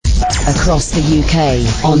Across the UK,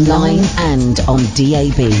 online and on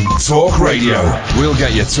DAB. Talk Radio. We'll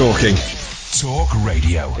get you talking. Talk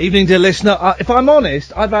Radio. Evening, dear listener. If I'm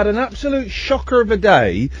honest, I've had an absolute shocker of a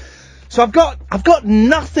day. So I've got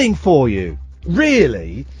nothing for you,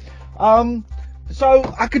 really. So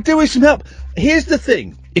I could do with some help. Here's the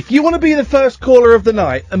thing. If you want to be the first caller of the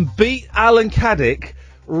night and beat Alan Caddick,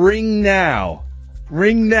 ring now.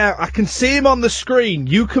 Ring now. I can see him on the screen.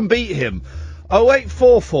 You can beat him.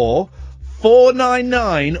 0844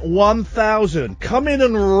 499 1000. Come in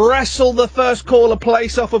and wrestle the first caller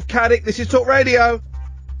place off of Caddick. This is Talk Radio.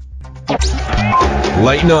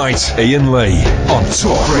 Late night, Iain Lee on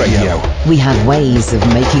Talk Radio. We have ways of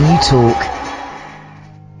making you talk.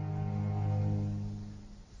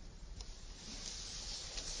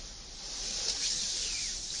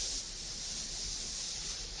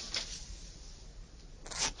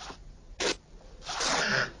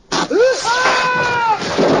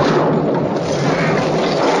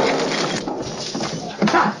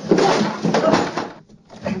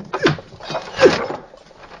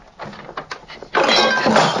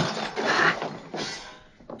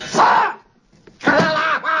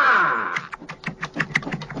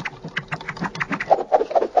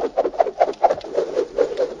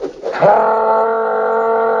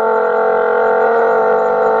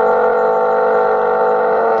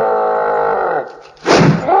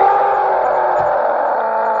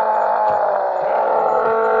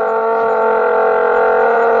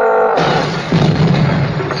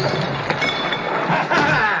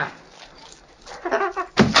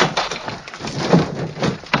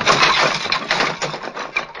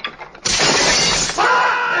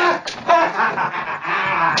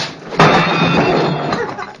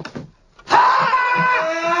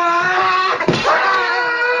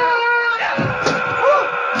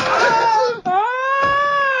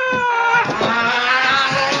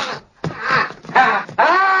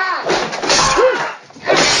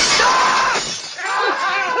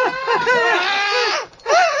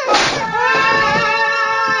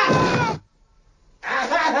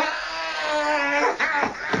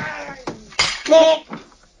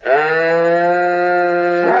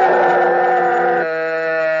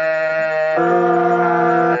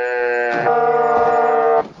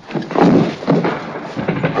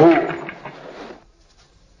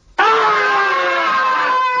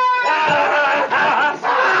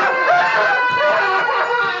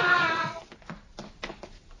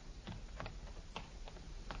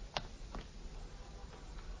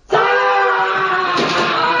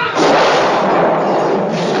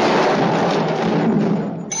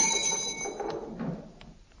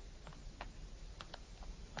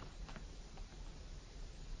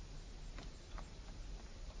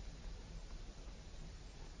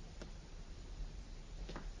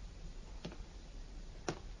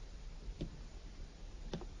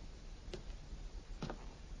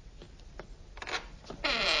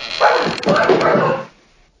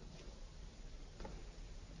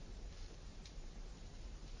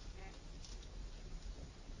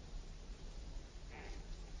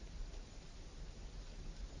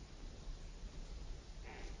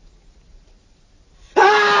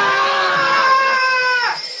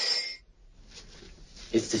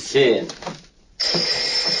 It's the phone.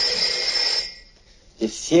 The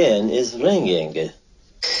phone is ringing.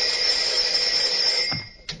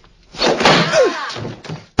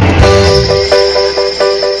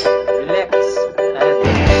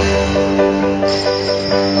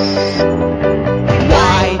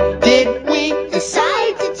 Why did we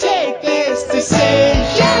decide to take this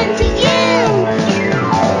decision to you?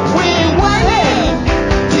 We wanted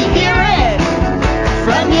to hear it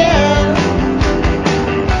from you.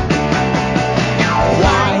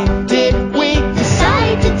 Why did we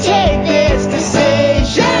decide to take this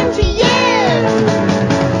decision to you?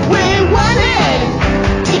 We wanted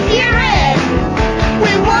to hear it.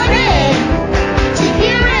 We wanted to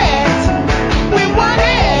hear it. We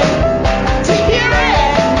wanted to hear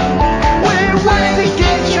it. We wanted to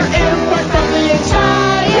get your input from the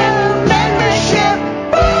entire membership.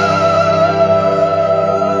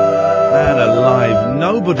 Man alive,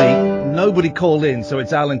 nobody called in, so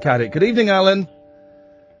it's Alan Caddick. Good evening, Alan.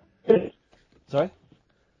 Sorry?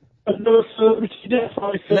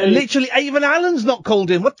 Literally, even Alan's not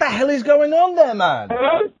called in. What the hell is going on there, man?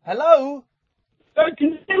 Hello? Hello?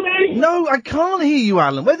 Can you hear me? No, I can't hear you,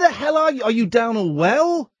 Alan. Where the hell are you? Are you down a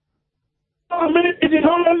well? Oh, a minute,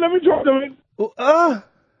 hold on, let me drop them in.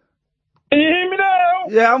 Can you hear me now?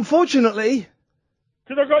 Yeah, unfortunately.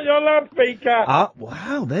 Because I got you on loudspeaker.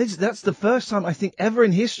 Wow, that's the first time I think ever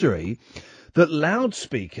in history that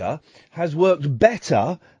loudspeaker has worked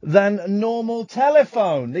better than normal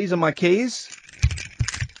telephone. These are my keys.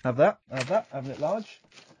 Have that, having it large.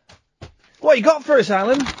 What you got for us,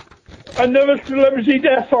 Alan? Another celebrity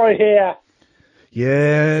death, I hear.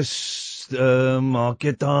 Yes, get on,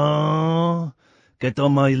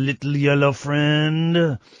 my little yellow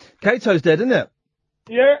friend. Cato's dead, isn't it?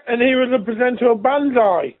 Yeah, and he was a presenter of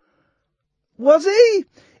Banzai. Was he?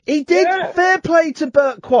 He did. Yeah. Fair play to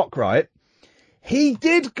Bert Kwok, right? He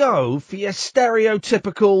did go for your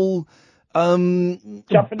stereotypical,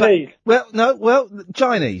 Japanese.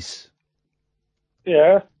 Chinese.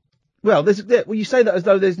 Yeah. Well, you say that as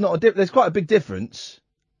though there's not there's quite a big difference.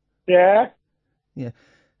 Yeah. Yeah.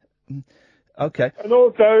 Okay. And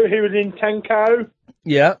also, he was in Tenko.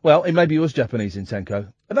 Yeah, well, maybe he was Japanese in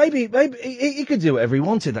Tenko. Maybe he could do whatever he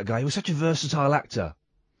wanted, that guy. He was such a versatile actor.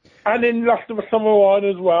 And in Last of a Summer Wine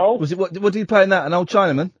as well. Was it, what did he play in that, an old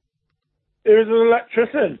Chinaman? He was an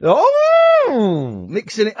electrician. Oh!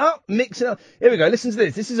 Mixing it up. Here we go, listen to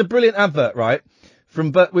this. This is a brilliant advert, right?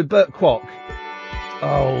 With Bert Kwok.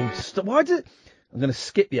 Oh, I'm going to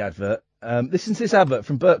skip the advert. Listen to this advert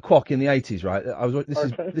from Bert Kwok in the 80s, right?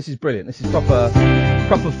 This is brilliant. This is proper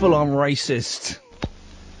full-on racist.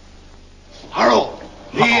 Hello,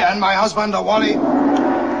 me and my husband Wally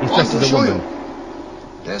want to show you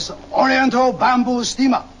this Oriental bamboo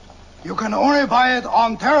steamer. You can only buy it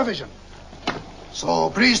on television. So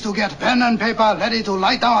please to get pen and paper ready to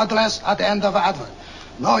write down address at the end of the advert.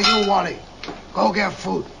 Now you, Wally, go get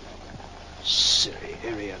food. Silly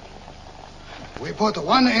idiot. We put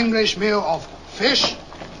 1 English meal of fish,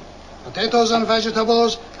 potatoes and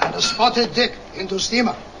vegetables, and a spotted dick into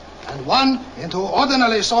steamer, and 1 into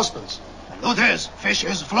ordinary saucepans. Notice, fish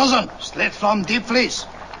is frozen, straight from deep freeze.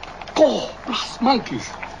 Oh, blast monkeys.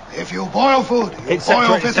 If you boil food, you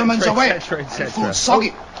boil vitamins away, and food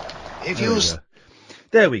soggy. If you...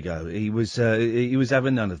 There we go. He was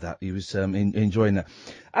having none of that. He was enjoying that.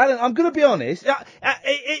 Alan, I'm going to be honest.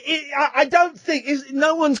 I don't think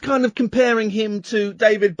no one's kind of comparing him to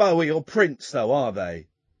David Bowie or Prince, though, are they?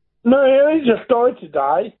 No, he just died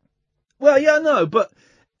today. Well, yeah, no, but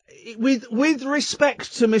with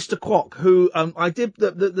respect to Mr. Kwok, who I did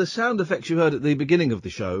the sound effects you heard at the beginning of the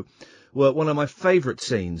show were one of my favourite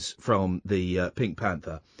scenes from the Pink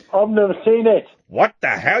Panther. I've never seen it. What the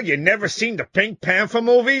hell? You never seen the Pink Panther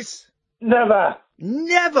movies? Never.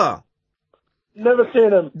 Never seen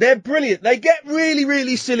them. They're brilliant. They get really,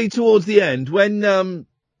 really silly towards the end when the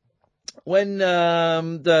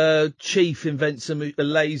chief invents a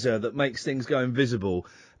laser that makes things go invisible.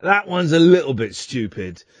 That one's a little bit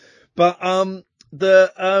stupid. But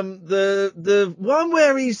the one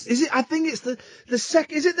where I think it's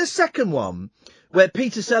the second one where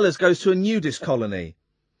Peter Sellers goes to a nudist colony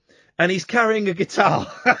and he's carrying a guitar.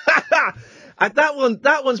 And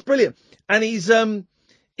that one's brilliant. And he's doing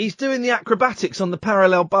the acrobatics on the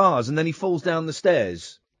parallel bars and then he falls down the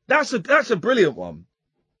stairs. That's a brilliant one.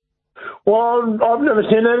 Well, I've never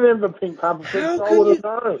seen any of the Pink Panther films.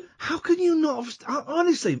 How can you not have...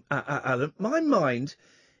 Honestly, Alan, my mind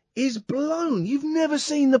is blown. You've never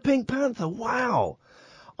seen the Pink Panther. Wow.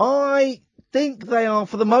 I think they are,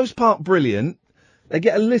 for the most part, brilliant. They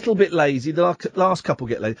get a little bit lazy. The last couple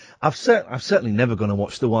get lazy. I've certainly never going to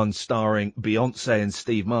watch the one starring Beyonce and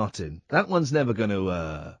Steve Martin. That one's never going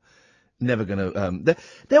to... There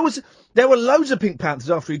were loads of Pink Panthers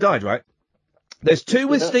after he died, right? There's 2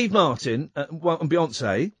 with Steve Martin and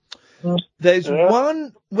Beyonce. There's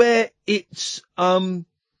one where it's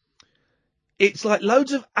like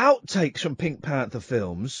loads of outtakes from Pink Panther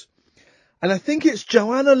films, and I think it's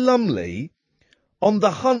Joanna Lumley on the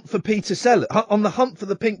hunt for Peter Sellers, on the hunt for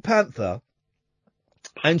the Pink Panther,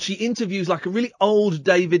 and she interviews like a really old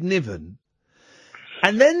David Niven.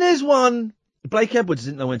 And then there's one, Blake Edwards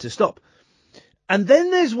didn't know when to stop. And then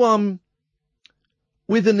there's one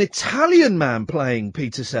with an Italian man playing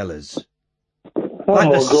Peter Sellers.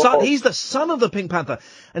 He's the son of the Pink Panther.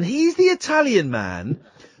 And he's the Italian man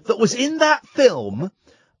that was in that film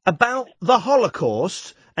about the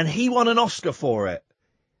Holocaust, and he won an Oscar for it.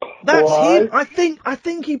 That's him. I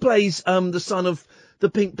think he plays the son of the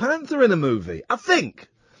Pink Panther in a movie. I think.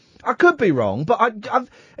 I could be wrong, but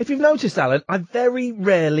if you've noticed, Alan, I very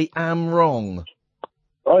rarely am wrong.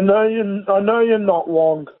 I know you're not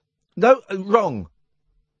wrong. No, wrong.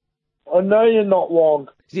 I know you're not wrong.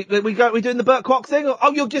 We doing the Bert Kwok thing? Or,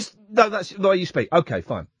 you're just... No, that's the way you speak. Okay,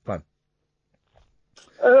 fine.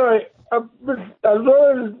 Anyway, as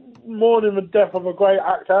well as mourning the death of a great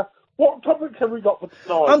actor, what topics have we got for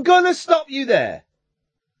tonight? I'm going to stop you there.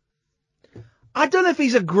 I don't know if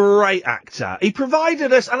he's a great actor. He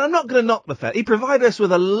provided us, and I'm not going to knock the fact, he provided us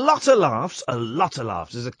with a lot of laughs.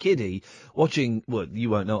 As a kiddie, watching, well, you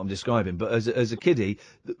won't know what I'm describing, but as a kiddie,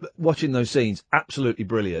 watching those scenes, absolutely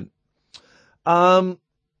brilliant. But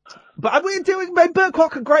we're doing, made Burt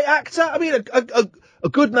Kwok a great actor. I mean, a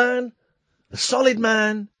good man, a solid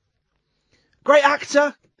man, great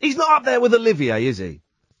actor. He's not up there with Olivier, is he?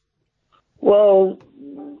 Well,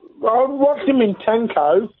 I watched him in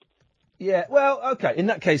Tenko. Yeah, well, okay. In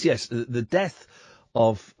that case, yes, the death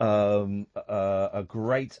of a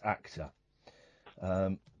great actor.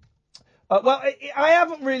 Well, I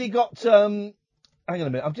haven't really got. Hang on a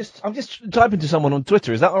minute. I'm just typing to someone on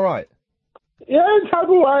Twitter. Is that all right? Yeah, type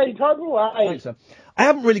away. Thanks, sir. I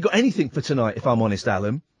haven't really got anything for tonight, if I'm honest,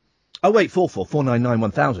 Alan. Oh wait,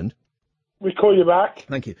 444991000. We call you back.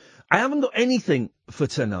 Thank you. I haven't got anything for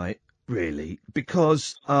tonight, really,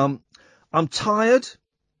 because I'm tired.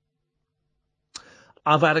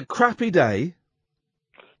 I've had a crappy day.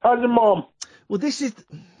 How's your mum? Well, this is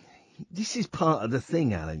part of the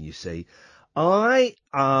thing, Alan, you see. I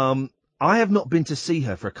have not been to see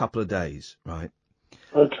her for a couple of days, right?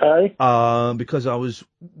 Okay. Because I was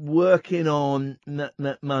working on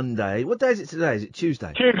Monday. What day is it today? Is it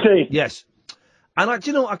Tuesday? Tuesday. Yes. And do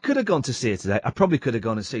you know what? I could have gone to see her today. I probably could have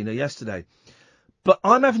gone and seen her yesterday. But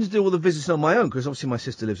I'm having to do all the visits on my own because obviously my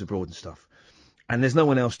sister lives abroad and stuff. And there's no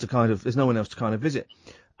one else to kind of visit.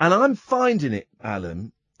 And I'm finding it,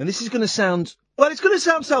 Alan, and this is going to sound, well, it's going to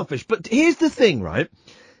sound selfish, but here's the thing, right?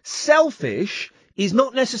 Selfish is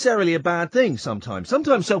not necessarily a bad thing sometimes.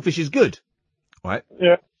 Sometimes selfish is good, right?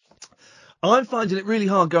 Yeah. I'm finding it really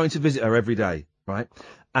hard going to visit her every day, right?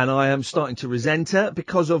 And I am starting to resent her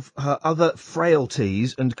because of her other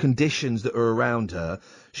frailties and conditions that are around her.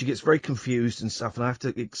 She gets very confused and stuff, and I have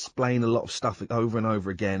to explain a lot of stuff over and over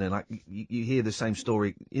again. And you hear the same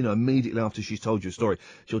story, immediately after she's told you a story,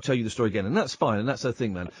 she'll tell you the story again, and that's fine, and that's her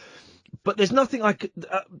thing, man. But there's nothing I could.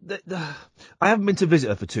 I haven't been to visit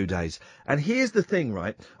her for 2 days, and here's the thing,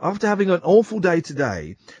 right? After having an awful day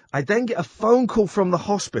today, I then get a phone call from the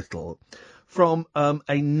hospital from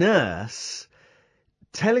a nurse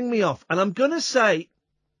telling me off, and I'm going to say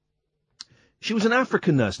she was an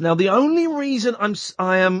African nurse. Now, the only reason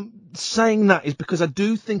I am saying that is because I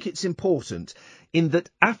do think it's important in that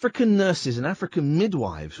African nurses and African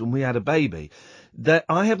midwives, when we had a baby, that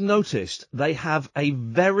I have noticed I have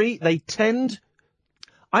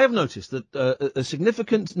noticed that a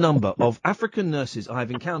significant number of African nurses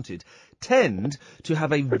I've encountered tend to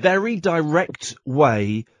have a very direct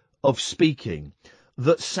way of speaking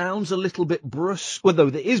that sounds a little bit brusque, well, though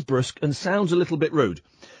it is brusque and sounds a little bit rude.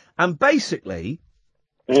 And basically,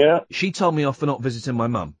 yeah, she told me off for not visiting my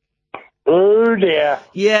mum. Oh, dear.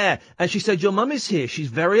 Yeah, and she said, your mum is here. She's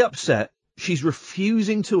very upset. She's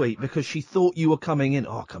refusing to eat because she thought you were coming in.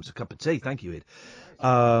 Oh, comes a cup of tea. Thank you, Ed.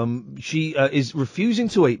 She is refusing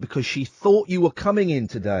to eat because she thought you were coming in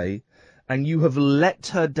today and you have let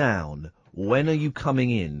her down. When are you coming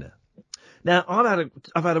in? Now,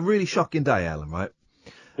 I've had a really shocking day, Alan, right?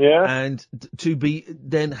 Yeah. And to be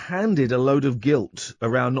then handed a load of guilt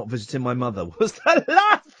around not visiting my mother was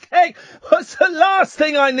the last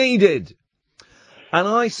thing I needed. And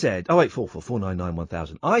I said,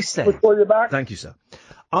 08444991000. I said, we'll call you back. Thank you, sir.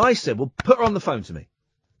 I said, well, put her on the phone to me.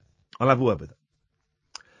 I'll have a word with her.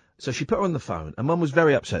 So she put her on the phone, and Mum was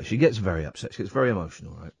very upset. She gets very upset. She gets very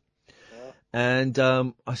emotional, right? Yeah. And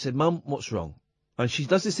I said, Mum, what's wrong? And she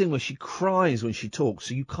does this thing where she cries when she talks,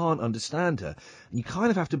 so you can't understand her. And you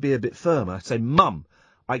kind of have to be a bit firm. I say, Mum,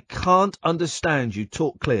 I can't understand you.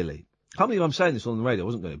 Talk clearly. I can't believe I'm saying this on the radio. I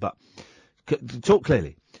wasn't going to, but talk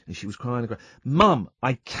clearly. And she was crying and crying. Mum,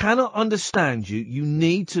 I cannot understand you. You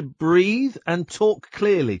need to breathe and talk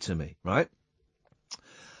clearly to me, right?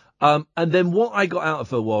 And then what I got out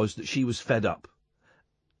of her was that she was fed up.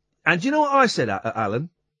 And do you know what I said, Alan?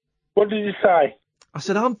 What did you say? I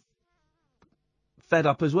said, I'm fed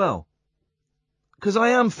up as well. Because I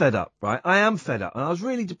am fed up, right? I am fed up. And I was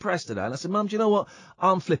really depressed today. And I said, Mum, do you know what?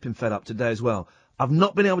 I'm flipping fed up today as well. I've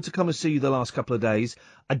not been able to come and see you the last couple of days.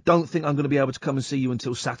 I don't think I'm going to be able to come and see you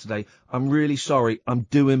until Saturday. I'm really sorry. I'm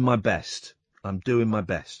doing my best.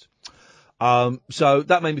 So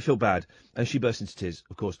that made me feel bad. And she burst into tears,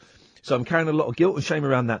 of course. So I'm carrying a lot of guilt and shame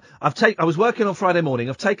around that. I was working on Friday morning.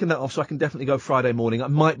 I've taken that off, so I can definitely go Friday morning. I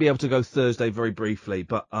might be able to go Thursday very briefly,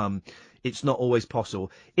 but it's not always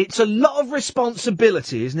possible. It's a lot of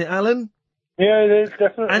responsibility, isn't it, Alan? Yeah, it is,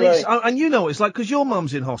 definitely. And you know what it's like, because your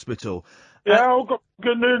mum's in hospital. Yeah, I've got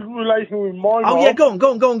good news in relation with my mum. Oh, yeah, go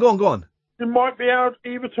on. It might be out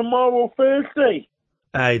either tomorrow or Thursday.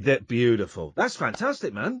 Hey, that's beautiful. That's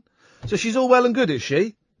fantastic, man. So she's all well and good, is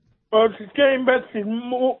she? Well, she's getting better.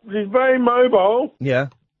 She's very mobile. Yeah.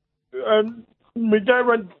 My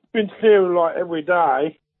dad been to see her like every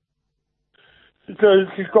day. So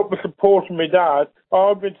she's got the support of my dad.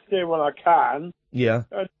 I've been to see her when I can. Yeah.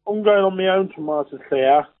 And I'm going on my own tomorrow to see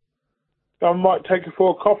her. I might take her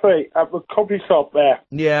for a coffee at the coffee shop there.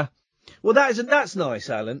 Yeah. Well, that's nice,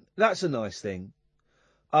 Alan. That's a nice thing.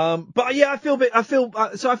 But yeah, I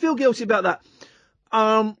feel guilty about that.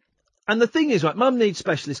 And the thing is, right, Mum needs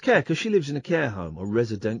specialist care because she lives in a care home or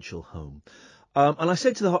residential home. And I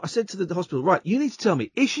said to the hospital, right, you need to tell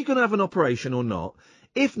me, is she going to have an operation or not?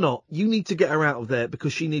 If not, you need to get her out of there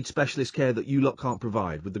because she needs specialist care that you lot can't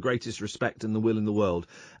provide, with the greatest respect and the will in the world.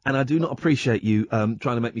 And I do not appreciate you trying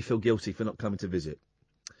to make me feel guilty for not coming to visit.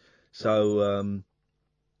 So,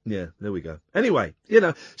 yeah, there we go. Anyway,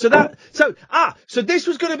 so this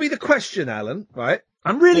was going to be the question, Alan, right?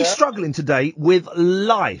 I'm really struggling today with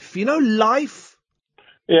life. You know, life?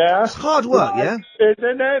 Yeah. It's hard work, yeah? It's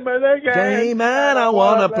the name of the game. And I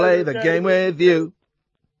want to play the game with you.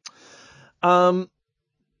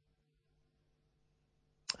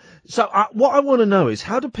 So what I want to know is,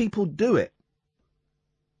 how do people do it?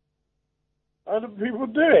 How do people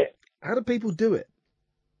do it? How do people do it?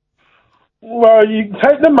 Well, you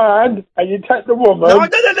take the man and you take the woman. No. I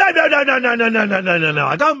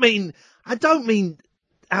don't mean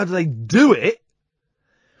how do they do it?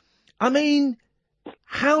 I mean,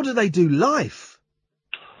 how do they do life?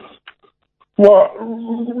 What?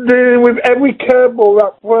 Dealing with every curveball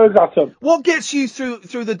that throws at them. What gets you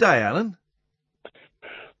through the day, Alan?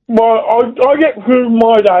 Well, I get through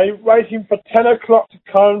my day waiting for 10 o'clock to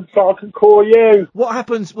come so I can call you. What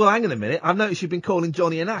happens? Well, hang on a minute. I've noticed you've been calling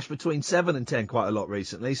Johnny and Ash between 7 and 10 quite a lot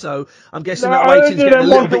recently, so I'm guessing that waiting's getting a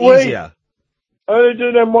little bit easier. I only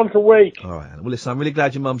do them once a week. All right, Alan. Well, listen, I'm really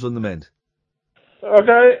glad your mum's on the mend.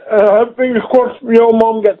 Okay, fingers crossed your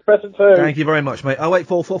mum gets better too. Thank you very much, mate.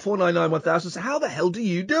 08444991000. So how the hell do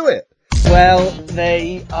you do it? Well,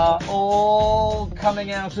 they are all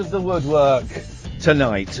coming out of the woodwork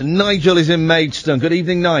tonight. Nigel is in Maidstone. Good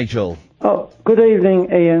evening, Nigel. Oh, good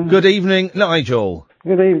evening, Ian. Good evening, Nigel.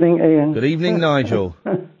 Good evening, Ian. Good evening, Nigel.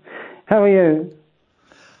 How are you?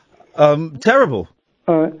 Terrible.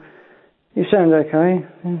 All right. You sound okay.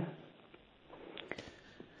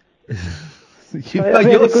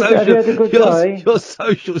 Your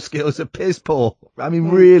social skills are piss poor. I mean,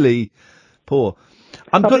 really poor.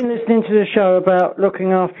 I've been listening to the show about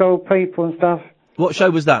looking after old people and stuff. What show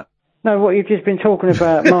was that? No, what you've just been talking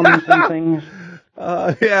about, mums and things.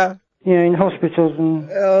 Yeah. Yeah, in hospitals and...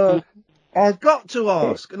 I've got to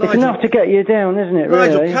ask. It's Nigel, enough to get you down, isn't it,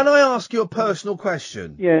 Nigel, really? can I ask you a personal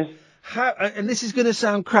question? Yes. And this is going to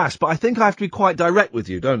sound crass, but I think I have to be quite direct with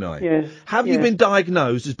you, don't I? Yes. Have you been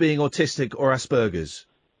diagnosed as being autistic or Asperger's?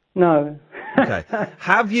 No. Okay.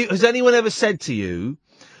 Has anyone ever said to you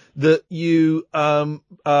that you,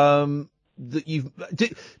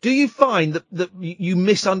 do you find that you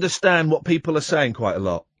misunderstand what people are saying quite a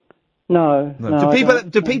lot? No.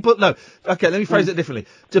 Do people, no. Okay, let me phrase it differently.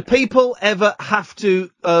 Do people ever have to,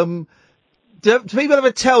 do people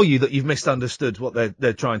ever tell you that you've misunderstood what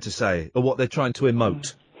they're trying to say or what they're trying to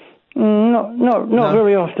emote? Not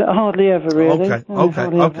very often. Hardly ever, really.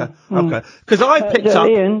 Okay. Because I've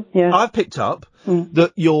picked up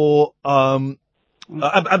that you're,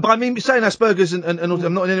 but I mean, saying Asperger's and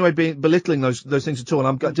I'm not in any way belittling those things at all. And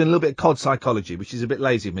I'm doing a little bit of cod psychology, which is a bit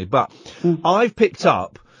lazy of me. But I've picked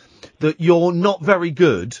up that you're not very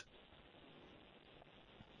good.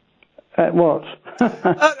 At what?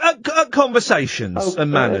 at conversations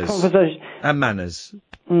and manners. And manners.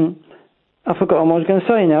 I forgot what I was going to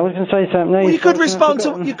say now. I was going to say something. Well, you could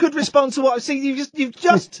respond to what I see. You've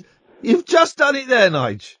just done it there,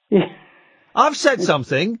 Nige. Yeah. I've said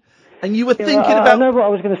something, and you were thinking about. I know what I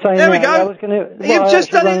was going to say. There we go. You've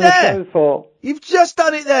just done it there. You've just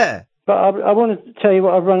done it there. But I wanted to tell you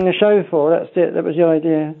what I've rung the show for. That's it. That was the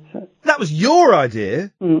idea. So. That was your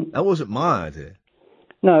idea. That wasn't my idea.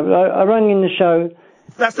 No, but I rang in the show.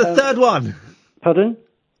 That's the third one. Pardon?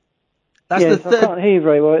 That's the third. I can't hear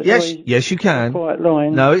very well. Yes, you can. Quiet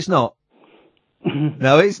line. No, it's not.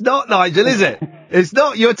 No, it's not, Nigel, is it? It's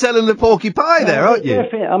not. You're telling the porky pie there, aren't you?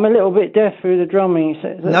 I'm a little bit deaf through the drumming.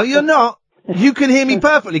 No, you're not. You can hear me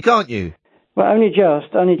perfectly, can't you? Well, only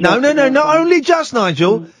just. No, not only just,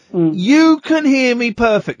 Nigel. You can hear me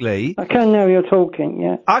perfectly. I can now you're talking,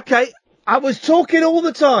 yeah. Okay. I was talking all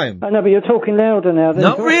the time. I know, but you're talking louder now.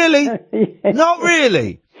 Not really. Yeah. Not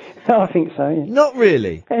really. I think so, yeah. Not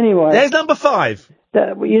really. Anyway. There's number 5.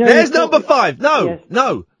 There's number 5.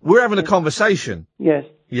 No. We're having a conversation. Yes.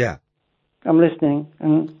 Yeah. I'm listening.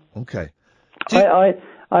 Okay.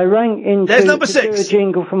 I rang in There's to number do 6. a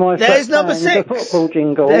jingle for my There's fat number fans, 6. a football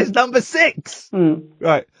jingle. There's number 6.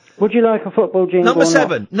 Right. Would you like a football jingle? Number or not?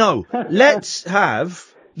 7. No. Let's have...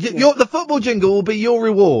 the football jingle will be your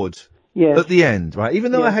reward at the end, right?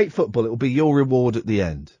 Even though I hate football, it will be your reward at the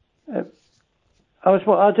end. I was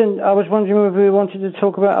wondering whether we wanted to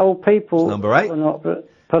talk about old people. Number 8. Or not, but...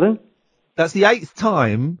 Pardon? That's the 8th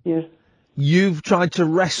time Yes. you've tried to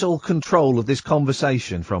wrestle control of this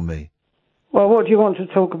conversation from me. Well, what do you want to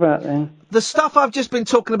talk about then? The stuff I've just been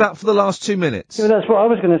talking about for the last 2 minutes. Yeah, that's what I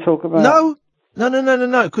was going to talk about. No,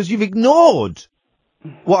 because you've ignored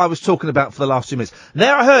what I was talking about for the last 2 minutes.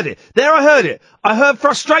 There I heard it. I heard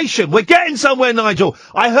frustration. We're getting somewhere, Nigel.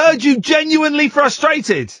 I heard you genuinely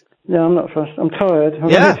frustrated. Yeah, I'm not frustrated. I'm tired. I'm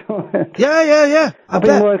Yeah. really tired. Yeah. I've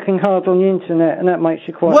been working hard on the internet, and that makes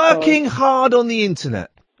you quite Working hard on the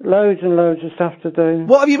internet. Loads and loads of stuff to do.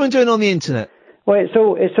 What have you been doing on the internet? Well,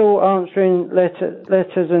 it's all answering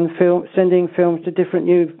letters and sending films to different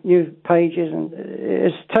news pages, and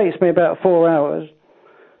it takes me about 4 hours,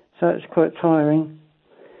 so it's quite tiring.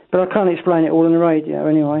 But I can't explain it all on the radio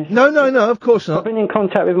anyway. No, of course not. I've been in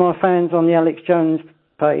contact with my fans on the Alex Jones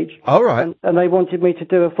page. All right. And they wanted me to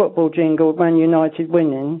do a football jingle, Man United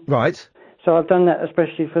winning. Right. So I've done that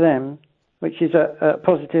especially for them, which is a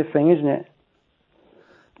positive thing, isn't it?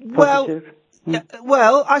 Positive.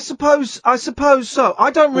 Well, I suppose so.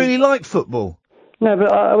 I don't really like football. No,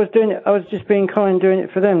 but I was doing it. I was just being kind, doing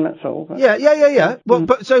it for them. That's all. But, Yeah. Well,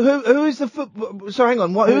 but so who is the football? So hang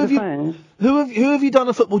on. Who have you? Fans? Who have you done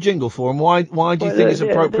a football jingle for, and why do you think it's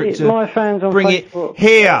appropriate to my fans on bring Facebook. it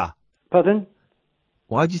here? Pardon?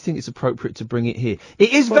 Why do you think it's appropriate to bring it here?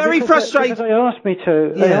 It is very frustrating. Because they asked me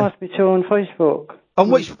to. They asked me to on Facebook.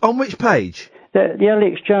 On which page? The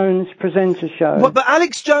Alex Jones presenter show. What, but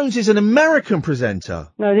Alex Jones is an American presenter.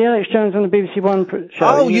 No, the Alex Jones on the BBC One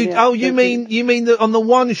show. You mean on the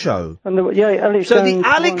One show? Alex So Jones the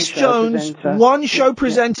Alex Jones presenter. One Show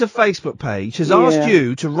presenter Facebook page has asked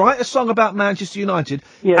you to write a song about Manchester United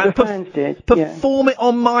and the fans did. perform it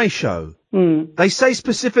on my show. They say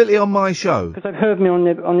specifically on my show. Because they've heard me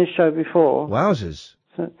on this show before. Wowzers.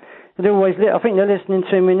 So, they're always. I think they're listening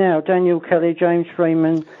to me now. Daniel Kelly, James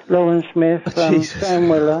Freeman, Lauren Smith, Sam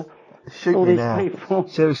Weller. Shoot all me these now. people.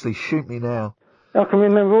 Seriously, shoot me now. I can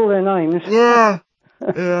remember all their names. Yeah.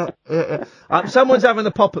 Someone's having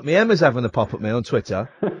a pop at me. Emma's having a pop at me on Twitter.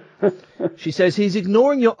 She says he's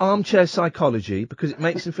ignoring your armchair psychology because it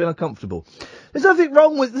makes him feel uncomfortable. There's nothing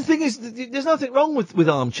wrong with the thing is there's nothing wrong with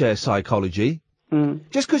armchair psychology.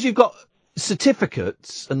 Just because you've got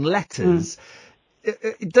certificates and letters.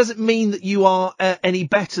 It doesn't mean that you are any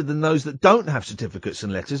better than those that don't have certificates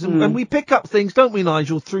and letters. And we pick up things, don't we,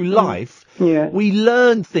 Nigel, through life. Yeah. We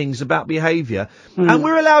learn things about behaviour. And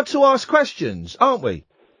we're allowed to ask questions, aren't we?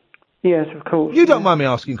 Yes, of course. You don't mind me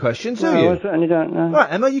asking questions, do you? I certainly don't know.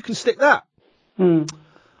 Right, Emma, you can stick that.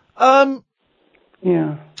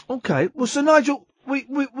 Yeah. Okay. Well, so Nigel,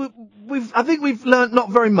 I think we've learnt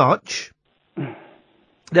not very much.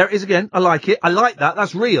 There it is again. I like it. I like that.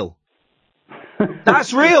 That's real.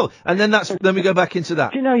 That's real. And then then we go back into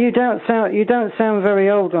that. Do you know you don't sound very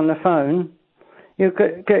old on the phone.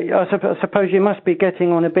 I suppose you must be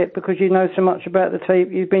getting on a bit because you know so much about the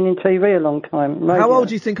TV. You've been in TV a long time. Radio. How old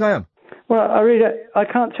do you think I am? Well, I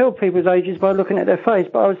can't tell people's ages by looking at their face,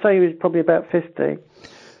 but I would say he was probably about 50.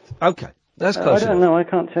 Okay. That's close. I don't know. I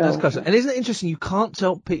can't tell. That's close. And isn't it interesting? You can't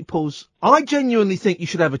tell people's. I genuinely think you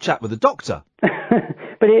should have a chat with a doctor.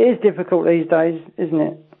 But it is difficult these days, isn't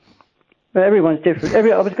it? But everyone's different.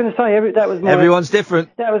 I was going to say that was my. Everyone's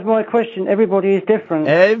different. That was my question. Everybody is different.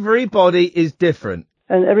 Everybody is different.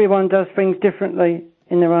 And everyone does things differently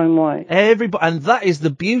in their own way. And that is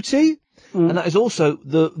the beauty. And that is also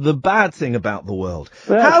the bad thing about the world.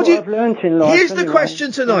 Well, that's what I've learnt in life. Here's the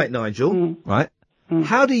question tonight, Nigel. Right?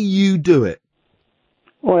 How do you do it?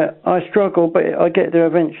 Well, I struggle, but I get there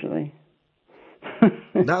eventually.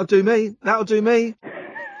 That'll do me. Life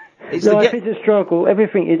is a struggle.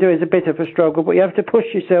 Everything you do is a bit of a struggle, but you have to push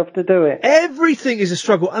yourself to do it. Everything is a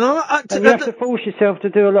struggle, and you have to force yourself to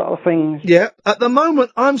do a lot of things. Yeah. At the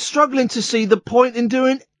moment, I'm struggling to see the point in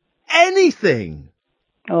doing anything.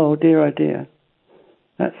 Oh dear, oh dear.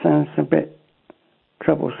 That sounds a bit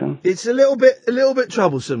troublesome. It's a little bit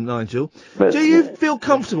troublesome, Nigel. But, do you feel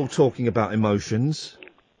comfortable talking about emotions?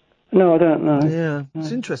 No, I don't know. Yeah,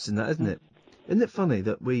 it's interesting that, isn't it? Isn't it funny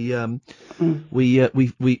that we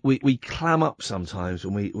clam up sometimes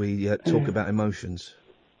when we talk about emotions?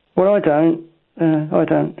 Well, I don't.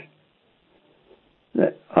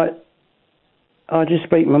 I just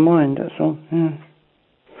speak my mind. That's all. Yeah.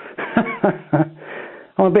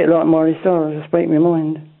 I'm a bit like Miley Cyrus. I speak my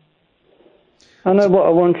mind. I know what I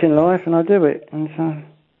want in life, and I do it. And so,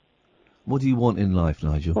 What do you want in life,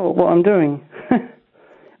 Nigel? what I'm doing,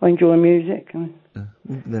 I enjoy music and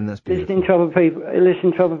Then that's beautiful.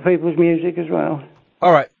 listening to other people's music as well.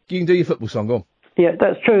 All right, you can do your football song. Go on. Yeah,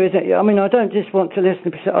 that's true, isn't it? I mean, I don't just want to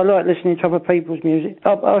listen. I like listening to other people's music.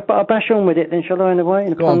 I'll bash on with it, then, shall I, in a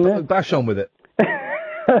way? Go on, bash on with it.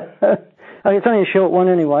 It's only a short one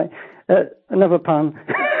anyway. Another pun.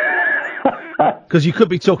 Because you could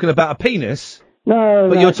be talking about a penis. No.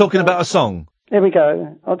 But you're talking about a song. Here we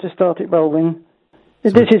go. I'll just start it rolling.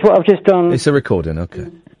 This is what I've just done. It's a recording, okay.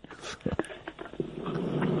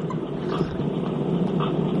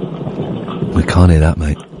 We can't hear that,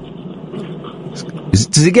 mate.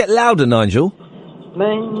 Does it get louder, Nigel?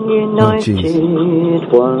 Man United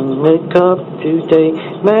won the cup today.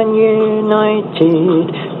 Man United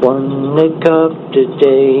won the cup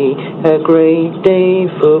today. A great day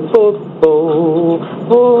for football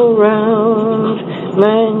all round.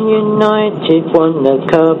 Man United won the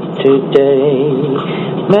cup today.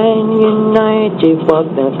 Man United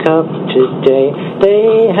won the cup today.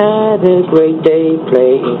 They had a great day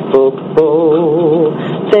playing football.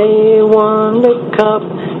 They won the cup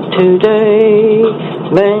today.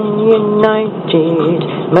 Man United,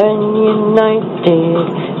 Man United,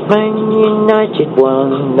 Man United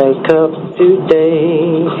won the cup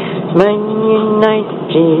today. Man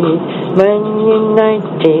United, Man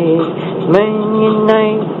United, Man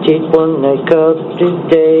United won the cup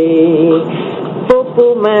today.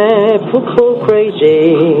 Football mad, football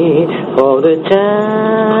crazy, all the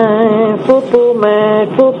time. Football mad,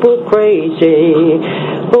 football crazy,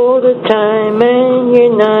 all the time. Man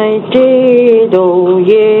United, oh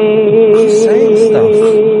yeah. She's saying stuff.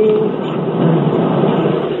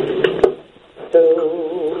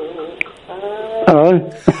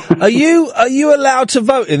 Are you allowed to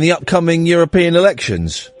vote in the upcoming European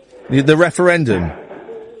elections? The referendum?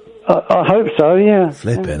 I hope so, yeah.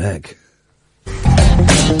 Flippin' heck.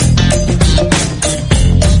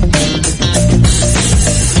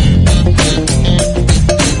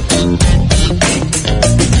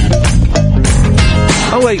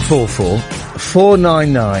 Oh,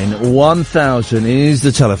 844-499-1000 is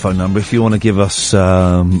the telephone number if you want to give us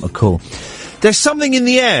a call. There's something in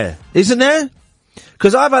the air, isn't there?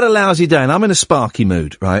 Because I've had a lousy day and I'm in a sparky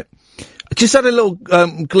mood, right? I just had a little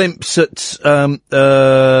glimpse at what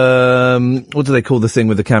do they call the thing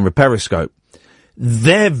with the camera? Periscope.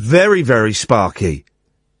 They're very, very sparky.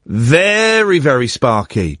 Very, very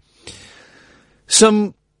sparky.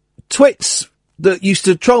 Some twits that used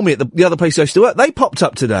to troll me at the other place I used to work, they popped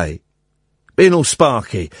up today. Being all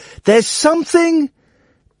sparky. There's something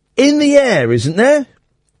in the air, isn't there?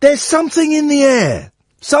 There's something in the air.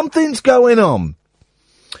 Something's going on.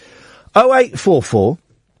 0844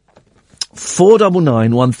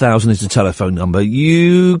 499 1000 is the telephone number.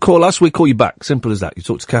 You call us, we call you back. Simple as that. You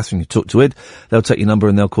talk to Katherine, you talk to Ed, they'll take your number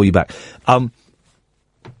and they'll call you back. I've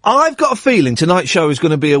got a feeling tonight's show is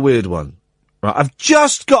going to be a weird one. Right, I've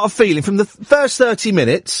just got a feeling from the first 30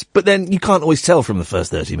 minutes, but then you can't always tell from the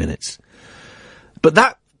first 30 minutes. But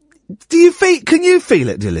that, can you feel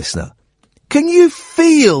it, dear listener? Can you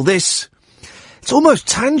feel this? It's almost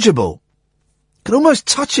tangible. You can almost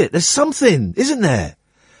touch it. There's something, isn't there?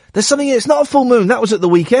 There's something, it's not a full moon, that was at the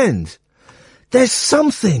weekend. There's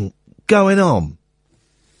something going on.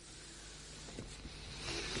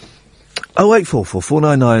 0844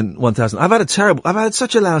 499 1000. I've had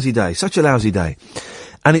such a lousy day.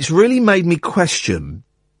 And it's really made me question.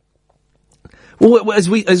 Well, as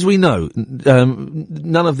we know,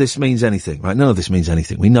 none of this means anything, right? None of this means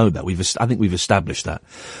anything. We know that. I think we've established that.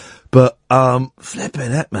 But,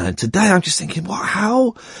 flipping it, man. Today I'm just thinking,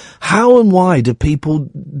 how and why do people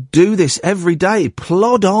do this every day?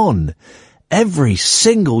 Plod on. Every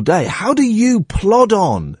single day. How do you plod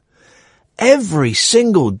on? Every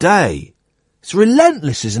single day. It's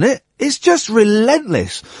relentless, isn't it? It's just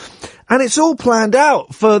relentless. And it's all planned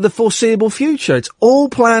out for the foreseeable future. It's all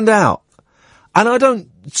planned out. And I don't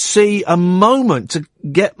see a moment to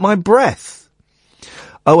get my breath.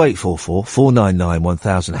 0844 499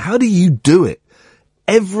 1000. How do you do it?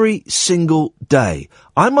 Every single day.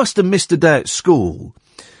 I must have missed a day at school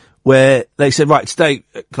where they said, right, today,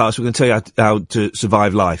 class, we're going to tell you how to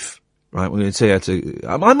survive life. Right, we're going to tell you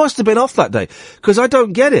how to... I must have been off that day, because I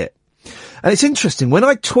don't get it. And it's interesting, when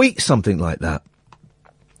I tweet something like that,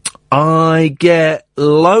 I get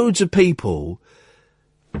loads of people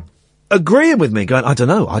agreeing with me, going, I don't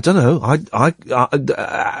know.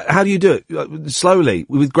 How do you do it? Slowly,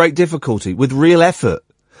 with great difficulty, with real effort,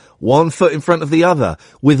 one foot in front of the other,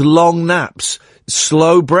 with long naps,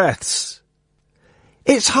 slow breaths.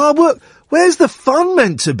 It's hard work. Where's the fun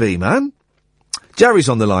meant to be, man? Jerry's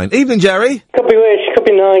on the line. Evening, Jerry. Could be Rich, could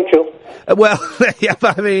be Nigel. Well, yeah,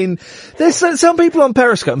 but I mean, there's some people on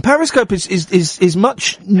Periscope, and Periscope is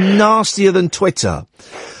much nastier than Twitter.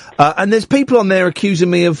 And there's people on there accusing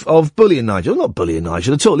me of bullying Nigel. I'm not bullying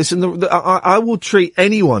Nigel at all. Listen, I will treat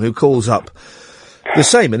anyone who calls up the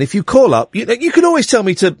same. And if you call up, you can always tell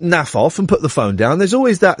me to naff off and put the phone down. There's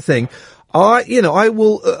always that thing. I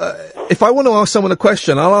will, if I want to ask someone a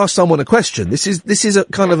question, I'll ask someone a question. This is a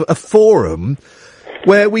kind of a forum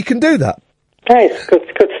where we can do that. Hey, it's good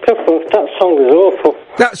stuff. That song was awful.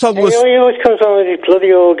 That song was... He always comes on with his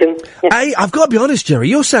bloody organ. Yeah. Hey, I've got to be honest, Jerry,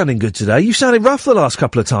 you're sounding good today. You sounded rough the last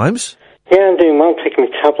couple of times. Yeah, I'm doing well. I'm taking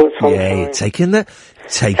my tablets on time. Yeah, you're taking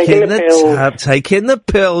the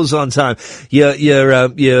pills on time. You're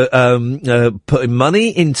putting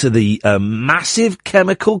money into the massive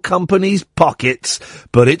chemical companies' pockets,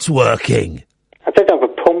 but it's working. I did have a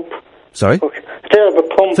pump. Sorry? I did have a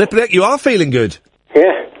pump. Flipping it, you are feeling good.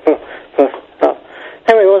 Yeah.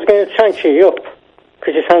 Anyway, I was going to try and cheer you up,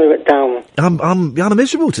 because you sound a bit down. I'm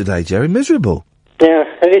miserable today, Jerry, miserable. Yeah,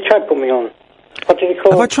 have you tried bumming on? What did you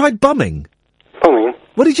call it? Have I tried bumming? Bumming?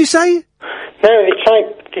 What did you say? No, you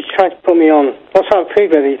tried to put me on. What's that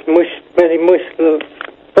food, very moist,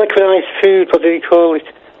 liquidized food, what did he call it?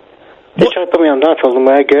 You tried to put me on that, I told him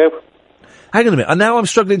where I go. Hang on a minute, and now I'm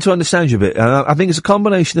struggling to understand you a bit. I think it's a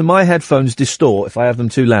combination of my headphones distort if I have them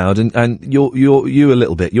too loud, and you a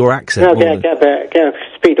little bit, your accent. No, get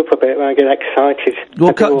speed up a bit when I get excited.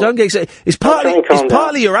 Well, don't get excited. It's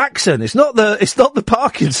partly your accent. It's not the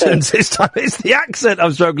Parkinson's this time. It's the accent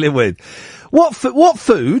I'm struggling with. What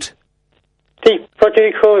food? What do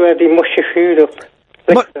you call it where they mush your food up?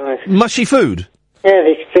 Mushy food? Yeah,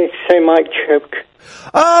 they say might choke.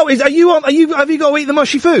 Oh, have you got to eat the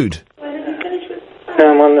mushy food? No,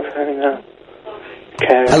 I'm on the phone now.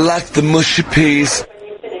 Carer. I like the mushy peas.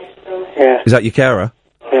 Yeah. Is that your carer?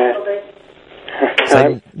 Yeah.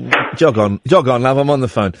 Jog on, love, I'm on the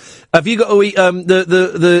phone. Have you got to eat, have you got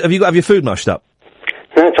to have your food mushed up?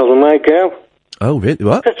 No, I told them where to go. Oh, really?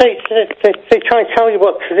 What? Because they try and tell you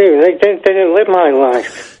what to do. They don't live my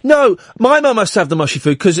life. No, my mum must have the mushy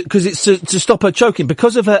food because it's to stop her choking.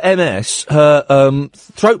 Because of her MS, her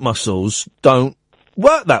throat muscles don't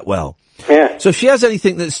work that well. Yeah. So if she has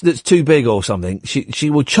anything that's too big or something,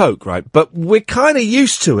 she will choke, right? But we're kind of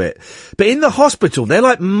used to it. But in the hospital, they're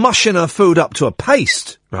like mushing her food up to a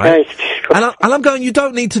paste, right? And I'm going, you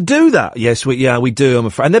don't need to do that. Yes, we do, I'm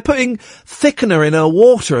afraid. And they're putting thickener in her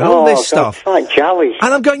water and all this stuff. It's like jelly.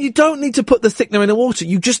 And I'm going, you don't need to put the thickener in her water.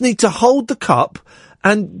 You just need to hold the cup.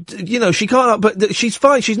 And, she can't, but she's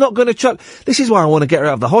fine. She's not going to choke. This is why I want to get her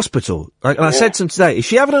out of the hospital. And I said to them today, is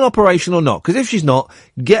she having an operation or not? Because if she's not,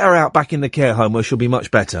 get her out back in the care home where she'll be much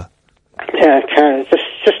better. Yeah, Karen,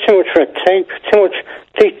 just too much red tape. Too much,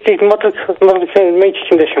 these modern things make your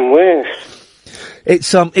condition worse.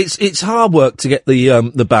 It's hard work to get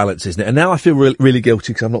the balance, isn't it? And now I feel really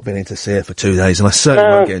guilty because I've not been in to see her for 2 days, and I certainly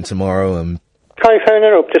won't get in tomorrow. Can't you phone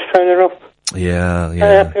her up? Just phone her up. Yeah. I'm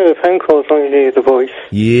happy with a phone call as long as you hear the voice.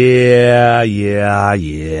 Yeah.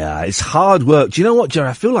 It's hard work. Do you know what, Jerry?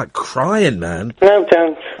 I feel like crying, man. No,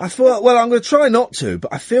 don't. I feel, well, I'm going to try not to,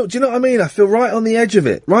 but I feel, do you know what I mean? I feel right on the edge of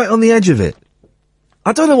it. I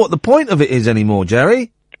don't know what the point of it is anymore,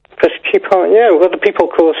 Jerry. Just keep on, other people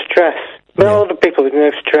cause stress. There are other people with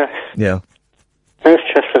no stress. Yeah. No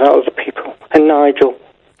stress without other people. And Nigel's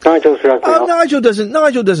rubbing off. Nigel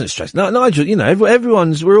doesn't stress. No, Nigel,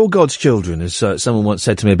 we're all God's children, as someone once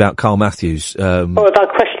said to me about Carl Matthews. That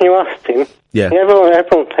question you asked him. Yeah. Everyone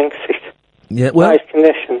thinks it. Yeah, well. His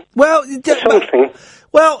condition. Well, something.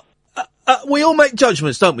 Well, we all make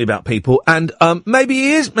judgments, don't we, about people? And, maybe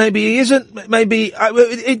he is, maybe he isn't, maybe,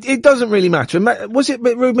 it doesn't really matter. Was it a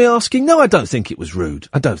bit rude me asking? No, I don't think it was rude.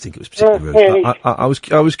 I don't think it was particularly rude. I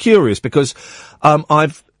was curious because,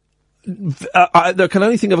 there can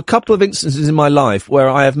only think of a couple of instances in my life where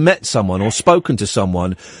I have met someone or spoken to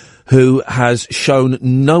someone who has shown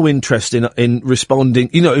no interest in responding,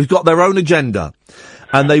 who's got their own agenda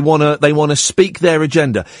and they want to speak their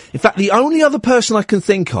agenda. In fact, the only other person I can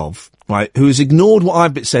think of, right, who has ignored what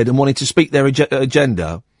I've said and wanted to speak their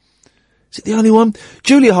agenda, is it the only one?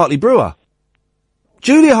 Julia Hartley-Brewer.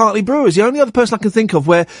 Julia Hartley-Brewer is the only other person I can think of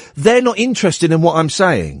where they're not interested in what I'm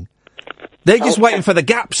saying. They're just waiting for the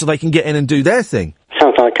gap so they can get in and do their thing.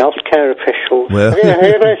 Sounds like healthcare officials. Well, so can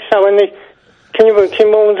you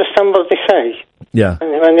understand what they say? Yeah.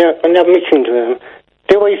 When you have meetings with them,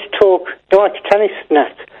 they always talk, they're like a tennis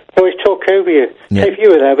net. They always talk over you. Yeah. So if you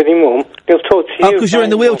were there with your mum, he'll talk to you. Oh, because you're in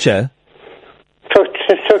the wheelchair?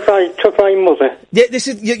 took my mother. Yeah,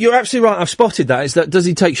 you're absolutely right. I've spotted that. It's that does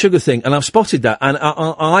he take sugar thing, and I've spotted that, and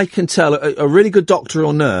I can tell a really good doctor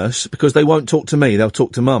or nurse because they won't talk to me; they'll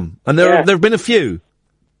talk to Mum. And there have been a few.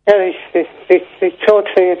 Yeah, they talk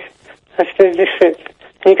to me. I said, listen,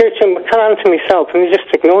 you go to him, I can't answer myself, and they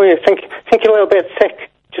just ignore you. Think you're a little bit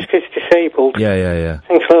sick just because you're disabled. Yeah.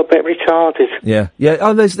 Think you're a little bit retarded. Yeah.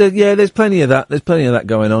 Oh, there's plenty of that. There's plenty of that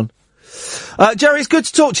going on. Jerry, it's good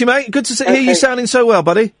to talk to you, mate. Good to hear you sounding so well,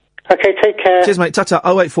 buddy. Okay, take care. Cheers, mate. Ta-ta.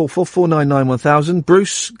 0844 499 1000.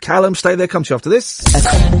 Bruce, Callum, stay there. Come to you after this.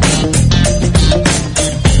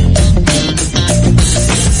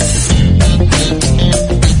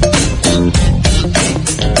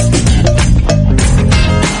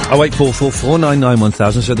 0844 499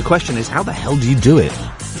 1000. So the question is, how the hell do you do it?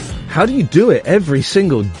 How do you do it every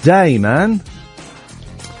single day, man?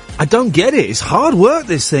 I don't get it. It's hard work,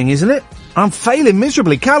 this thing, isn't it? I'm failing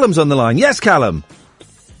miserably. Callum's on the line. Yes, Callum.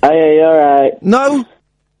 Oh, yeah, you alright? No.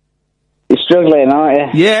 You're struggling, aren't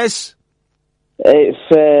you? Yes. It's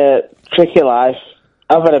tricky life.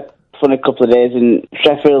 I've had a funny couple of days in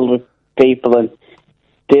Sheffield with people and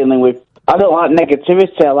dealing with... I don't like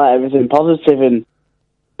negativity. I like everything positive, and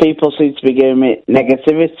people seem to be giving me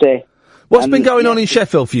negativity. What's been going on in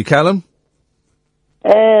Sheffield for you, Callum?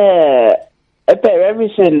 A bit of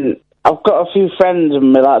everything. I've got a few friends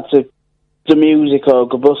and we like to do music or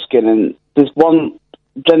go busking, and there's one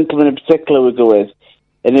gentleman in particular we go with,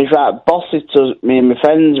 and he's right bossy to me and my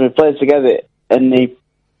friends, and we play together, and he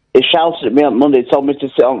shouted at me on Monday, told me to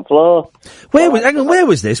sit on the floor. Where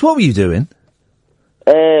was this? What were you doing?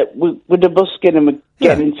 We're the busking and we're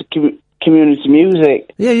getting into community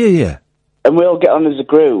music. Yeah. And we all get on as a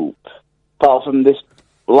group, apart from this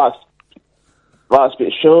last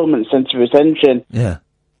bit showman, centre of attention. Yeah.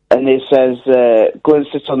 And he says, go and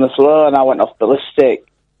sit on the floor, and I went off ballistic.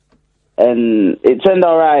 And it turned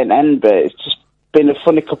all right in the end, but it's just been a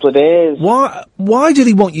funny couple of days. Why did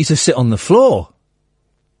he want you to sit on the floor?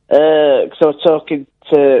 Because I was talking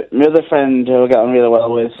to my other friend who I got on really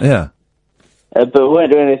well with. Yeah. But we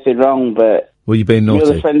weren't doing anything wrong, but... Were you being naughty? My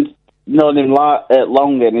other friend known him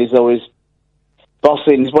long, and he's always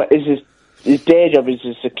bossing. His day job is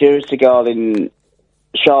a security guard in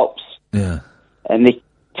shops. Yeah. And he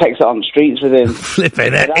takes it on the streets with him.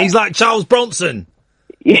 Flipping it. He's like Charles Bronson.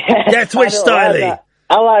 Yeah. Twist styling.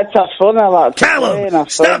 I like to have fun. I like to Callum,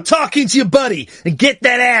 stop talking to your buddy and get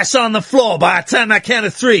that ass on the floor by the time I count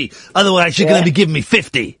to 3. Otherwise, you're going to be giving me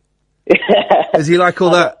 50. Does he like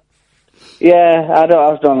all that? Yeah, I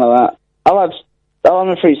don't have none of that. I'm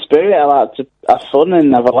a free spirit. I like to have fun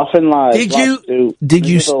and have a laugh in life. Did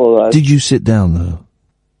you sit down though?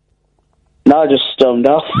 No, I just stormed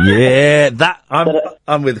off. Yeah,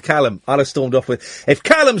 I'm with Callum. I'd have stormed off with. If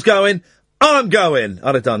Callum's going, I'm going.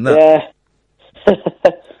 I'd have done that.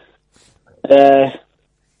 Yeah.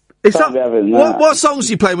 What songs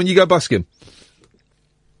do you play when you go busking?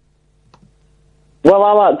 Well,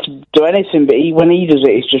 I like to do anything, but when he does it,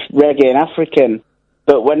 it's just reggae and African.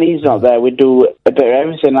 But when he's not there, we do a bit of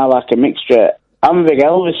everything. I like a mixture. I'm a big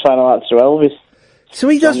Elvis fan. I like to Elvis. So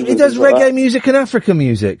he does reggae music and African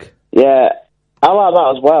music? Yeah, I like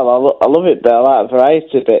that as well. I love it, but I like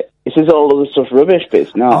variety. But it says all other stuff rubbish, but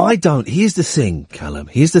it's not. I don't. Here's the thing, Callum.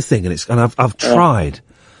 Here's the thing, and I've tried.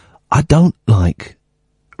 I don't like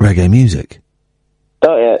reggae music.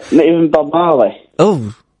 Don't you? Not even Bob Marley?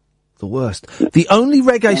 Oh, the worst. The only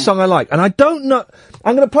reggae song I like, and I don't know...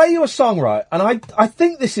 I'm going to play you a song, right, and I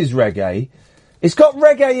think this is reggae. It's got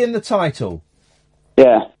reggae in the title.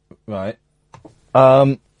 Yeah. Right.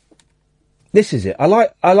 This is it. I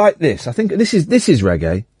like this. I think this is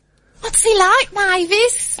reggae. What's he like,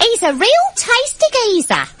 Mavis? He's a real tasty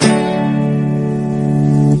geezer.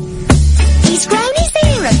 He's grown his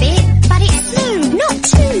hair a bit, but it's smooth, not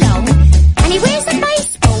too long. And he wears a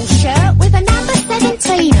baseball shirt with a number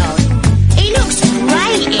 17 on. He looks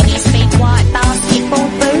great in his big white basketball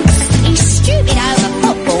boots. He's stupid over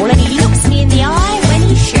football, and he looks me in the eye when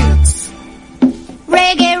he shoots.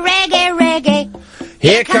 Reggae, reggae, reggae.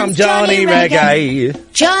 Here comes Johnny Reggae.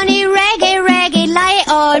 Johnny Reggae, reggae, lay it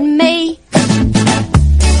on me.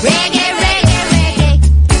 Reggae, reggae, reggae.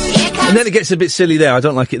 Here comes... And then it gets a bit silly there. I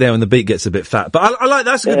don't like it there when the beat gets a bit fat. But I like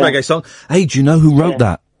that's a good reggae song. Hey, do you know who wrote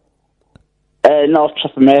that? Not off the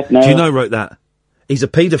top of my head, no. Do you know who wrote that? He's a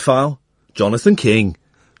paedophile. Jonathan King.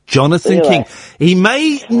 Jonathan King. He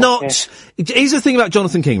may not... Here's the thing about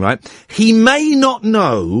Jonathan King, right? He may not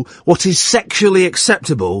know what is sexually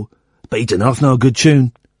acceptable, but he doesn't half know a good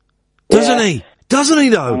tune. Doesn't he? Doesn't he,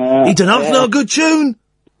 though? He doesn't half know a good tune.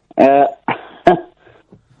 I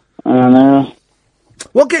don't know.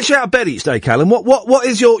 What gets you out of bed each day, Callum? What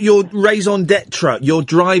is your raison d'etre, your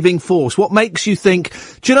driving force? What makes you think,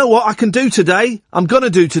 do you know what I can do today? I'm going to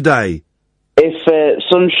do today. If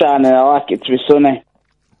sun's shining, I like it to be sunny.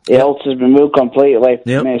 It alters my mood completely.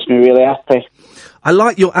 It makes me really happy. I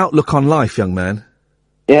like your outlook on life, young man.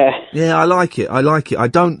 Yeah. Yeah, I like it. I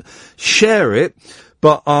don't share it,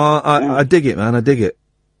 but I dig it, man. I dig it.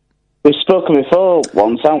 We've spoken before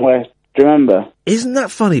once, haven't we? Do you remember? Isn't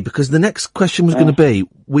that funny? Because the next question was going to be,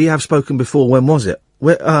 we have spoken before, when was it?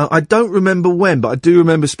 I don't remember when, but I do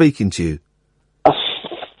remember speaking to you. I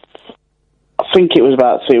think it was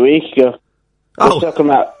about 2 weeks ago. We were talking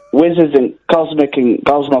about wizards and cosmic and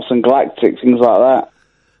cosmos and galactic, things like that.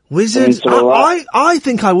 Wizards? I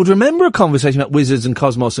think I would remember a conversation about wizards and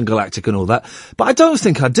cosmos and galactic and all that, but I don't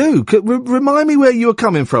think I do. Remind me where you were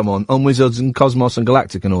coming from on wizards and cosmos and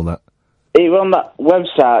galactic and all that. It was on that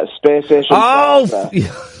website, Space Station. Oh! Do you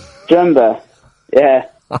remember? Yeah.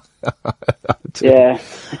 Yeah.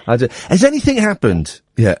 Has anything happened?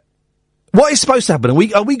 Yeah. What is supposed to happen?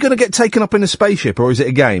 Are we going to get taken up in a spaceship, or is it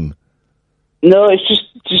a game? No, it's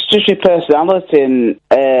just your personality and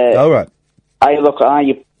all right. How you look at how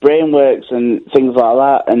your brain works and things like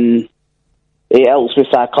that, and it helps with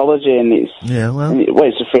psychology, and it's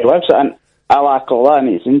it's a free website, and I like all that, and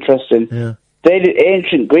it's interesting. Yeah.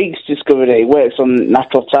 Ancient Greeks discovered it. It works on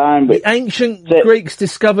natural time. But the ancient Greeks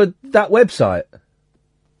discovered that website?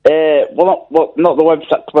 Well, not the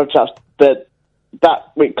website, but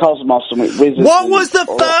that with Cosmos and with Wizards. What was the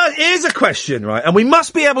first... Here's a question, right? And we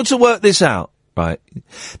must be able to work this out, right?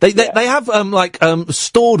 They have,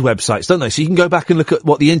 stored websites, don't they? So you can go back and look at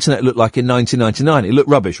what the internet looked like in 1999. It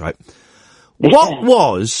looked rubbish, right? What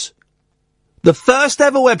was the first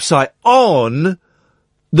ever website on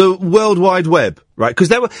the World Wide Web, right? Because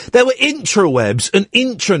there were intrawebs and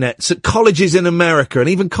intranets at colleges in America and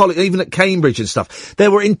even at Cambridge and stuff. There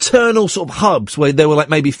were internal sort of hubs where there were like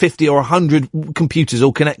maybe 50 or 100 computers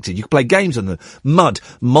all connected. You could play games on them. MUD,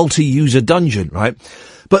 multi-user dungeon, right?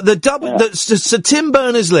 But so Tim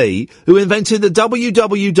Berners-Lee, who invented the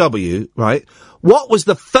www, right? What was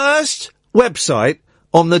the first website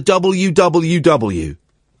on the www?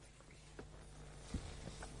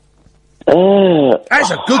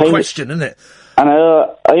 That's a good question, isn't it? I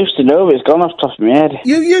know. I used to know, but it's gone off the top of my head.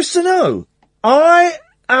 You used to know? I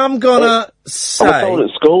am gonna say... I was told at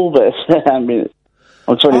school, but I mean...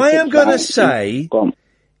 I am gonna say...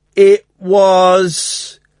 It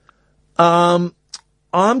was... I'm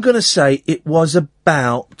gonna say it was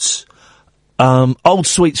about... old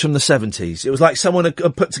sweets from the 70s. It was like someone had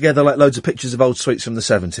put together like loads of pictures of old sweets from the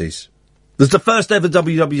 70s. It was the first ever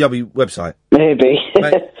www website. Maybe.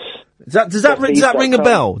 Does that ring a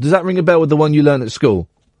bell? Does that ring a bell with the one you learned at school?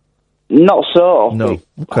 Not so. No.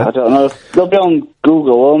 Okay. I don't know. They'll be on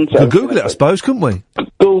Google, won't it? Google it, I suppose, couldn't we?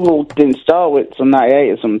 Google didn't start with some 98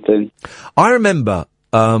 or something. I remember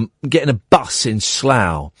getting a bus in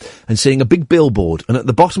Slough and seeing a big billboard, and at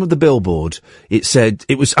the bottom of the billboard it said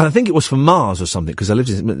I think it was for Mars or something, because I lived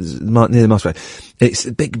near the Mars. It's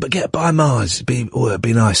big, but get by Mars. It'd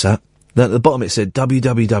be nice, that. At the bottom it said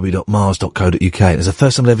www.mars.co.uk. It was the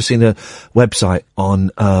first time I'd ever seen a website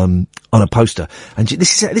on a poster. And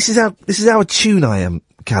this is how attuned I am,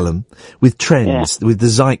 Callum, with trends, with the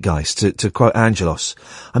zeitgeist, to quote Angelos.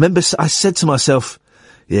 I remember I said to myself,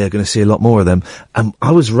 yeah, going to see a lot more of them. And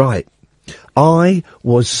I was right. I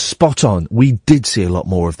was spot on. We did see a lot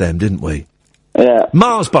more of them, didn't we? Yeah.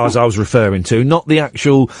 Mars bars I was referring to, not the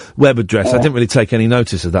actual web address. I didn't really take any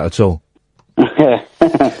notice of that at all.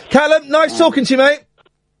 Callum, nice talking to you, mate.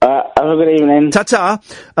 Have a good evening. Ta-ta.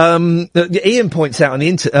 Ian points out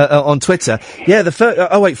on Twitter, yeah, the first,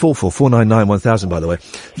 0844 499 1000, by the way.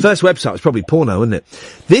 First website was probably porno, isn't it?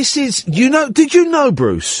 This is, did you know,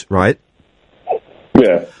 Bruce, right?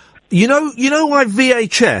 Yeah. You know why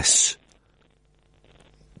VHS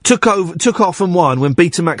took off and won when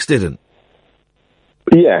Betamax didn't?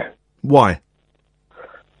 Yeah. Why?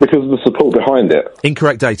 Because of the support behind it.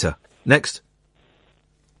 Incorrect data. Next.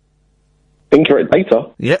 Incorrect data?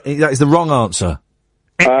 Yeah, that is the wrong answer.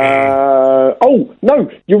 Oh,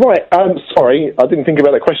 no, you're right. Sorry, I didn't think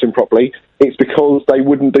about that question properly. It's because they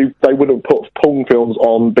wouldn't put porn films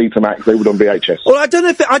on Betamax, they would on VHS. Well, I don't know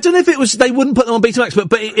if it was they wouldn't put them on Betamax,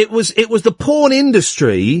 but it was the porn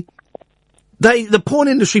industry. The porn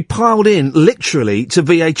industry piled in literally to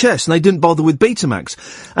VHS, and they didn't bother with Betamax.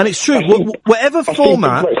 And it's true, whatever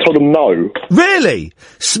format. Betamax told them no. Really?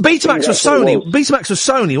 Betamax was Sony. Betamax was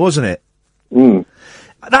Sony, wasn't it? Mm.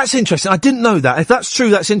 That's interesting. I didn't know that. If that's true,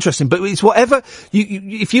 that's interesting. But it's whatever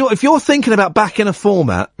if you're thinking about backing a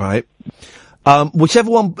format, right? Whichever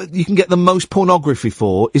one you can get the most pornography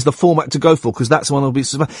for is the format to go for, because that's the one that'll be...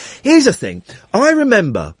 Here's the thing. I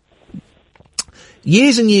remember...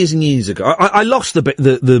 Years and years and years ago, I lost the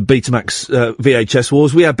Betamax VHS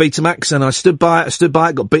wars. We had Betamax, and I stood by it,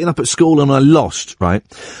 got beaten up at school, and I lost, right?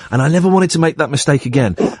 And I never wanted to make that mistake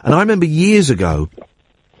again. And I remember years ago,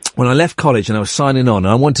 when I left college and I was signing on,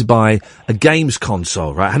 and I wanted to buy a games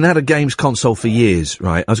console, right? I hadn't had a games console for years,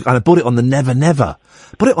 right? And I bought it on the Never Never.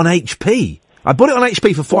 I bought it on HP. I bought it on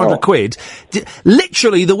HP for 400 quid.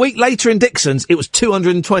 Literally, the week later in Dixon's, it was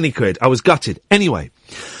 220 quid. I was gutted. Anyway.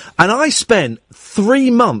 And I spent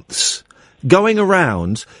 3 months going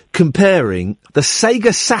around comparing the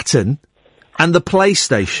Sega Saturn and the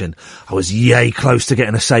PlayStation. I was yay close to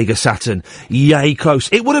getting a Sega Saturn. Yay close.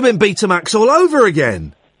 It would have been Betamax all over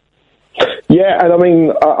again. Yeah, and I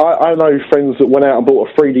mean, I know friends that went out and bought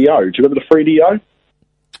a 3DO. Do you remember the 3DO?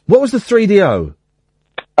 What was the 3DO?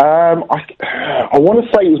 I want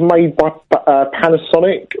to say it was made by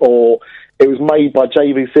Panasonic, or... It was made by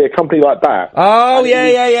JVC, a company like that. Oh,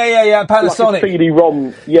 yeah, Panasonic. Like a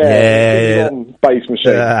CD-ROM, CD-ROM-based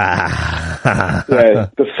machine. Yeah,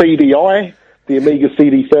 the CDI, the Amiga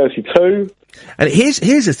CD32. And here's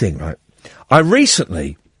the thing, right? I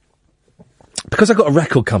recently, because I've got a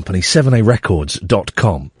record company,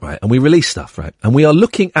 7arecords.com, right? And we release stuff, right? And we are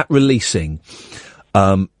looking at releasing...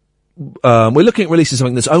 we're looking at releasing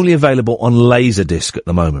something that's only available on Laserdisc at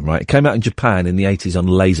the moment, right? It came out in Japan in the 80s on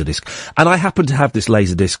Laserdisc. And I happen to have this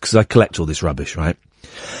Laserdisc because I collect all this rubbish, right?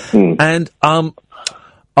 And,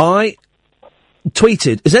 I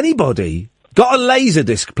tweeted, has anybody got a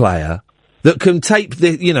Laserdisc player that can tape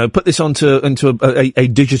put this into a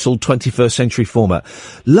digital 21st century format?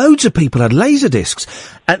 Loads of people had Laserdiscs.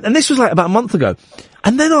 And this was like about a month ago.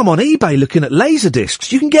 And then I'm on eBay looking at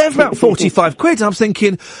Laserdiscs. You can get them for about 45 quid. And I'm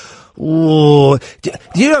thinking, oh, do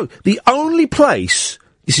you know, the only place,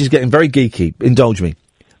 this is getting very geeky, indulge me,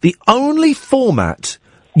 the only format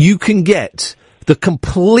you can get the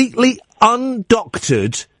completely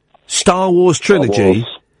undoctored Star Wars trilogy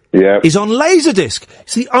is on Laserdisc.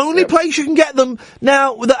 It's the only place you can get them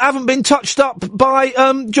now that haven't been touched up by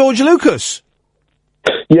George Lucas.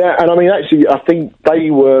 Yeah, and I mean, actually, I think they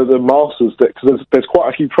were the masters, because there's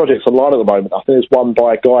quite a few projects online at the moment. I think there's one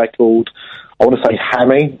by a guy called, I want to say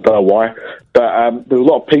Hammy, don't know why, but there's a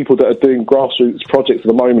lot of people that are doing grassroots projects at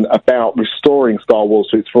the moment about restoring Star Wars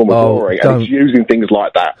to its former glory, and it's using things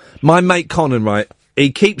like that. My mate Conan, right,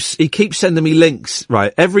 he keeps sending me links,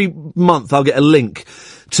 right, every month I'll get a link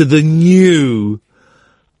to the new...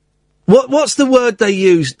 What's the word they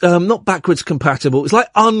use? Not backwards compatible. It's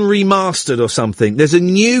like unremastered or something. There's a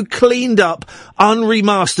new, cleaned up,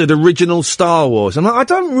 unremastered original Star Wars. And I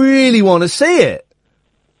don't really want to see it.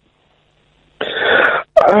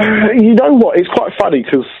 You know what? It's quite funny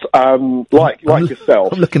because, like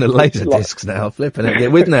yourself... I'm looking at Laserdiscs now, flipping it.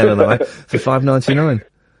 Get with Nell and I for $5.99.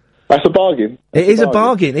 That's a bargain. It is a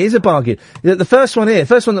bargain. It is a bargain. The first one here,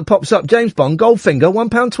 first one that pops up, James Bond, Goldfinger,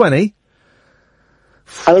 £1.20.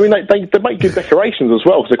 And I mean, they make good decorations as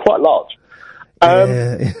well, because they're quite large.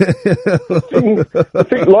 The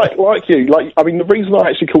thing, like you, I mean, the reason I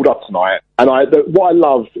actually called up tonight, and what I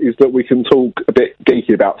love is that we can talk a bit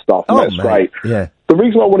geeky about stuff, and that's great. Yeah. The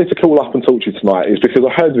reason I wanted to call up and talk to you tonight is because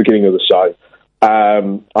I heard the beginning of the show.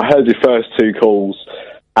 I heard your first two calls,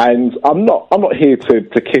 and I'm not here to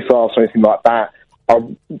kiss ass or anything like that. I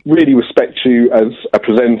really respect you as a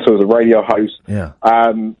presenter, as a radio host. Yeah.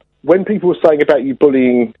 When people were saying about you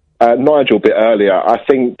bullying Nigel a bit earlier, I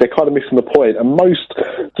think they're kind of missing the point. And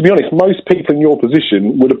to be honest, most people in your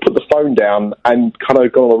position would have put the phone down and kind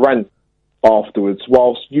of gone on a rant afterwards,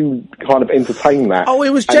 whilst you kind of entertained that. Oh,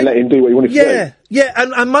 it was and let him do what he wanted to do. Yeah,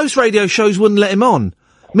 and most radio shows wouldn't let him on.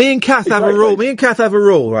 Me and Kath have a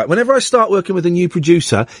rule, right? Whenever I start working with a new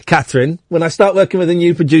producer, Katherine, when I start working with a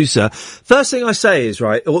new producer, first thing I say is,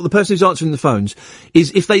 right, or the person who's answering the phones,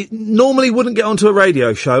 is if they normally wouldn't get onto a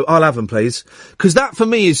radio show, I'll have them, please. Because that, for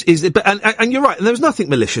me, is and you're right, and there was nothing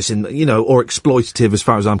malicious in, or exploitative as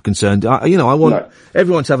far as I'm concerned. I want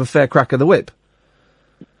everyone to have a fair crack of the whip.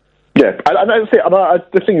 Yeah, and that's it. And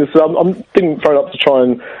the thing is, I didn't phone up to try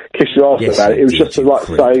and kiss your ass about it. It was just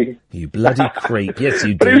to say, you bloody creep. Yes,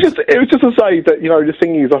 you did. But it was just to say that the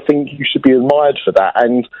thing is, I think you should be admired for that.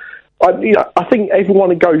 And I think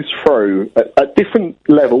everyone goes through at different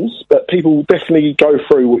levels, but people definitely go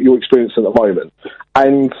through what you're experiencing at the moment.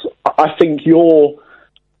 And I think your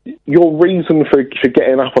reason for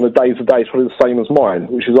getting up on a day-to-day is probably the same as mine,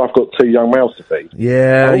 which is I've got two young mouths to feed.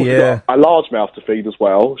 Yeah, I've got a large mouth to feed as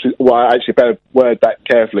well. I actually better word that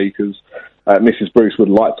carefully, because Mrs. Bruce would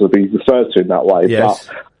like to be referred to in that way. Yes.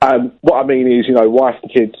 But what I mean is, wife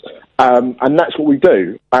and kids, And that's what we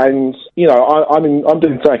do. And, you know, I'm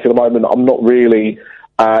doing tech at the moment. I'm not really,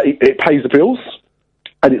 it pays the bills.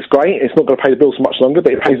 And it's great. It's not going to pay the bills for much longer,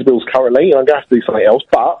 but it pays the bills currently, and I'm going to have to do something else.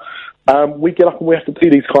 But we get up and we have to do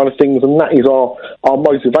these kind of things, and that is our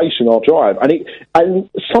motivation, our drive. And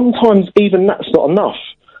sometimes even that's not enough.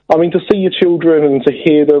 I mean, to see your children and to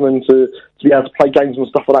hear them and to be able to play games and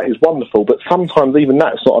stuff like that is wonderful, but sometimes even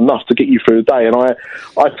that's not enough to get you through the day. And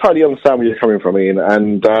I totally understand where you're coming from, Ian.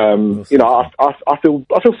 And you know, I feel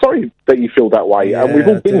sorry that you feel that way, and we've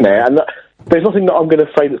all been there. And there's nothing that I'm going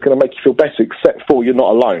to say that's going to make you feel better, except for you're not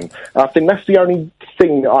alone. And I think that's the only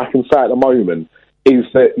thing that I can say at the moment, is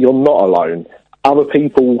that you're not alone. Other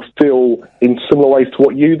people feel in similar ways to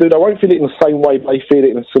what you do. They won't feel it in the same way, but they feel it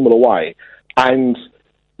in a similar way. And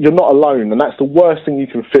you're not alone, and that's the worst thing you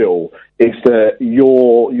can feel, is that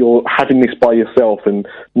you're having this by yourself and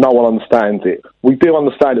no one understands it. We do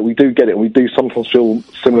understand it, we do get it, and we do sometimes feel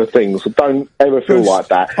similar things, so don't ever feel like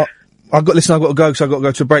that. I've got to go, because I've got to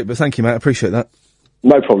go to a break, but thank you, mate, I appreciate that.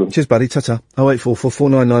 No problem. Cheers, buddy, ta-ta. 0844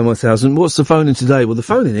 499 1000. What's the phone in today? Well, the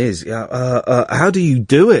phone in is, how do you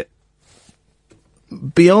do it?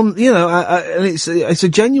 Beyond, you know, and it's a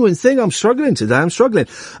genuine thing. I'm struggling today. I'm struggling.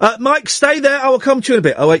 Mike, stay there. I will come to you in a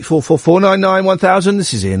bit. 0844 499 1000.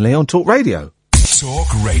 This is Iain Lee on Talk Radio. Talk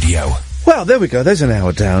Radio. Well, there we go. There's an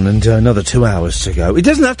hour down and another 2 hours to go. It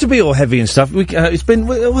doesn't have to be all heavy and stuff. It's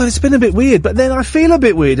been a bit weird, but then I feel a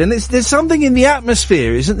bit weird, and there's something in the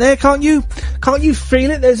atmosphere, isn't there? Can't you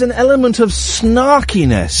feel it? There's an element of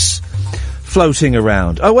snarkiness floating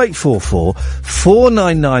around. 0844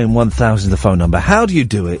 499 1000, the phone number. How do you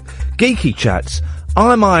do it? Geeky chats.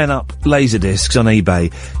 I'm eyeing up laser discs on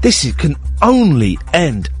eBay. This can only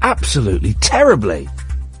end absolutely terribly.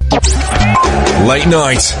 Late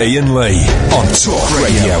night, Iain Lee on Talk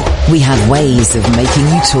Radio. We have ways of making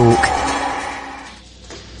you talk.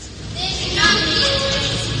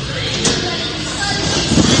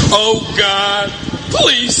 Oh God,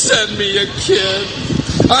 please send me a kid.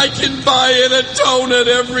 I can buy in a donut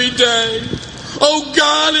every day. Oh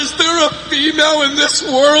God, is there a female in this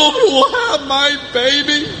world who will have my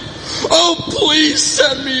baby? Oh, please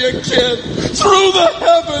send me a kid. Through the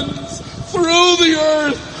heavens, through the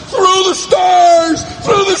earth, through the stars,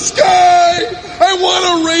 through the sky. I want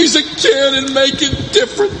to raise a kid and make it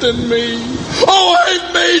different than me. Oh,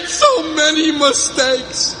 I've made so many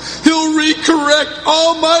mistakes. He'll recorrect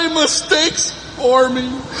all my mistakes for me.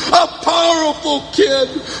 A powerful kid,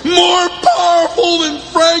 more powerful than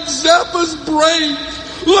Frank Zappa's brain.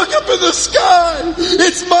 Look up in the sky.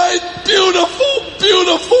 It's my beautiful,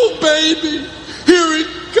 beautiful baby. Here it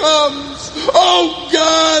comes. Oh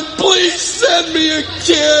God, please send me a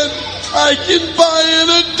kid. I can buy in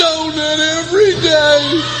a donut every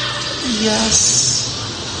day.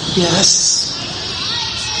 Yes. Yes.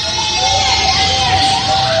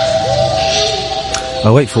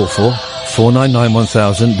 0844 499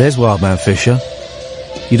 1000. There's Wildman Fisher.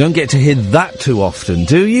 You don't get to hear that too often,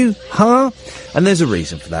 do you? Huh? And there's a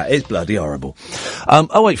reason for that. It's bloody horrible.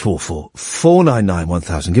 0844 499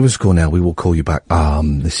 1000. Give us a call now. We will call you back.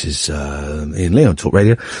 This is Iain Lee on Talk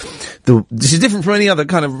Radio. This is different from any other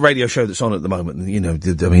kind of radio show that's on at the moment. You know,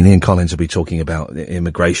 Ian Collins will be talking about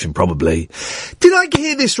immigration, probably. Did I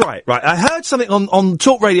hear this right? Right, I heard something on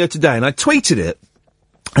Talk Radio today, and I tweeted it,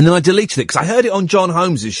 and then I deleted it, because I heard it on John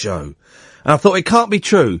Holmes' show. And I thought, it can't be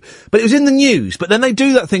true. But it was in the news. But then they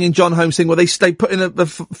do that thing in John Holmes' thing where they put in a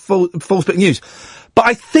false bit of news. But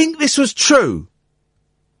I think this was true.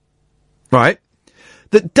 Right?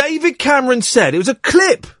 That David Cameron said, it was a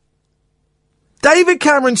clip. David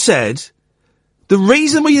Cameron said, the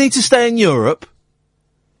reason we need to stay in Europe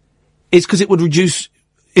is because it would reduce,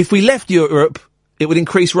 if we left Europe, it would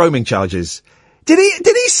increase roaming charges. Did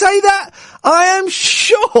he say that? I am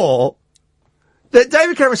sure that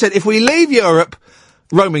David Cameron said, if we leave Europe,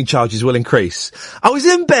 roaming charges will increase. I was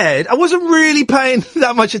in bed. I wasn't really paying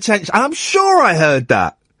that much attention. I'm sure I heard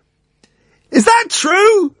that. Is that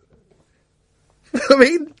true? I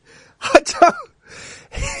mean,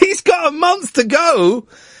 he's got a month to go.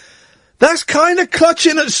 That's kind of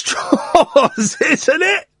clutching at straws, isn't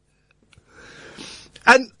it?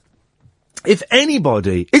 And if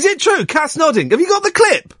anybody... Is it true? Cass nodding. Have you got the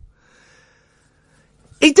clip?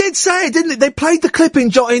 He did say it, didn't he? They played the clip in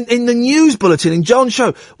the news bulletin, in John's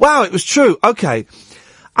show. Wow, it was true. Okay.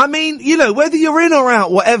 I mean, you know, whether you're in or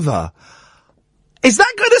out, whatever, is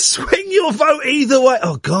that going to swing your vote either way?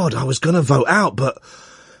 Oh, God, I was going to vote out, but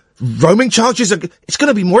roaming charges it's going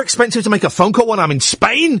to be more expensive to make a phone call when I'm in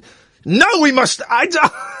Spain? No, we must... I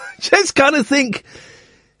just kind of think,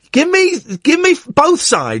 give me both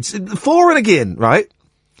sides, for and again, right?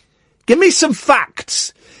 Give me some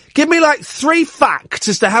facts. Give me like 3 facts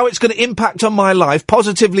as to how it's going to impact on my life,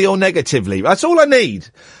 positively or negatively. That's all I need.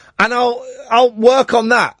 And I'll work on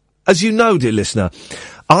that. As you know, dear listener,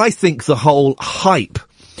 I think the whole hype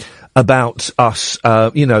about us,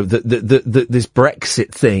 this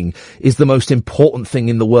Brexit thing is the most important thing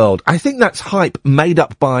in the world. I think that's hype made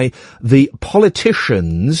up by the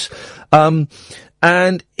politicians,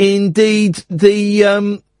 and indeed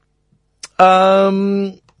the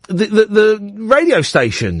radio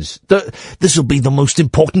stations. This will be the most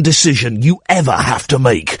important decision you ever have to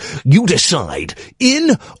make. You decide,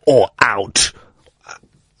 in or out.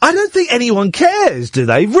 I don't think anyone cares, do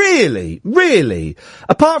they? Really?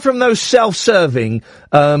 Apart from those self-serving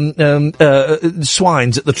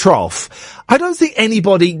swines at the trough, I don't think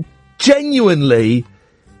anybody genuinely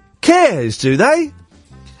cares, do they?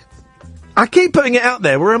 I keep putting it out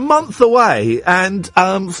there. We're a month away, and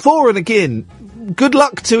for and again, good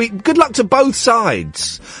luck to both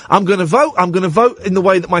sides. I'm going to vote. I'm going to vote in the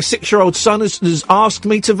way that my 6-year-old son has asked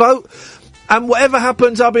me to vote, and whatever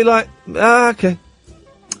happens, I'll be like, okay.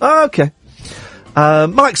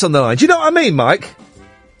 Mike's on the line. Do you know what I mean, Mike?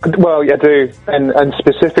 Well, yeah, I do. And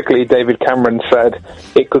specifically, David Cameron said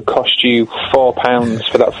it could cost you £4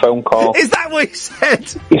 for that phone call. Is that what he said?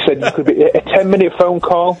 He said you could be a 10-minute phone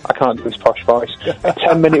call. I can't do this posh voice. A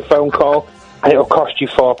 10-minute phone call, and it'll cost you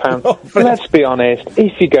 £4. Oh, let's be honest.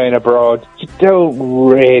 If you're going abroad, you don't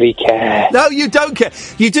really care. No, you don't care.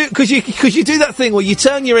 You do because you do that thing where you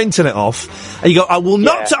turn your internet off and you go, I will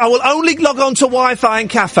only log on to Wi-Fi in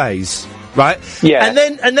cafes. Right? Yeah.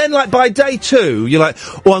 And then like by day 2, you're like,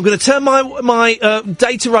 I'm going to turn my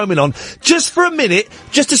data roaming on just for a minute,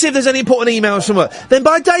 just to see if there's any important emails from work. Then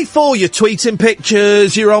by day 4, you're tweeting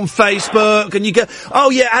pictures, you're on Facebook, and you go,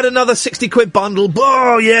 add another 60 quid bundle.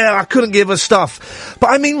 Oh yeah, I couldn't give a stuff.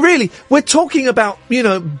 But I mean, really, we're talking about,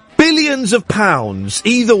 billions of pounds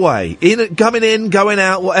either way, coming in, going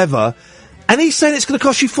out, whatever. And he's saying it's going to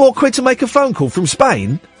cost you £4 to make a phone call from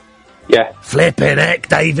Spain. Yeah. Flippin' heck,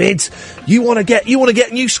 David. You want to get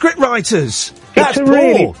new script writers. That's I don't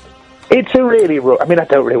really want to, I'm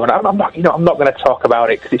not going to talk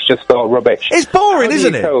about it because it's just all rubbish. It's boring,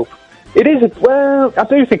 isn't it? It is, well, I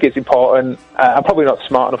do think it's important. I'm probably not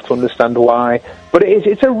smart enough to understand why, but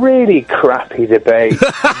it's a really crappy debate.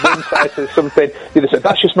 One side says something, the other says,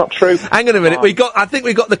 that's just not true. Hang on a minute, I think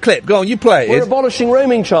we got the clip. Go on, you play it. We're abolishing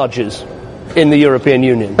roaming charges in the European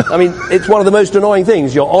Union. I mean, it's one of the most annoying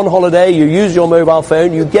things. You're on holiday, you use your mobile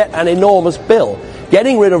phone, you get an enormous bill.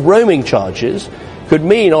 Getting rid of roaming charges could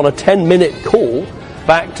mean on a 10-minute call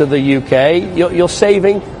back to the UK, you're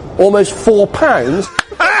saving almost £4.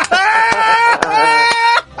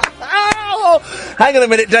 Hang on a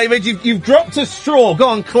minute, David. You've dropped a straw. Go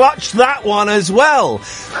on, clutch that one as well.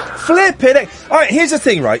 Flip it. All right, here's the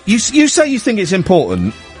thing, right? You say you think it's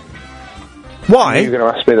important. Why? You're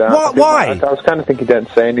going to ask me that. Why? I was kind of thinking you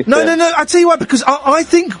didn't say anything. No. I tell you why. Because I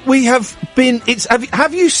think we have been.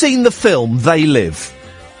 Have you seen the film They Live?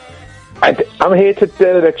 I'm here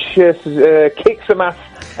to kick some ass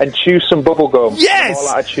and chew some bubble gum.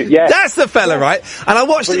 Yes! That's the fella, right? And I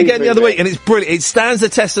watched it again the other week, and it's brilliant. It stands the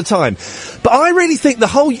test of time. But I really think the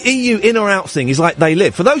whole EU in or out thing is like They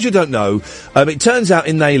Live. For those who don't know, it turns out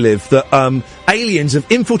in They Live that aliens have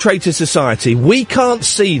infiltrated society. We can't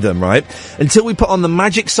see them, right? Until we put on the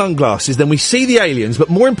magic sunglasses, then we see the aliens. But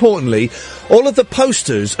more importantly, all of the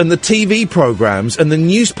posters and the TV programmes and the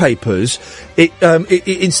newspapers,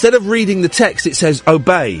 instead of reading the text, it says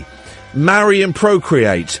obey, marry and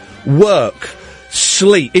procreate, work,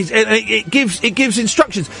 sleep. It gives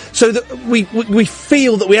instructions so that we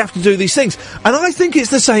feel that we have to do these things. And I think it's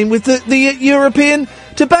the same with the European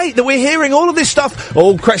debate, that we're hearing all of this stuff.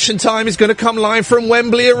 Question Time is going to come live from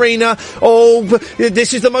Wembley Arena.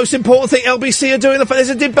 This is the most important thing LBC are doing. There's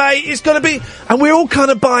a debate. It's going to be, and we're all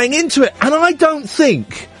kind of buying into it. And I don't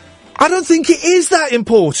think it is that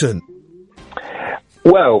important.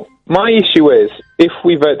 Well, my issue is, if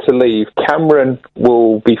we vote to leave, Cameron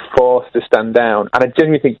will be forced to stand down. And I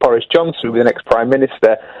genuinely think Boris Johnson will be the next Prime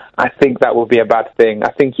Minister. I think that would be a bad thing.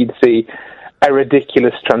 I think you'd see a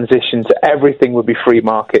ridiculous transition to everything would be free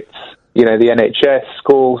markets. The NHS,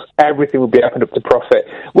 schools, everything would be opened up to profit,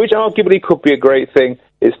 which arguably could be a great thing.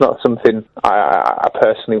 It's not something I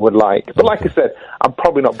personally would like. But like I said, I'm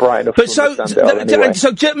probably not bright enough to understand it all anyway.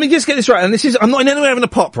 So let me just get this right, and I'm not in any way having a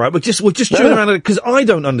pop, right? We're just chewing around it because I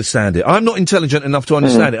don't understand it. I'm not intelligent enough to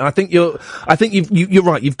understand it. I think you're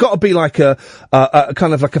right. You've got to be like a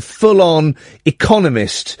kind of like a full-on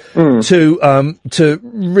economist to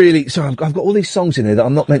really. So I've got all these songs in here that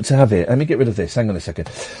I'm not meant to have here. Let me get rid of this. Hang on a second.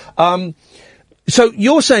 So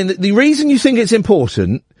you're saying that the reason you think it's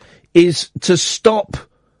important is to stop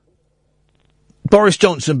Boris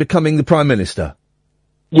Johnson becoming the Prime Minister?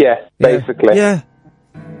 Yeah, basically. Yeah.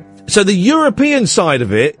 So the European side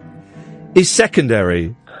of it is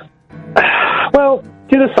secondary. Well,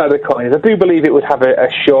 the other side of the coin is I do believe it would have a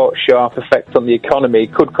short, sharp effect on the economy,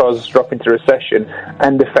 could cause a drop into recession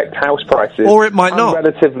and affect house prices. Or it might not. I'm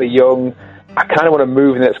relatively young. I kind of want to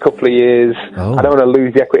move in the next couple of years. Oh. I don't want to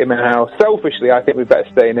lose the equity in my house. Selfishly, I think we're better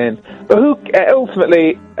staying in. But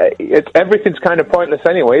ultimately, everything's kind of pointless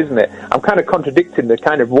anyway, isn't it? I'm kind of contradicting the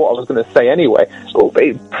kind of what I was going to say anyway.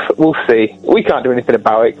 We'll see. We can't do anything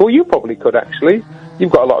about it. Well, you probably could, actually.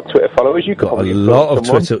 You've got a lot of Twitter followers. You could probably a lot of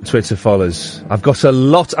Twitter followers. I've got a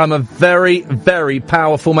lot. I'm a very, very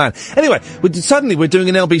powerful man. Anyway, suddenly we're doing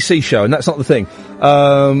an LBC show, and that's not the thing.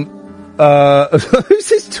 Who's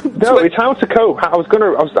this? No, it's how to cope.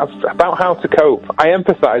 About how to cope. I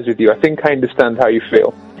empathise with you. I think I understand how you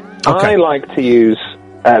feel. Okay. I like to use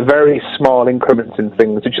very small increments in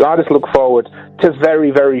things, which I just look forward to very,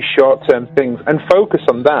 very short-term things and focus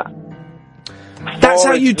on that. That's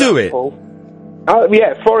how you do it?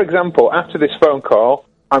 Yeah, for example, after this phone call,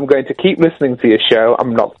 I'm going to keep listening to your show.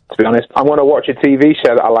 I'm not, to be honest. I want to watch a TV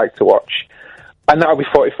show that I like to watch. And that'll be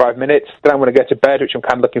 45 minutes. Then I'm going to go to bed, which I'm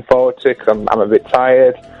kind of looking forward to because I'm a bit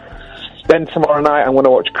tired. Then tomorrow night I'm going to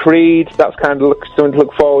watch Creed. That's kind of something to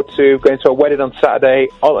look forward to. Going to a wedding on Saturday.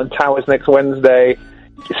 Alton Towers next Wednesday.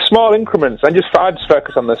 Small increments. I just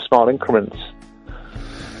focus on those small increments.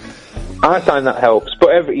 I find that helps. But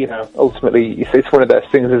ultimately, it's one of those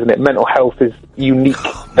things, isn't it? Mental health is unique.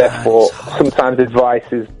 Therefore, sometimes advice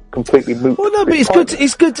is completely moot. Well, no, but it's good.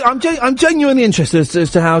 It's good. I'm genuinely interested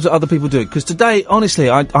as to how other people do it. Because today,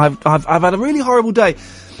 honestly, I've had a really horrible day,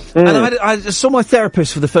 and I saw my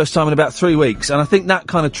therapist for the first time in about 3 weeks, and I think that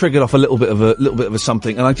kind of triggered off a little bit of a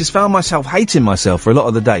something, and I just found myself hating myself for a lot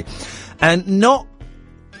of the day, and not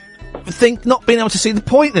being able to see the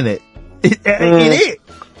point in it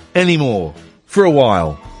anymore for a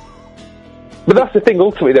while. But that's the thing.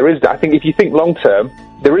 Ultimately, there is. I think if you think long term,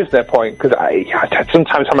 there is no point, because I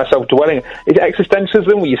sometimes find myself dwelling. It's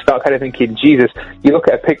existentialism where you start kind of thinking, Jesus, you look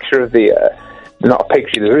at a picture of not a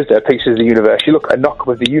picture, there is no picture of the universe. You look at a knock-up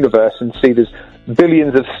of the universe and see there's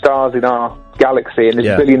billions of stars in our galaxy, and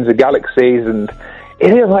there's billions of galaxies, and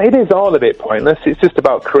it is all a bit pointless. It's just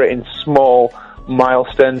about creating small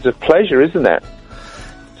milestones of pleasure, isn't it?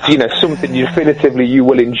 Something definitively you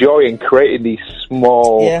will enjoy, and creating these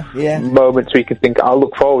small moments where you can think, I'll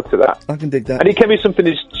look forward to that. I can dig that. And it can be something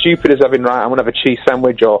as stupid as having, I'm going to have a cheese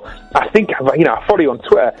sandwich, or I think, I follow you on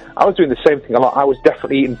Twitter. I was doing the same thing a lot. I was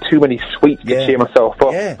definitely eating too many sweets to cheer myself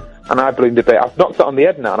up. Yeah. And I ballooned a bit. I've knocked it on the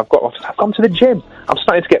head now, and I've gone to the gym. I'm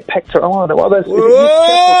starting to get pecs. Oh, no, what are those?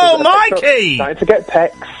 Whoa, Mikey! Starting to get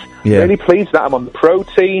pecs. Yeah. Really pleased that I'm on the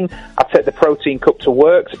protein. I take the protein cup to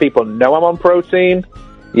work so people know I'm on protein.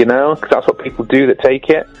 Because that's what people do that take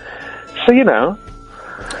it. So,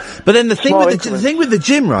 But then the thing with the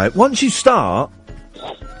gym, right? Once you start,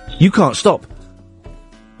 you can't stop.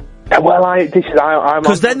 Well,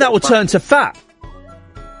 because then that will turn to fat.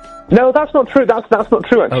 No, that's not true. That's not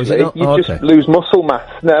true, actually. Oh, is it not? You just lose muscle mass.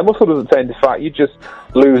 No, muscle doesn't turn to fat. You just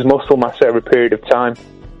lose muscle mass over a period of time.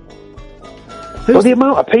 Well, the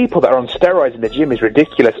amount of people that are on steroids in the gym is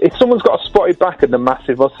ridiculous. If someone's got a spotted back and they're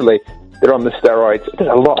massive muscly, they're on the steroids.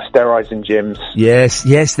 There's a lot of steroids in gyms. Yes,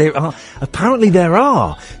 there are. Apparently there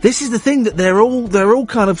are. This is the thing, that they're all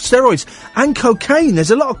kind of steroids. And cocaine.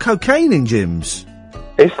 There's a lot of cocaine in gyms.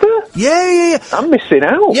 Is there? Yeah. I'm missing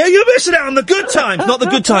out. Yeah, you're missing out on the good times. Not the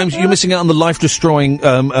good times. You're missing out on the life-destroying,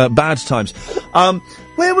 bad times.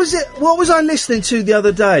 Where was it? What was I listening to the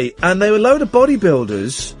other day? And they were a load of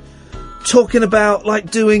bodybuilders talking about,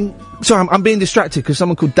 doing... Sorry, I'm being distracted because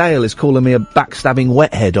someone called Dale is calling me a backstabbing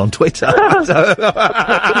wethead on Twitter.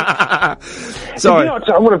 Sorry. The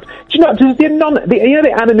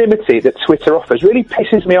anonymity that Twitter offers really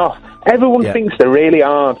pisses me off. Everyone thinks they're really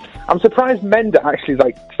hard. I'm surprised men that actually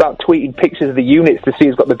start tweeting pictures of the units to see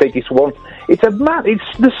who's got the biggest one.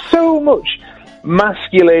 There's so much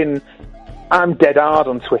masculine. I'm dead hard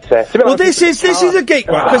on Twitter. Well, this is a geek,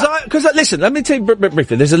 right? Because listen, let me tell you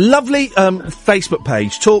briefly. There's a lovely Facebook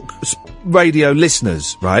page, Talk Radio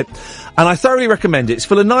Listeners, right? And I thoroughly recommend it. It's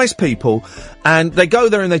full of nice people, and they go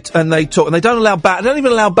there and they talk, and they don't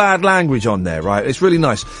even allow bad language on there, right? It's really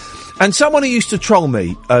nice. And someone who used to troll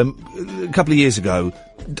me a couple of years ago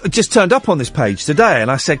just turned up on this page today,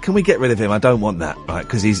 and I said, can we get rid of him? I don't want that, right?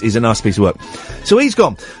 Because he's a nice piece of work. So he's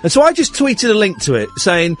gone. And so I just tweeted a link to it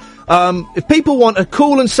saying, if people want a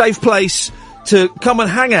cool and safe place to come and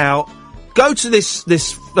hang out, go to this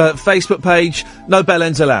Facebook page, no bell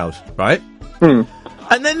ends allowed, right?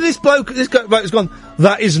 And then this bloke has gone,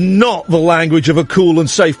 that is not the language of a cool and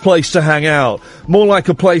safe place to hang out. More like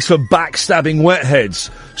a place for backstabbing wetheads.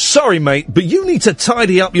 Sorry, mate, but you need to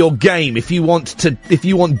tidy up your game if you want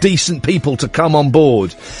decent people to come on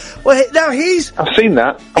board. Well, now I've seen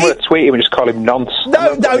that. I'm going to tweet him and just call him nonce.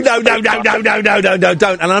 No,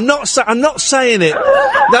 don't. And I'm not saying it.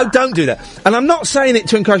 No, don't do that. And I'm not saying it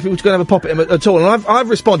to encourage people to go and have a pop at him at all. And I've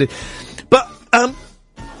responded. But,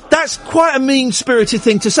 that's quite a mean-spirited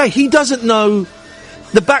thing to say. He doesn't know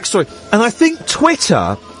the backstory. And I think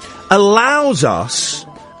Twitter allows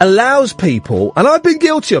people, and I've been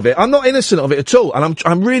guilty of it, I'm not innocent of it at all, and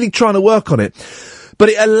I'm really trying to work on it, but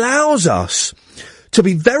it allows us to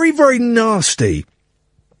be very, very nasty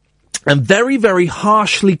and very, very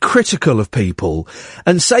harshly critical of people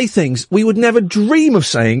and say things we would never dream of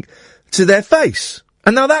saying to their face.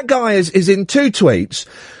 And now that guy is in 2 tweets,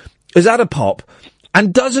 has had a pop,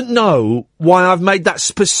 and doesn't know why I've made that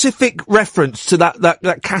specific reference to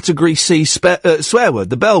that category C swear word,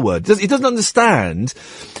 the bell word. He doesn't understand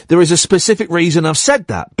there is a specific reason I've said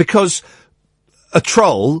that, because a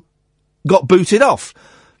troll got booted off.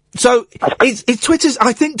 So it's Twitter's.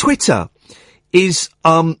 I think Twitter is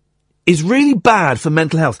really bad for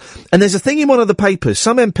mental health. And there's a thing in one of the papers.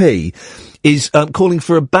 Some MP is calling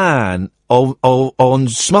for a ban on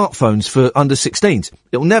smartphones for under 16s.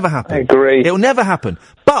 It'll never happen. I agree. It'll never happen.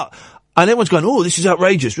 But, and everyone's going, oh, this is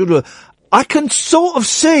outrageous. I can sort of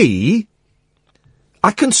see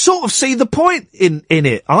the point in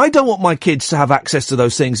it. I don't want my kids to have access to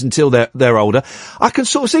those things until they're older. I can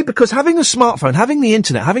sort of see, because having a smartphone, having the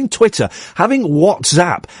internet, having Twitter, having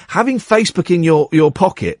WhatsApp, having Facebook in your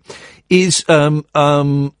pocket is,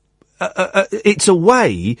 it's a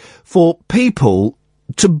way for people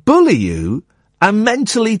to bully you and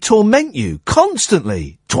mentally torment you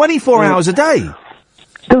constantly, 24 hours a day.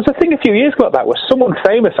 There was a thing a few years ago like that where someone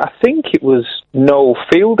famous, I think it was Noel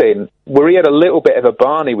Fielding, where he had a little bit of a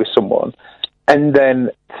barney with someone, and then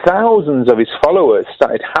thousands of his followers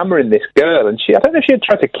started hammering this girl, and I don't know if she had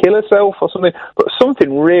tried to kill herself or something, but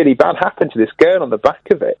something really bad happened to this girl on the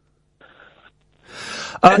back of it.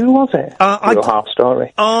 Who was it? Little half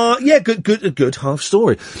story. Yeah, good half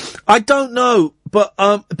story. I don't know, but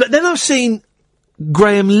then I've seen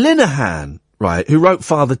Graham Linehan, right, who wrote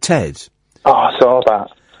Father Ted. Oh, I saw that.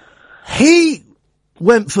 He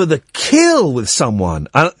went for the kill with someone.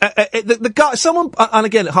 And the guy, and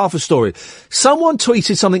again, half a story. Someone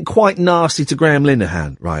tweeted something quite nasty to Graham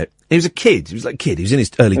Linehan, right? He was a kid. He was like a kid. He was in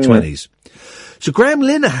his early 20s. So Graham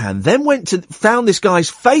Linehan then found this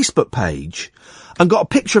guy's Facebook page and got a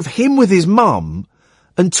picture of him with his mum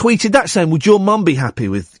and tweeted that saying, would your mum be happy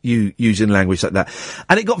with you using language like that?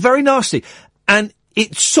 And it got very nasty. And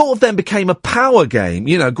it sort of then became a power game.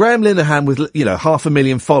 You know, Graham Linehan with,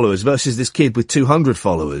 500,000 followers versus this kid with 200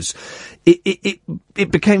 followers.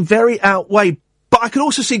 It became very outweighed. But I could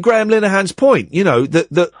also see Graham Linehan's point,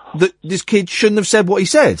 that this kid shouldn't have said what he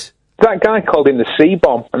said. That guy called him the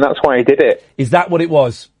C-bomb, and that's why he did it. Is that what it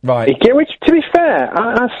was? Right. Which, to be fair,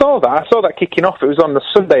 I saw that. I saw that kicking off. It was on a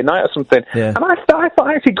Sunday night or something. Yeah. And I thought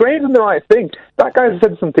actually Graham's done the right thing. That guy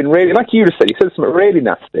said something really, like you just said, he said something really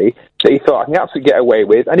nasty that he thought I can absolutely get away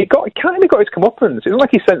with, and he kind of got his comeuppance. It wasn't like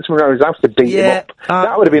he sent someone around his house to beat him up.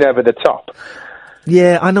 That would have been over the top.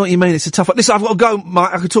 Yeah, I know what you mean. It's a tough one. Listen, I've got to go,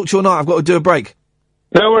 Mike. I could talk to you all night. I've got to do a break.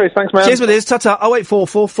 No worries. Thanks, man. Cheers, my dears. Ta-ta.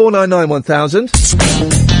 0844 499 1000.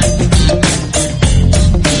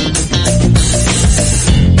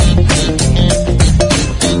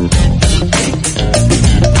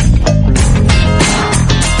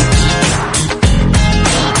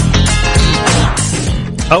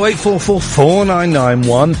 Oh, 0844 499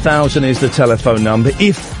 1000 is the telephone number.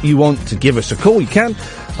 If you want to give us a call, you can.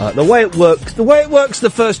 The way it works the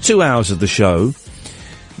first 2 hours of the show,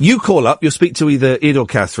 you call up, you'll speak to either Id or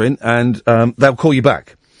Katherine, and they'll call you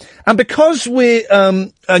back. And because we're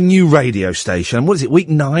a new radio station, what is it, week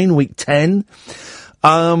 9, week 10,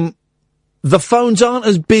 the phones aren't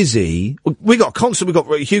as busy. We got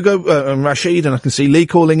Hugo and Rashid, and I can see Lee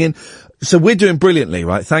calling in. So we're doing brilliantly,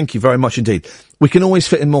 right? Thank you very much indeed. We can always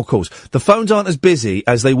fit in more calls. The phones aren't as busy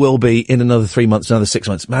as they will be in another 3 months, another 6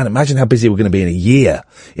 months. Man, imagine how busy we're going to be in a year.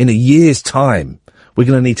 In a year's time, we're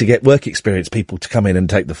going to need to get work experience people to come in and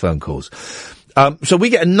take the phone calls. So we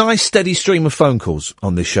get a nice steady stream of phone calls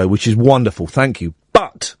on this show, which is wonderful. Thank you.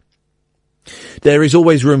 But there is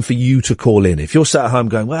always room for you to call in. If you're sat at home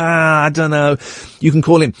going, well, I don't know, you can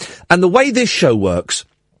call in. And the way this show works,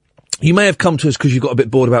 you may have come to us because you got a bit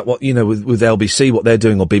bored about what, with LBC, what they're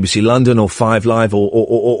doing, or BBC London, or 5 Live,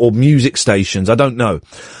 or music stations. I don't know.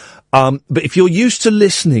 But if you're used to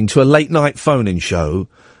listening to a late night phone-in show,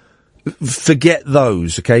 forget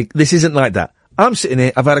those, okay? This isn't like that. I'm sitting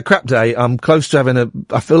here, I've had a crap day, I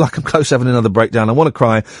feel like I'm close to having another breakdown, I want to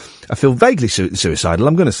cry, I feel vaguely suicidal,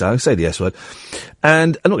 I'm going to say the S word,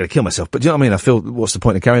 and I'm not going to kill myself, but do you know what I mean? I feel, what's the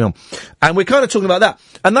point of carrying on? And we're kind of talking about that,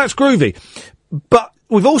 and that's groovy. But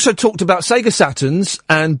we've also talked about Sega Saturns,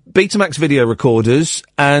 and Betamax video recorders,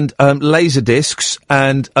 and, laser discs,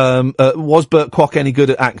 and, was Bert Kwok any good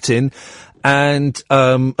at acting, and,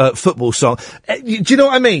 football song. Do you know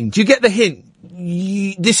what I mean? Do you get the hint?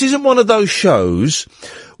 This isn't one of those shows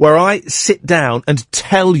where I sit down and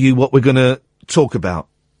tell you what we're going to talk about.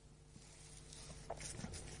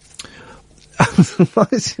 Why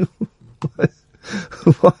is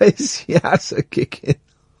Yasser kicking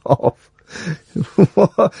off?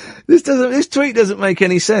 This tweet doesn't make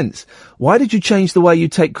any sense. Why did you change the way you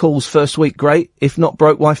take calls first week? Great. If not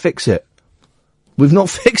broke, why fix it? We've not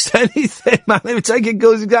fixed anything, man. They were taking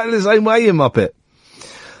calls exactly the same way, you muppet.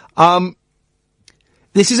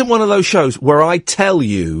 This isn't one of those shows where I tell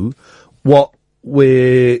you what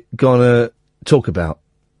we're gonna talk about.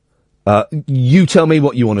 You tell me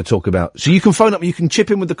what you want to talk about. So you can phone up, you can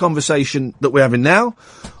chip in with the conversation that we're having now.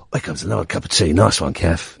 Here comes another cup of tea. Nice one,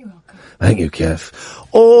 Kev. You're welcome. Thank you, Kev.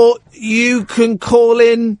 Or you can call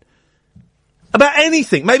in about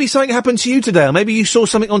anything. Maybe something happened to you today, or maybe you saw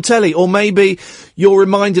something on telly, or maybe you're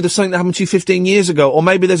reminded of something that happened to you 15 years ago, or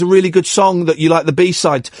maybe there's a really good song that you like the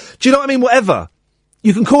B-side. Do you know what I mean? Whatever.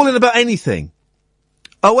 You can call in about anything.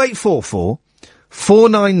 0844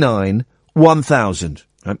 499 1000.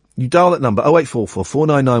 Right? You dial that number, 0844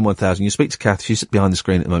 499 1000. You speak to Kath, she's behind the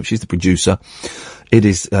screen at the moment, she's the producer. It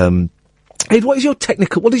is, Ed, what is your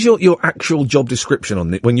actual job description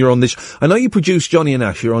on when you're on this? I know you produce Johnny and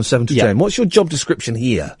Ash, you're on 7 to 10. What's your job description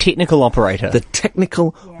here? Technical operator. The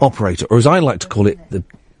technical operator, or as I like to call it, the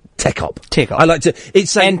tech op. Tech op. I like to, it's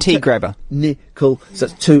saying... And tea grabber. Nickel, so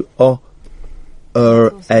that's 2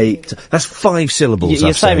 8. That's 5 syllables.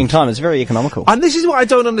 You're saving time. It's very economical. And this is what I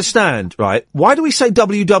don't understand, right? Why do we say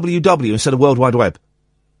www instead of World Wide Web?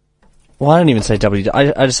 Well, I don't even say I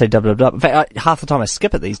just say www. In fact, half the time I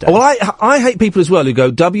skip it these days. Well, I hate people as well who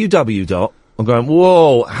go www. I'm going,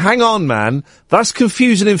 whoa, hang on, man. That's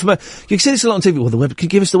confusing information. You can see this a lot on TV. Well, the web, can you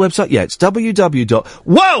give us the website? Yeah, it's www.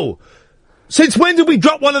 Whoa! Since when did we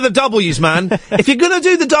drop one of the W's, man? If you're gonna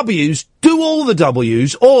do the W's, do all the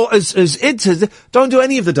W's, or as it says, don't do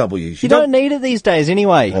any of the W's. You don't need it these days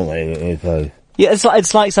anyway. Yeah,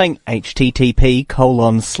 it's like saying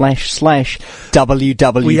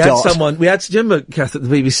http://www. We had, do you remember, Kath, at the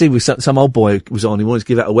BBC, some old boy was on, he wanted to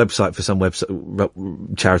give out a website for some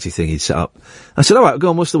website, charity thing he'd set up. I said, alright, go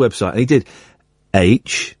on, what's the website? And he did,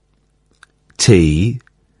 HTTP.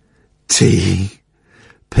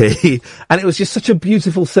 And it was just such a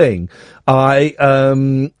beautiful thing. I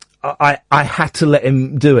had to let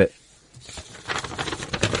him do it.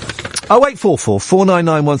 0844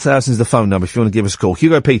 499 1000 is the phone number if you want to give us a call.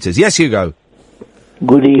 Hugo Peters. Yes, Hugo.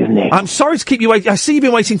 Good evening. I'm sorry to keep you waiting. I see you've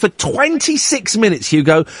been waiting for 26 minutes,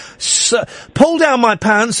 Hugo. Pull down my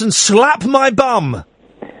pants and slap my bum.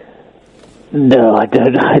 No, I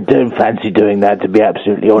don't fancy doing that, to be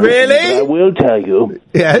absolutely honest. Really? But I will tell you.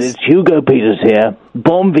 Yes? It's Hugo Peters here.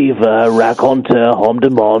 Bon vivant, raconteur, homme de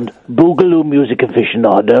monde, boogaloo music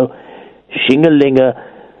aficionado, shing-a-linger,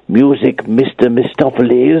 music Mr.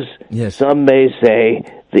 Mistopheles. Yes. Some may say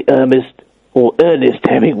the Ernest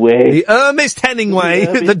Hemingway. The Ernest Hemingway.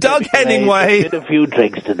 The Doug Hemingway. Did a few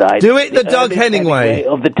drinks tonight. Do it the Doug Hemingway.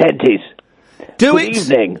 Of the tenties. Good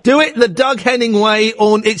evening. Do it the Doug Hemingway,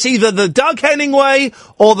 or it's either the Doug Hemingway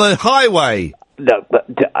or the highway. No, but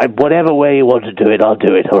whatever way you want to do it, I'll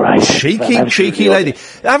do it, all right? Cheeky lady.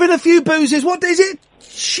 Having a few boozes. What is it?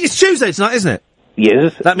 It's Tuesday tonight, isn't it?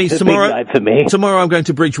 Yes. That means it's tomorrow. A big night for me. Tomorrow I'm going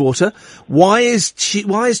to Bridgewater. Why is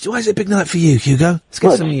it a big night for you, Hugo? Let's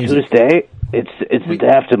get some music. Tuesday. It's the day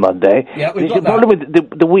after Monday. Yeah, we've got the problem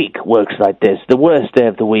with the week works like this. The worst day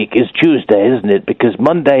of the week is Tuesday, isn't it? Because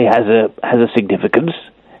Monday has a significance.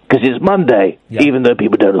 Because it's Monday, even though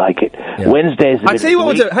people don't like it. Yeah. Wednesday is. I'll tell you what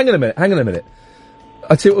we'll do. Hang on a minute. I'll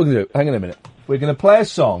tell you what we're going to do. Hang on a minute. We're going to play a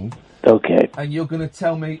song. Okay. And you're going to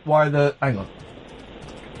tell me why the. Hang on.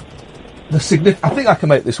 I think I can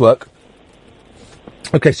make this work.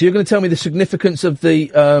 Okay, so you're going to tell me the significance of the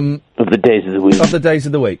days of the week. Of the days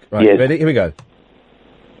of the week. Right, yes. Ready? Here we go.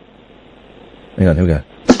 Hang on, here we go.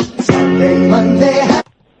 Sunday, Monday.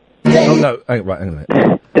 Oh no! Hang on a minute.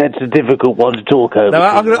 That's a difficult one to talk over. No,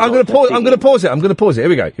 I'm going to pause it. Here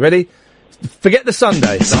we go. You ready? Forget the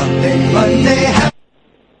Sunday. Sunday, Monday.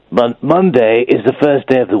 Monday is the first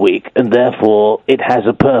day of the week, and therefore it has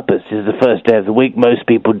a purpose. It's the first day of the week. Most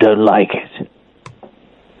people don't like it.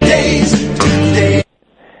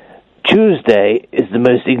 Tuesday is the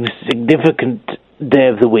most insignificant day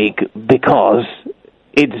of the week because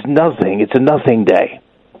it's nothing. It's a nothing day.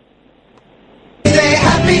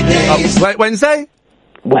 Wait, Wednesday?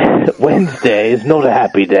 Wednesday is not a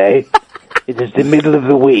happy day. It is the middle of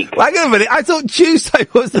the week. Hang on a minute. I thought Tuesday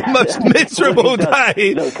was the most miserable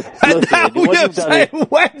day. And now you're saying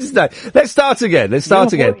Wednesday. Let's start again.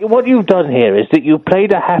 What you've done here is that you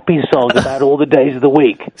played a happy song about all the days of the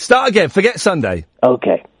week. Start again. Forget Sunday.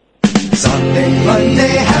 Okay. Sunday,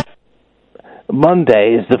 Monday.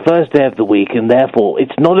 Monday is the first day of the week, and therefore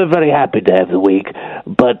it's not a very happy day of the week,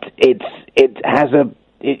 but it has a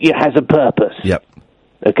purpose. Yep.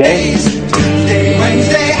 Okay. Tuesday,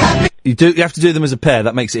 Wednesday, happy. You have to do them as a pair.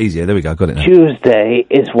 That makes it easier. There we go. Got it now. Tuesday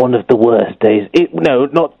is one of the worst days.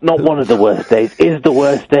 Not one of the worst days. Is the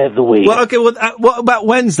worst day of the week. Well, okay. Well, what about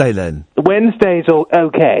Wednesday then? Wednesday's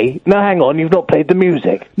okay. No, hang on. You've not played the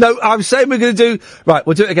music. No, I was saying we're going to do. Right,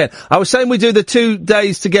 we'll do it again. I was saying we do the 2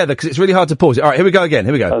 days together because it's really hard to pause it. All right, here we go again.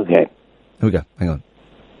 Here we go. Okay. Here we go. Hang on.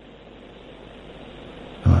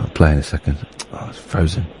 Oh, I'll play in a second. Oh, it's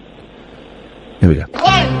frozen. Here we go. 1, 2,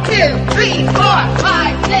 3, 4,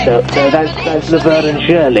 5, 6. So that's Laverne and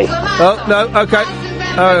Shirley. Oh no. Okay.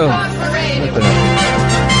 Oh.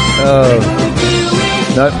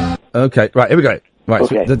 No. Okay. Right. Here we go. Right.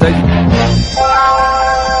 Okay. So the day.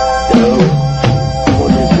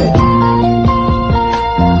 What is it?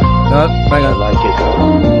 No. Hang on. I like it.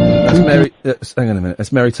 That's Mary. Hang on a minute.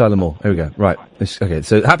 That's Mary Tyler Moore. Here we go. Right. Okay.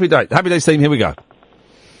 So Happy Days theme. Here we go.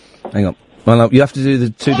 Hang on. Well, no, you have to do the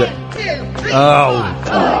 2 days. Oh,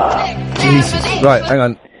 Jesus. Right, hang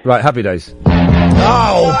on. Right, Happy Days.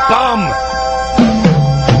 Oh, bum!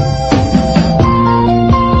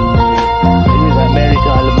 Is that Mary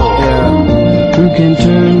Tyler Moore? Yeah. Who can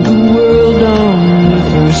turn the world on with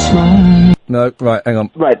her smile? No, right, hang on.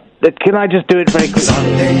 Right, can I just do it very quickly?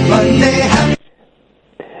 Sunday, Monday,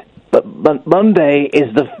 But Monday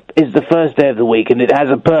is the first day of the week, and it has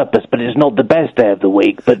a purpose, but it's not the best day of the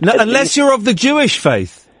week. But no, unless you're of the Jewish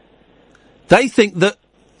faith, they think that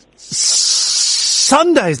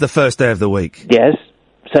Sunday is the first day of the week. Yes.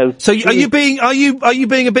 So are you being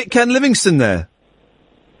a bit Ken Livingstone there?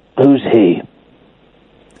 Who's he?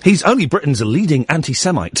 He's only Britain's leading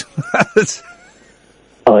anti-Semite.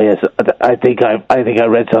 Oh yes, I think I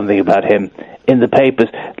read something about him in the papers.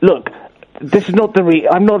 Look. This is not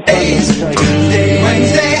I'm not Wednesday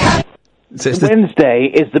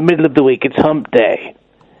is the middle of the week. It's hump day.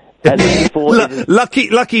 Lucky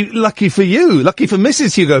for you. Lucky for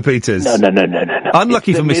Mrs. Hugo Peters. No.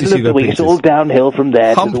 Unlucky for Mrs. Hugo Peters. It's all downhill from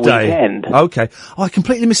there Hump to the day. weekend. Okay. Oh, I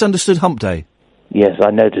completely misunderstood Hump Day. Yes, I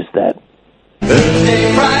noticed that.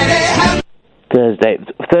 Thursday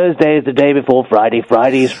is the day before Friday.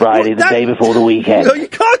 Friday is Friday, the day before the weekend. No, you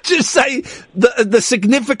can't just say the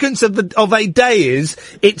significance of a day is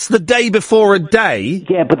it's the day before a day.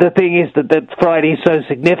 Yeah, but the thing is that Friday is so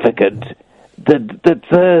significant that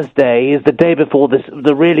Thursday is the day before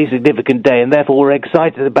the really significant day, and therefore we're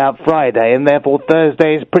excited about Friday, and therefore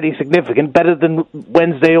Thursday is pretty significant, better than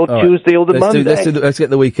Wednesday or Tuesday or the Monday. Let's get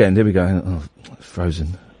the weekend. Here we go. Oh, it's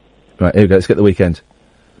frozen. Right, here we go. Let's get the weekend.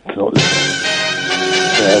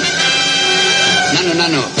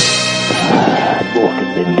 Nano. Morgan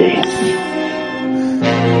Mindy.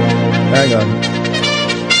 Hang on.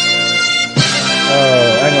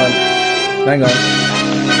 Oh, hang on.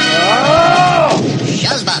 Oh!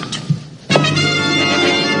 Shazbat.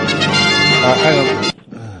 Hang on.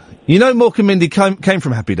 You know Mork and Mindy came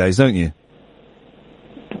from Happy Days, don't you?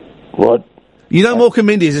 What? You know Mork and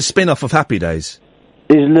Mindy is a spin-off of Happy Days.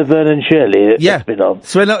 Is Laverne and Shirley a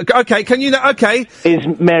spin-off? Okay, can you know? Okay. Is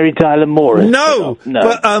Mary Tyler Moore a No,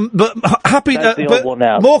 spin-off? but Happy. That's the odd one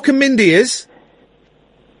out. Mork and Mindy is.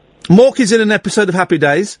 Mork is in an episode of Happy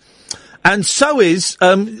Days, and so is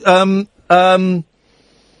Laverne and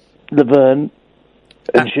Shirley.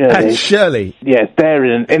 And Shirley. Yes, they're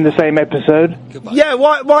in the same episode. Yeah,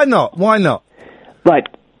 why not? Why not? Right.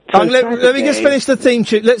 So let me just finish the theme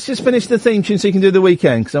tune. Let's just finish the theme tune so you can do the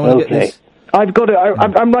weekend, because I want to get this. I've got it.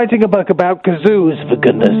 I'm writing a book about kazoos, for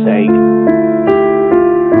goodness sake.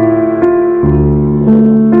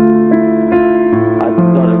 I'm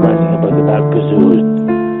writing a book about kazoos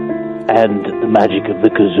and the magic of the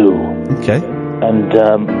kazoo. Okay. And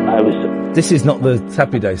I was. This is not the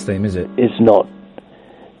Happy Days theme, is it? It's not.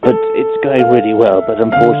 But it's going really well. But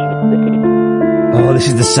unfortunately. Oh, this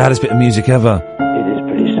is the saddest bit of music ever. It is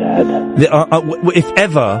pretty sad. If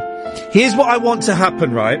ever, here's what I want to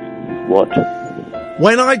happen, right? What?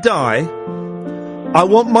 When I die, I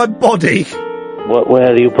want my body... Where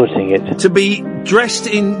are you putting it? To be dressed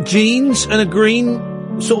in jeans and a green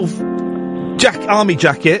sort of army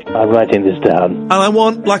jacket. I'm writing this down. And I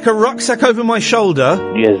want, like, a rucksack over my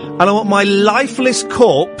shoulder. Yes. And I want my lifeless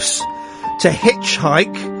corpse to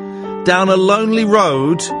hitchhike down a lonely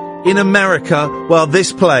road in America while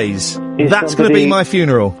this plays. That's going to be my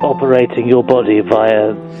funeral. Operating your body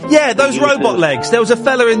via... Yeah, those robot legs. There was a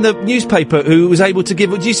fella in the newspaper who was able to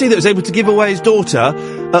give... Do you see that? Was able to give away his daughter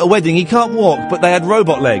at a wedding. He can't walk, but they had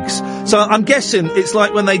robot legs. So I'm guessing it's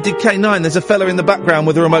like when they did K9, there's a fella in the background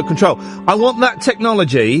with a remote control. I want that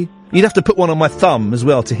technology... You'd have to put one on my thumb as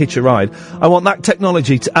well to hitch a ride. I want that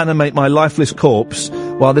technology to animate my lifeless corpse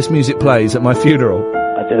while this music plays at my funeral.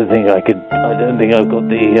 I don't think I've got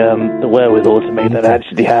the wherewithal to make that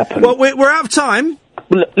actually happen. Well, we're out of time.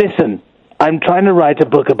 Listen, I'm trying to write a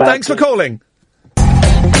book about... Thanks for calling.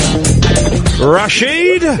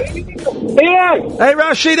 Rashid? Ian! Hey,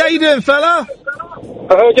 Rashid, how you doing, fella?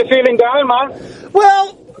 I heard you're feeling down, man.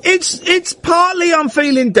 Well, it's partly I'm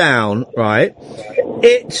feeling down, right?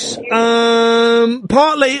 It's,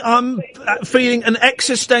 partly I'm feeling an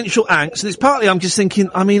existential angst, and it's partly I'm just thinking,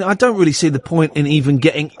 I mean, I don't really see the point in even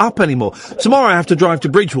getting up anymore. Tomorrow I have to drive to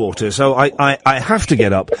Bridgewater, so I have to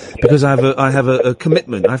get up, because I have a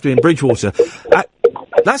commitment. I have to be in Bridgewater.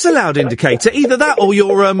 That's a loud indicator. Either that or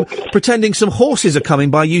you're, pretending some horses are coming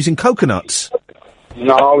by using coconuts.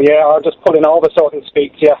 No, yeah, I'm just pulling over so I can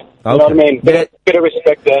speak to you. Okay. You know what I mean? Bit of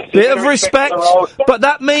respect there. Bit of respect, but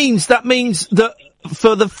that means that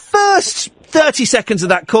for the first 30 seconds of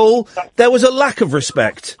that call, there was a lack of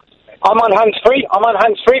respect. I'm on hands-free,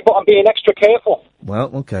 but I'm being extra careful.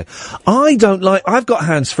 Well, okay. I've got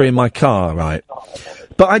hands-free in my car, right?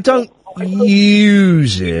 But I don't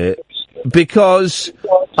use it because,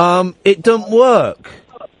 it doesn't work.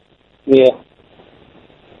 Yeah.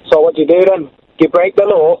 So what do you do then? You break the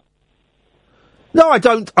law? No, I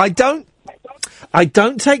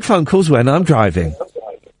don't take phone calls when I'm driving.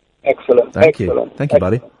 Excellent. Thank you,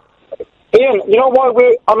 buddy. Ian, you know why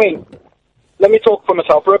let me talk for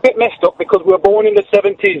myself. We're a bit messed up because we were born in the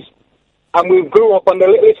 70s and we grew up on the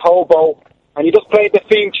Littlest Hobo, and you just played the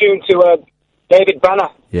theme tune to David Banner.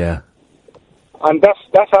 Yeah. And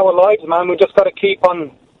that's our lives, man. We just got to keep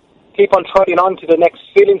on trotting on to the next,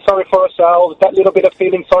 feeling sorry for ourselves, that little bit of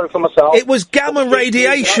feeling sorry for myself. It was gamma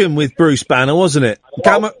radiation with Bruce Banner, wasn't it?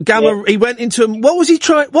 Gamma, he went into, what was he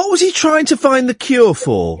trying to find the cure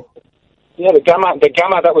for? Yeah, the gamma,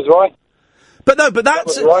 that was right.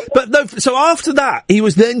 So after that, he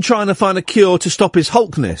was then trying to find a cure to stop his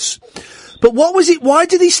Hulkness. But what was it, why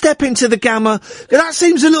did he step into the gamma, that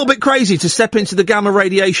seems a little bit crazy to step into the gamma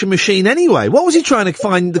radiation machine anyway. What was he trying to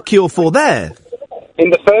find the cure for there? In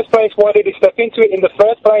the first place, why did he step into it in the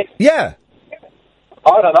first place? Yeah.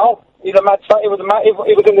 I don't know. He's a mad. He was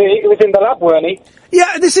in the lab, weren't he?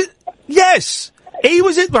 Yeah, yes. He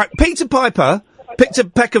was in, right, Peter Piper picked a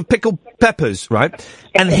peck of pickled peppers, right?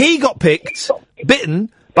 And he got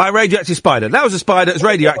bitten by a radioactive spider. That was a spider, it was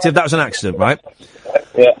radioactive, that was an accident, right?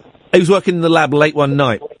 Yeah. He was working in the lab late one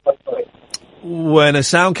night when a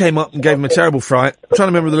sound came up and gave him a terrible fright. I'm trying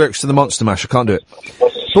to remember the lyrics to the Monster Mash, I can't do it.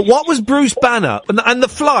 But what was Bruce Banner and the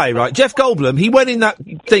Fly, right? Jeff Goldblum, he went in that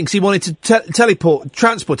thing 'cause he wanted to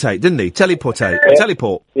transportate, didn't he? Teleport.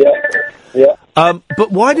 Yeah.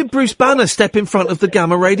 But why did Bruce Banner step in front of the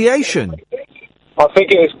gamma radiation? I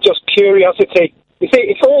think it was just curiosity. You see,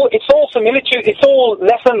 it's all similitude. It's all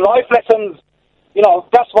life lessons. You know,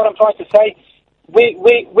 that's what I'm trying to say.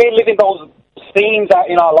 We're living those themes out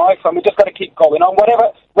in our life, and we just got to keep going on.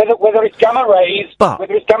 Whether it's gamma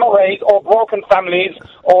rays, or broken families,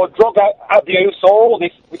 or drug abuse, or all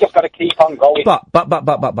this, we just got to keep on going. But,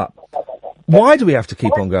 why do we have to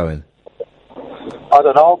keep on going? I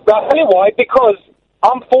don't know. I'll tell you why. Because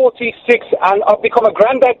I'm 46 and I've become a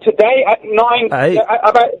granddad today at 9. Hey.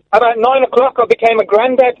 About 9 o'clock, I became a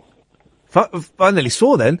granddad. I nearly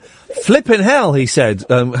swore then. Flippin' hell, he said,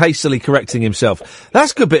 hastily correcting himself.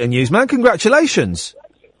 That's a good bit of news, man. Congratulations.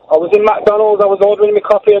 I was in McDonald's, I was ordering my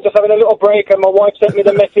coffee, I was just having a little break, and my wife sent me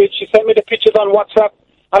the message. She sent me the pictures on WhatsApp,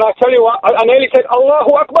 and I tell you what, I nearly said,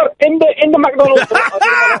 Allahu Akbar, in the McDonald's.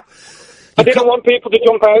 I didn't want people to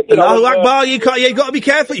jump out. Allahu Akbar, you got to be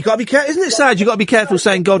careful. Isn't it sad? You got to be careful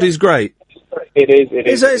saying God is great. It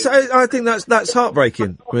is. I think that's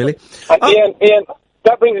heartbreaking, really. Ian,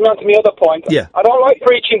 that brings me on to my other point. Yeah. I don't like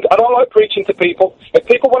preaching to people. If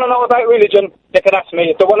people want to know about religion, they can ask me.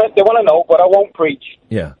 If they want to know, but I won't preach.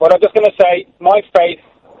 Yeah. But I'm just going to say, my faith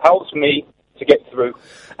helps me to get through.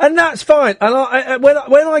 And that's fine. And when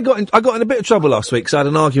I got in a bit of trouble last week, because I had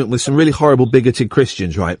an argument with some really horrible, bigoted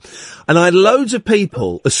Christians, right? And I had loads of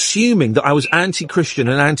people assuming that I was anti-Christian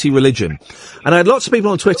and anti-religion. And I had lots of people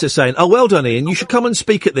on Twitter saying, "Oh, well done, Ian. You should come and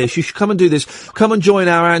speak at this. You should come and do this. Come and join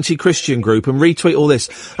our anti-Christian group and retweet all this."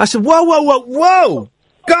 I said, whoa,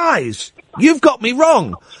 guys, you've got me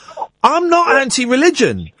wrong. I'm not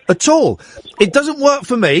anti-religion at all. It doesn't work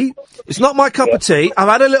for me. It's not my cup of tea. I've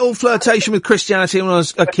had a little flirtation with Christianity when I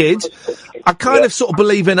was a kid. I kind of sort of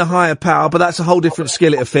believe in a higher power, but that's a whole different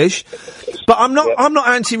skillet of fish. But I'm not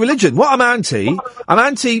anti-religion. What I'm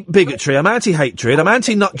anti-bigotry, I'm anti-hatred, I'm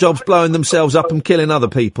anti-nut jobs blowing themselves up and killing other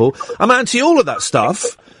people. I'm anti all of that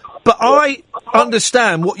stuff. But I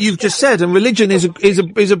understand what you've just said, and religion is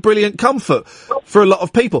a brilliant comfort for a lot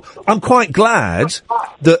of people. I'm quite glad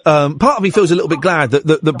that part of me feels a little bit glad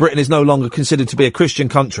that Britain is no longer considered to be a Christian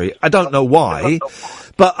country. I don't know why,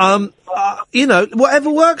 but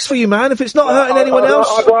whatever works for you, man. If it's not hurting anyone else,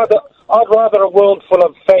 I'd rather a world full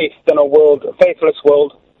of faith than a faithless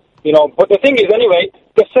world. But the thing is, anyway,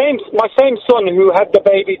 my same son who had the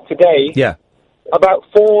baby today. Yeah. About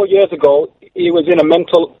 4 years ago, he was in a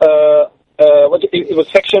mental, it was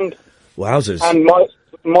sectioned. Wowzers. And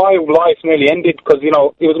my life nearly ended because,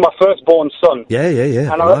 he was my firstborn son. Yeah.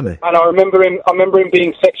 And I remember him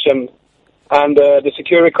being sectioned and, the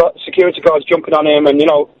security guards jumping on him and,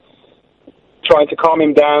 trying to calm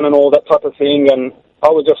him down and all that type of thing. And I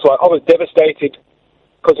was I was devastated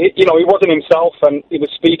because, he wasn't himself and he was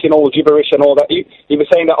speaking all gibberish and all that. He was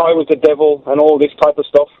saying that I was the devil and all this type of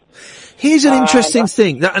stuff. Here's an interesting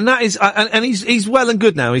thing, and he's well and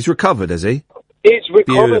good now. He's recovered, has he? He's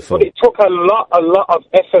recovered, Beautiful. but it took a lot of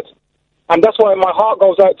effort, and that's why my heart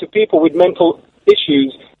goes out to people with mental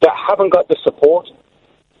issues that haven't got the support.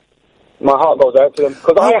 My heart goes out to them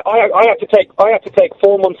because I had to take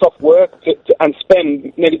 4 months off work and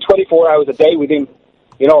spend nearly 24 hours a day with him,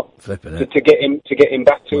 to get him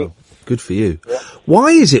back to. Well, good for you. Yeah.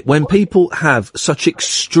 Why is it when people have such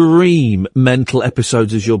extreme mental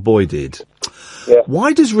episodes as your boy did,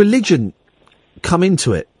 why does religion come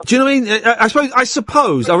into it? Do you know what I mean? I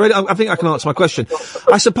suppose, I think I can answer my question.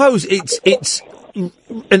 I suppose it's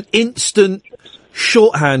an instant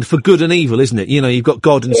shorthand for good and evil, isn't it? You've got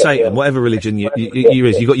God and Satan, whatever religion you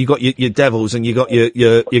is. You got your devils and you got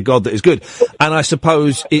your God that is good. And I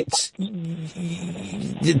suppose it's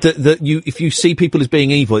that if you see people as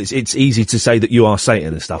being evil, it's easy to say that you are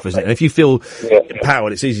Satan and stuff, isn't it? And if you feel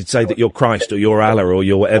empowered, it's easy to say that you're Christ or you're Allah or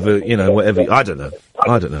you're whatever. Whatever. I don't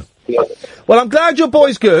know. Well, I'm glad your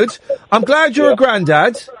boy's good. I'm glad you're a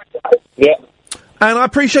granddad. Yeah. And I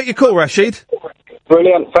appreciate your call, Rashid.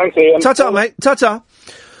 Brilliant, thanks, Ian. Ta-ta, mate. Ta-ta.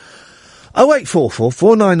 0844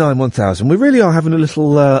 499 1000. We really are having a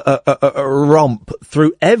little romp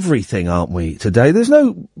through everything, aren't we, today? There's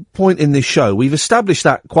no point in this show. We've established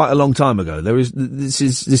that quite a long time ago. There is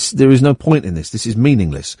no point in this. This is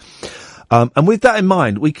meaningless. And with that in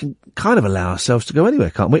mind, we can kind of allow ourselves to go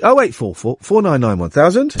anywhere, can't we? 0844 499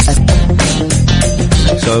 1000.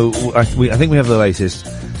 So, I think we have the latest.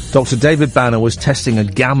 Dr. David Banner was testing a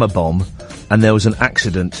gamma bomb, and there was an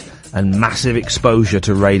accident, and massive exposure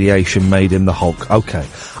to radiation made him the Hulk. Okay.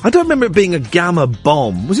 I don't remember it being a gamma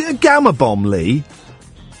bomb. Was it a gamma bomb, Lee?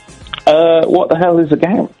 What the hell is a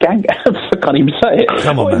gamma? I can't even say it.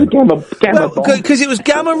 Come on, man. Gamma bomb? Because it was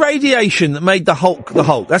gamma radiation that made the Hulk the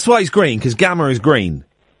Hulk. That's why he's green, because gamma is green.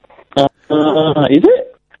 Is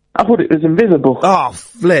it? I thought it was invisible. Oh,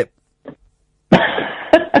 flip.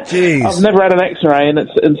 Jeez. I've never had an X-ray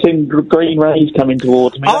and seen green rays coming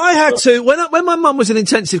towards me. I had to, when my mum was in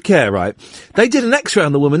intensive care, right, they did an X-ray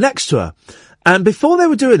on the woman next to her. And before they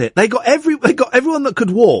were doing it, they got everyone that could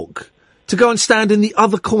walk to go and stand in the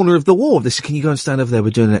other corner of the ward. They said, "Can you go and stand over there?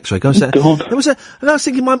 We're doing an X-ray. Go and stand." And I was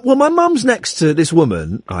thinking, my mum's next to this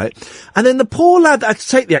woman, right? And then the poor lad that had to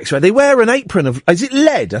take the X-ray, they wear an apron is it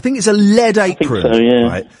lead? I think it's a lead apron. I think so, yeah.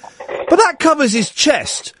 Right? But that covers his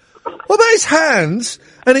chest. What about his hands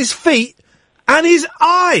and his feet and his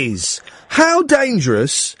eyes? How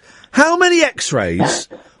dangerous, how many X-rays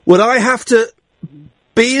would I have to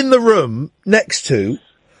be in the room next to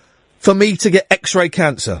for me to get X-ray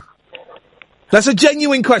cancer? That's a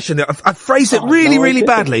genuine question. I phrased it really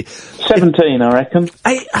badly. 17, I reckon.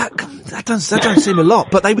 That doesn't seem a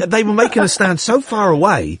lot, but they were making us stand so far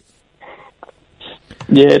away.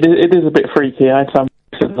 Yeah, it is a bit freaky. I had some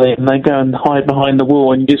recently, and they go and hide behind the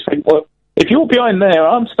wall, and you just think, well, if you're behind there,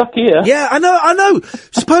 I'm stuck here. Yeah, I know.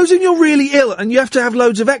 Supposing you're really ill and you have to have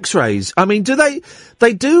loads of X-rays. I mean,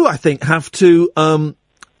 they do, I think, have to,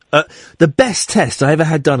 the best test I ever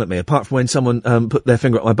had done at me, apart from when someone, put their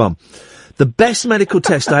finger up my bum. The best medical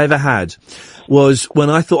test I ever had was when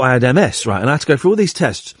I thought I had MS, right? And I had to go through all these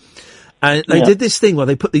tests. And they did this thing where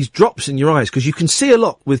they put these drops in your eyes, because you can see a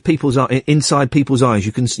lot with people's inside people's eyes.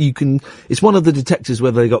 You can, it's one of the detectors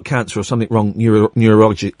whether they got cancer or something wrong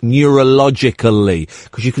neurologically,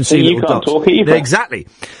 because you can see little dots. Talk either. Exactly.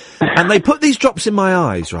 And they put these drops in my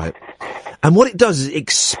eyes, right? And what it does is it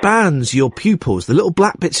expands your pupils, the little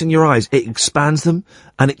black bits in your eyes. It expands them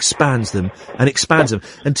and expands them and expands them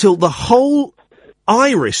until the whole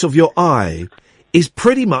iris of your eye is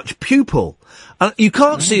pretty much pupil. You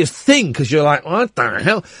can't see a thing because you're like, what the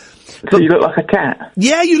hell? But you look like a cat.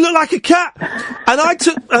 Yeah, you look like a cat. And I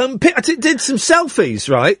took, did some selfies,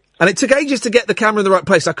 right? And it took ages to get the camera in the right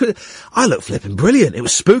place. I looked flipping brilliant. It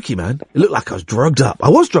was spooky, man. It looked like I was drugged up. I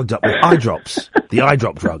was drugged up with eye drops. The eye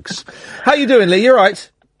drop drugs. How you doing, Lee? You alright?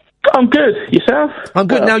 I'm good. Yourself? I'm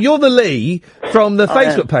good. Now, you're the Lee from the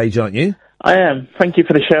Facebook page, aren't you? I am. Thank you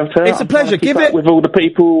for the shout out. It's a pleasure. Give it with all the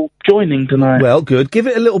people joining tonight. Well, good. Give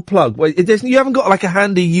it a little plug. Wait, you haven't got like a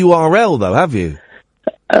handy URL though, have you?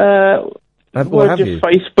 Well, just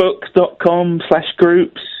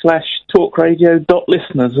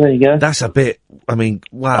facebook.com/groups/talkradio.listeners. There you go. That's a bit, I mean,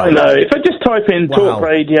 wow. I know. If I just type in Talk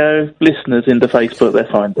Radio listeners into Facebook, they're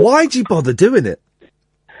fine. Why'd you bother doing it?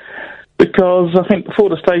 Because I think before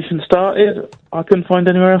the station started, I couldn't find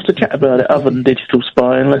anywhere else to chat about it other than Digital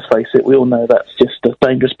Spy, and let's face it, we all know that's just a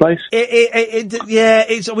dangerous place. We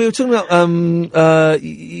were talking about,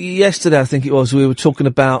 yesterday, I think it was, we were talking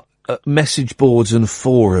about message boards and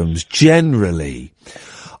forums generally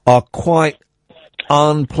are quite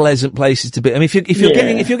unpleasant places to be. I mean, if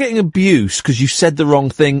you're getting abuse because you said the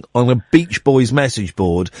wrong thing on a Beach Boys message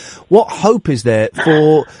board, what hope is there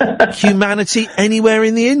for humanity anywhere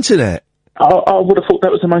in the internet? I would have thought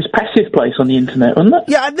that was the most passive place on the internet, wasn't it?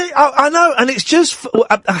 Yeah, I know, and it's just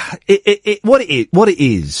what it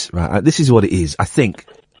is, right? This is what it is, I think,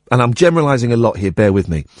 and I'm generalising a lot here. Bear with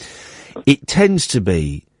me. It tends to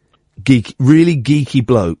be really geeky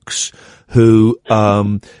blokes who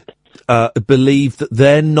believe that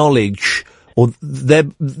their knowledge, or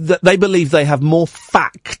they believe they have more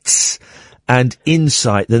facts and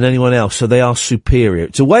insight than anyone else, so they are superior.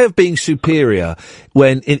 It's a way of being superior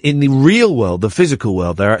when in the real world, the physical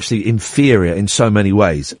world, they're actually inferior in so many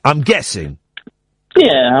ways. I'm guessing.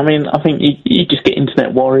 Yeah, I mean, I think you just get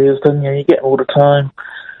internet warriors, don't you? You get them all the time.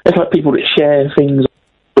 It's like people that share things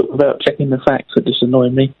without checking the facts that just annoy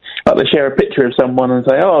me. Like they share a picture of someone and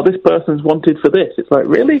say, oh, this person's wanted for this. It's like,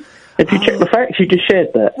 really? If you check the facts, you just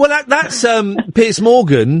shared that. Well, that's Piers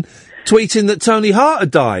Morgan tweeting that Tony Hart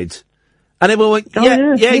had died. And everyone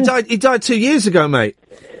went, he died 2 years ago, mate.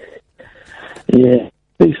 Yeah,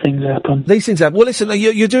 these things happen. Well, listen,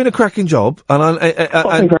 you're doing a cracking job,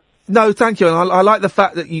 and no, thank you. And I like the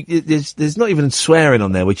fact that there's not even swearing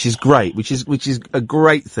on there, which is great, which is a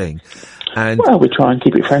great thing. And well, we try and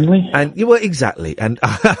keep it friendly. And exactly. And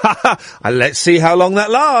let's see how long that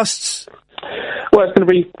lasts. Well, it's going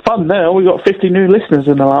to be fun now. We've got 50 new listeners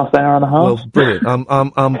in the last hour and a half. Well, brilliant.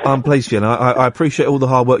 I'm pleased for you, and I appreciate all the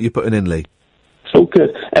hard work you're putting in, Lee. It's all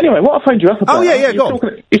good. Anyway, what I phoned you up about... Oh, yeah, go on.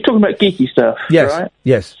 You're talking about geeky stuff, yes, right?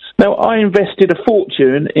 Yes. Now, I invested a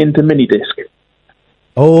fortune into minidisc.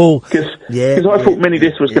 Oh, because I thought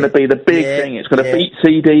minidisc was going to be the big thing. It's going to beat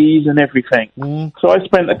CDs and everything. So I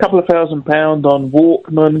spent a couple of £1,000 on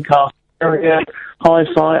Walkman, car stereo,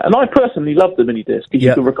 hi-fi, and I personally love the minidisc because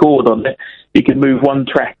you can record on it. You can move one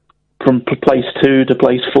track from place 2 to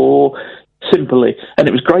place 4 simply, and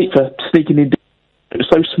it was great for sneaking in. It was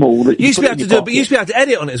so small that you used to be able to do it, but you used to be able to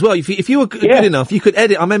edit on it as well. If you were good enough, you could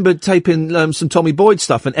edit. I remember taping some Tommy Boyd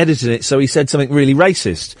stuff and editing it so he said something really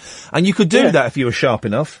racist, and you could do that if you were sharp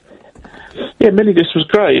enough. Yeah, minidisc was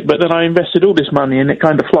great, but then I invested all this money and it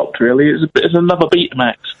kind of flopped. Really, it's another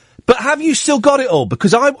Betamax. But have you still got it all?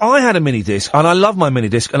 Because I had a minidisc, and I love my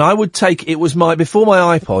minidisc, and I would take, before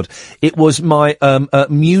my iPod, it was my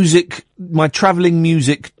my travelling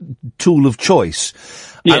music tool of choice.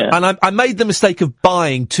 Yeah. And I made the mistake of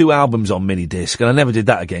buying 2 albums on minidisc, and I never did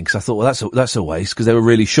that again, because I thought, well, that's a waste, because they were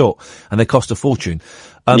really short, and they cost a fortune.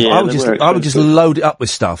 I would just load it up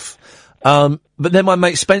with stuff. But then my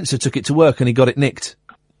mate Spencer took it to work, and he got it nicked.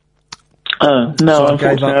 No, so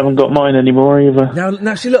unfortunately I haven't got mine anymore either.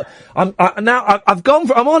 Now see, look, I've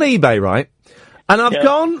gone I'm on eBay, right? And I've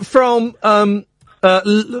gone from,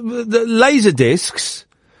 the laser discs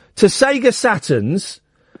to Sega Saturns,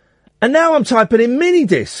 and now I'm typing in mini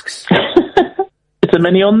discs. Is a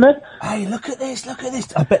mini on there? Hey, look at this.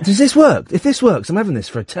 I bet, does this work? If this works, I'm having this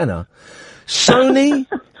for a tenner. Sony,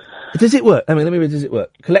 does it work? Let me read, does it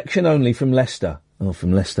work? Collection only from Leicester. Oh,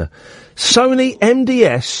 from Leicester. Sony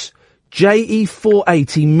MDS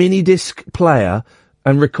JE480 mini disc player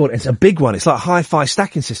and record. It's a big one. It's like a hi-fi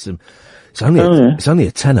stacking system. It's only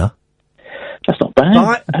a tenner. That's not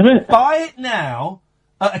bad. Buy it now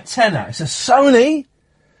at a tenner. It's a Sony.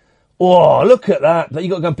 Oh, look at that!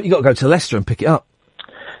 You got to go to Leicester and pick it up.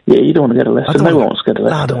 Yeah, you don't want to go to Leicester. No one wants to go to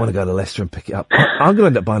Leicester. No, I don't want to go to Leicester and pick it up. I'm going to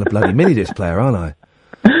end up buying a bloody mini disc player, aren't I?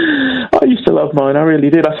 I used to love mine. I really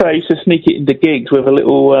did. I used to sneak it into gigs with a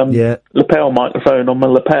little lapel microphone on my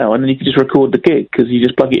lapel, and then you could just record the gig because you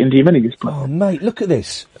just plug it into your mini disc player. Oh, mate, look at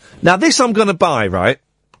this. Now, this I'm going to buy, right?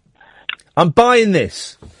 I'm buying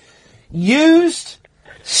this. Used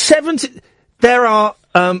 70. There are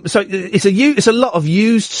so it's a lot of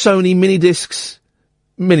used Sony mini discs,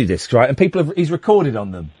 right? And he's recorded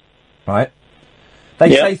on them, right?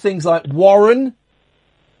 They say things like Warren,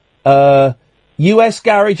 US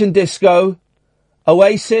Garage and Disco,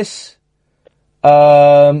 Oasis,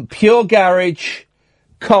 Pure Garage,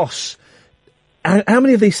 Koss. How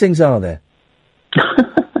many of these things are there?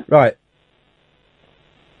 Right.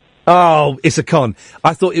 Oh, it's a con.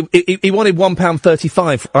 I thought he wanted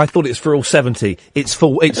 £1.35. I thought it's for all 70. It's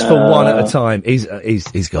for one at a time. He's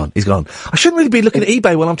gone. He's gone. I shouldn't really be looking at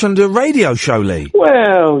eBay while I'm trying to do a radio show, Lee.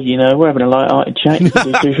 Well, we're having a light-hearted chat. You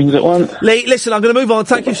can do two things at once. Lee, listen, I'm going to move on.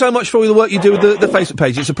 Thank you so much for all the work you do with the Facebook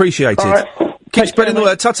page. It's appreciated. All right. Keep spreading the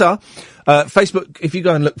word. Ta-ta. Facebook, if you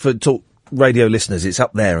go and look for Talk Radio listeners, it's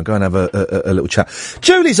up there, and go and have a little chat.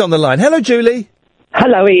 Julie's on the line. Hello, Julie.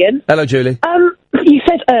 Hello, Ian. Hello, Julie. You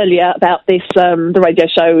said earlier about this, the radio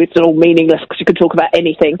show, it's all meaningless because you can talk about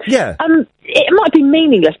anything. Yeah. It might be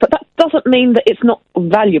meaningless, but that doesn't mean that it's not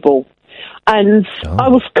valuable. And I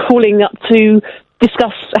was calling up to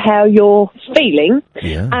discuss how you're feeling,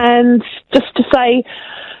 and just to say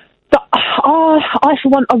that I, for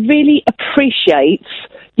one, I really appreciate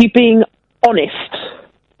you being honest,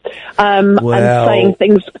 and saying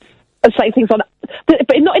things on, but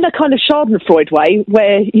not in a kind of Schadenfreude way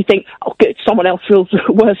where you think, oh, good, someone else feels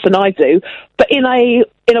worse than I do, but in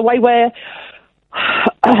a way where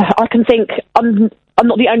I can think I'm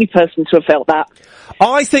not the only person to have felt that.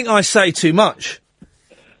 I think I say too much.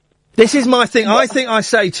 This is my thing. I think I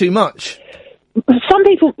say too much. Some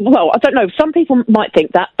people, I don't know, some people might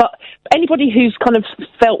think that, but anybody who's kind of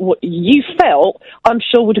felt what you felt, I'm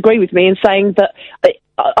sure would agree with me in saying that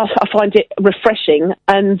I find it refreshing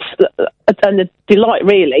and a delight,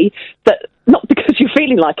 really, that not because you're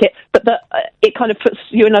feeling like it, but that it kind of puts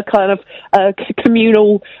you in a kind of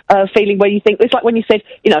communal feeling where you think, it's like when you said,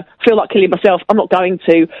 feel like killing myself, I'm not going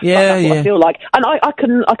to, that's what I feel like. And I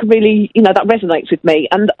can really, that resonates with me.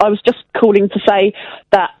 And I was just calling to say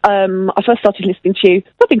that I first started listening to you,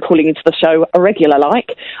 I've been calling into the show a regular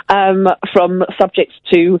from subjects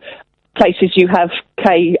to places you have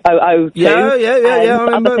KOO to. Yeah. I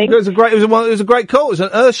remember. It was a great call. It was an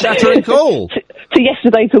earth-shattering call. To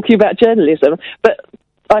yesterday talking about journalism. But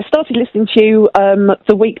I started listening to you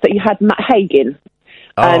the week that you had Matt Haig.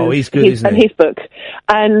 Oh, he's good, isn't he? And his book.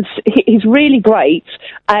 And he's really great.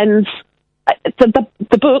 And the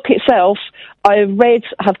book itself, I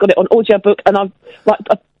have got it on audiobook, and I've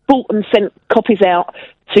bought and sent copies out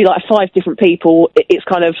to 5 different people. It's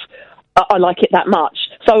kind of, I like it that much.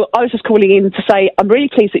 So I was just calling in to say I'm really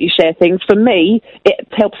pleased that you share things. For me, it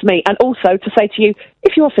helps me. And also to say to you,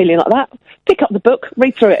 if you're feeling like that, pick up the book,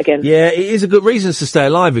 read through it again. Yeah, it is a good Reasons to Stay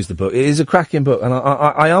Alive is the book. It is a cracking book. And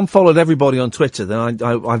I unfollowed everybody on Twitter. Then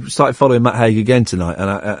I started following Matt Haig again tonight, and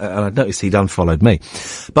I noticed he'd unfollowed me.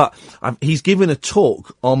 But he's given a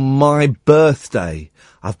talk on my birthday.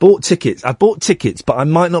 I've bought tickets, but I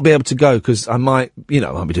might not be able to go because I might be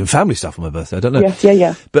doing family stuff on my birthday. I don't know.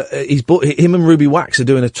 Yeah. But him and Ruby Wax are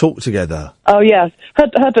doing a talk together. Oh yeah,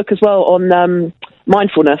 her book as well on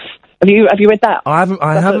mindfulness. Have you read that? I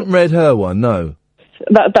haven't read her one. No.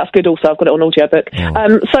 That's good also. I've got it on audiobook.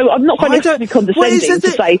 So I'm not finding it condescending to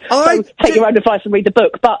say, take your own advice and read the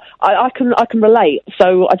book, but I can relate.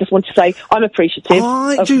 So I just want to say I'm appreciative.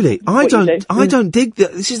 Julie, I don't dig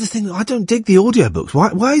this is the thing, I don't dig the audiobooks.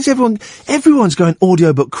 Why is everyone's going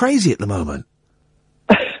audiobook crazy at the moment?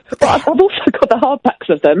 Well, I've also got the hardbacks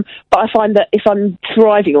of them, but I find that if I'm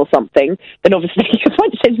driving or something, then obviously I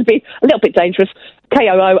find it tends to be a little bit dangerous.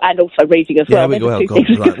 KOO and also reading as well. Right.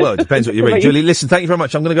 Well, it depends what you read. Julie, listen, thank you very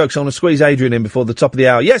much. I'm going to go because I want to squeeze Adrian in before the top of the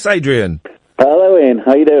hour. Yes, Adrian. Hello, Ian.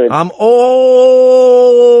 How you doing? I'm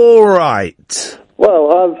all right.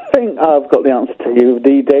 Well, I think I've got the answer to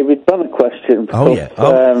the David Banner question. Oh, yeah.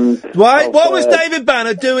 What was David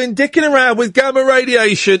Banner doing dicking around with gamma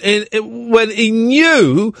radiation when he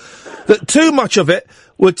knew that too much of it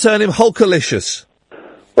would turn him Hulkalicious?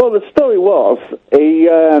 Well, the story was he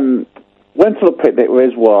went on a picnic with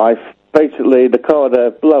his wife, basically the car had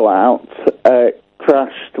a blowout,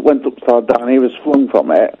 crashed, went upside down, he was flung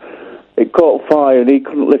from it. It caught fire and he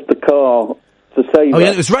couldn't lift the car to save Oh, it.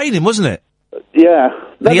 yeah, it was raining, wasn't it? Yeah.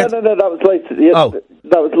 No, that was later. Yeah,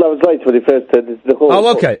 that was later when he first turned into the Hulk.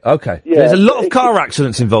 Oh, okay. Yeah, There's a lot of car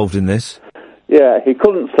accidents involved in this. Yeah, he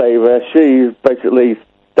couldn't save her. She basically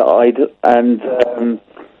died, and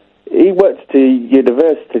he worked at a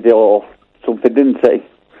university or something, didn't he?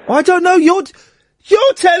 I don't know. You're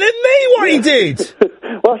telling me what he did.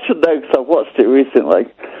 Well, I should know because I've watched it recently.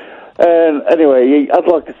 Anyway, he had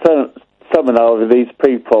like a seminar with these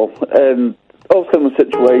people, and all similar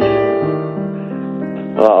situation.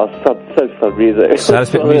 Oh, so sad music.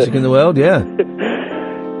 Saddest bit of music in the world, yeah.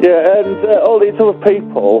 Yeah, and all these other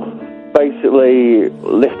people basically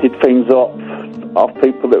lifted things up off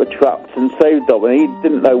people that were trapped and saved them, and he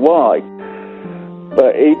didn't know why.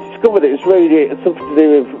 But he discovered it was something to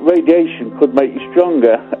do with radiation could make you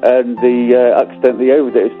stronger, and he accidentally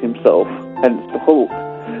overdosed himself, hence the Hulk.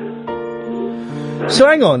 So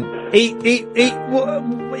hang on, how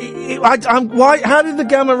did the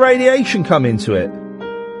gamma radiation come into it?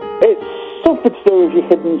 It's something to do with your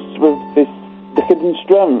the hidden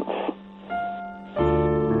strength.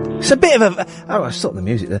 It's a bit of a. Oh, I stopped the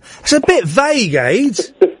music there. It's a bit vague,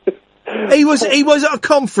 AIDS. He was at a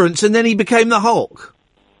conference and then he became the Hulk.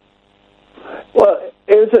 Well,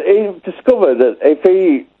 he discovered that if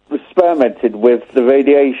he experimented with the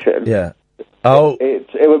radiation,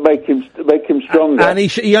 it would make him stronger. And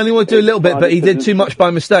he only wanted to do a little bit, but he did too much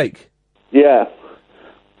by mistake. Yeah.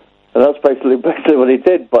 And that's basically what he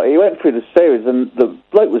did. But he went through the series, and the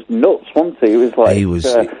bloke was nuts, wasn't he? He was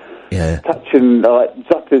like, touching,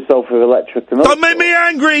 zapping himself with electric. And Don't make me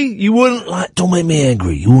angry! Don't make me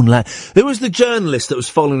angry. You wouldn't like. Who was the journalist that was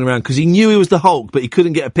following around? Because he knew he was the Hulk, but he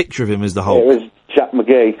couldn't get a picture of him as the Hulk. It was Jack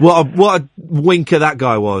McGee. What a winker that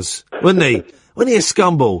guy was, wasn't he? Wasn't he a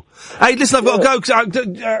scumbag? Hey, listen, I've got to go,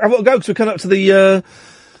 because we're coming up to the,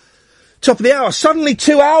 top of the hour. Suddenly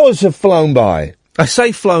 2 hours have flown by. I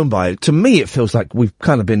say flown by. To me, it feels like we've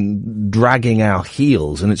kind of been dragging our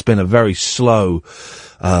heels, and it's been a very slow.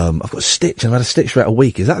 I've got a stitch. I've had a stitch for about a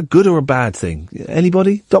week. Is that a good or a bad thing?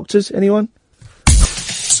 Anybody? Doctors? Anyone?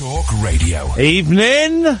 Talk Radio.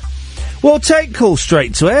 Evening. We'll take calls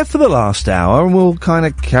straight to air for the last hour, and we'll kind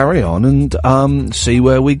of carry on and see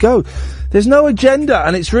where we go. There's no agenda,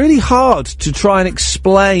 and it's really hard to try and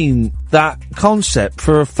explain that concept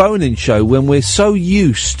for a phone-in show when we're so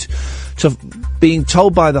used to being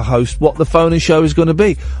told by the host what the phone-in show is going to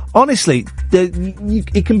be. Honestly,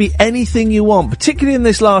 it can be anything you want, particularly in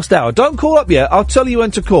this last hour. Don't call up yet. I'll tell you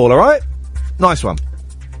when to call, all right? Nice one.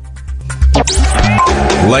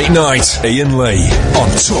 Late night, Iain Lee on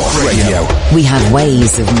Talk Radio. We have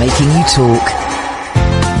ways of making you talk.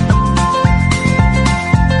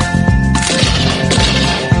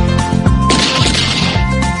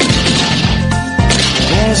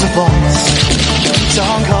 There's a voice, keeps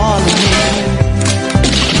on calling me.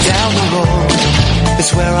 Down the road is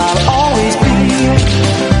where I'll always be.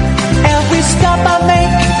 Every stop I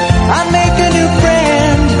make a new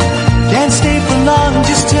friend. Can't stay for long,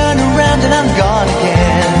 just turn around and I'm gone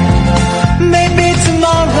again. Maybe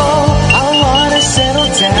tomorrow I'll wanna settle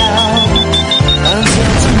down.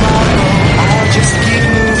 Until tomorrow I'll just keep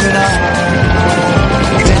moving on.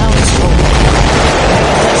 Down this road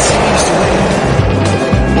that seems to end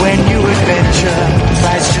when new adventure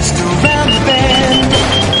lies just around the bend.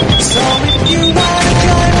 So if you wanna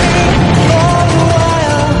join me for a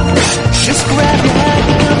while, just grab your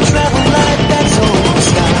hand and come travel like that's old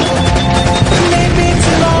style. Maybe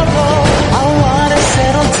tomorrow I'll wanna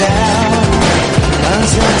settle down.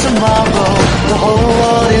 Until tomorrow, the whole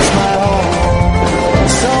world is my home.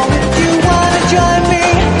 So if you wanna join me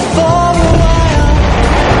for a while,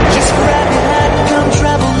 just grab your hand and come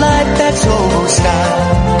travel like that's old style.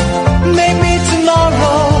 Maybe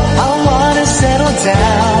tomorrow I'll wanna settle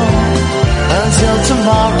down. Until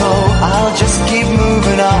tomorrow I'll just keep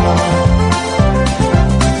moving on.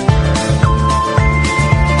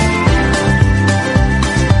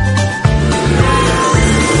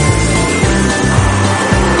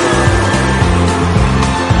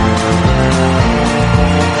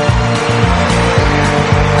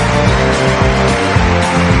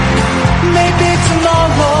 Maybe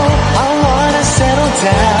tomorrow I'll wanna settle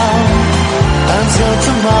down. Until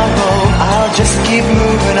tomorrow I'll just keep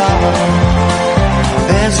moving on.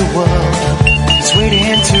 There's a world that's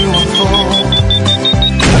waiting to unfold.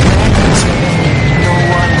 A brand new tale no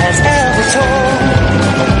one has ever told.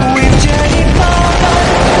 We've journeyed far, but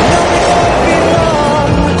no, it won't be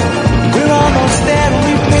long. We're almost there and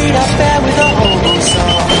we've made our fare with a hobo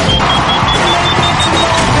song. Maybe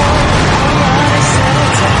tomorrow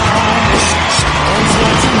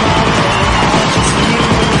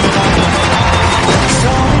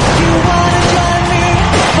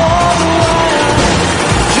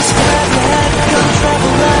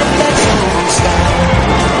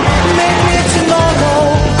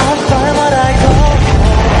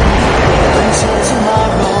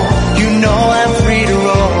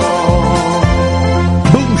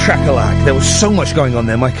so much going on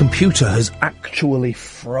there. My computer has actually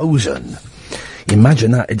frozen.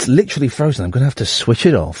 Imagine that. It's literally frozen. I'm going to have to switch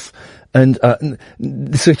it off and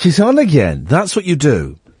switch it on again. That's what you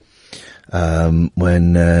do.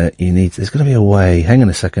 When you need... There's going to be a way. Hang on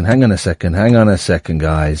a second,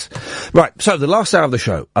 guys. Right, so the last hour of the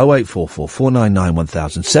show, 0844 499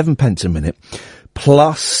 1000, 7 pence a minute,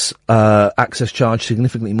 plus access charge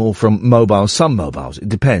significantly more from mobiles. Some mobiles, it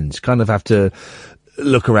depends. Kind of have to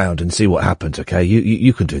look around and see what happens, okay?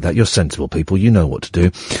 You can do that. You're sensible people. You know what to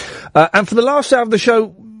do. And for the last hour of the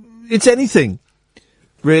show, it's anything.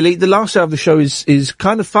 Really, the last hour of the show is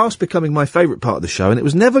kind of fast becoming my favourite part of the show, and it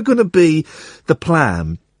was never going to be the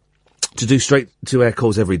plan to do straight to air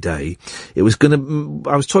calls every day. It was going to...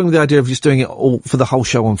 I was toying with the idea of just doing it all for the whole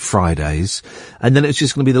show on Fridays, and then it's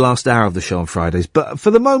just going to be the last hour of the show on Fridays. But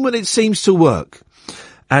for the moment, it seems to work,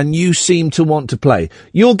 and you seem to want to play.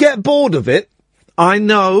 You'll get bored of it, I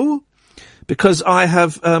know, because I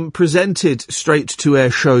have presented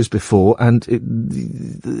straight-to-air shows before, and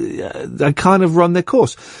I kind of run their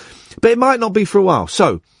course. But it might not be for a while.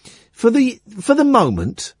 So, for the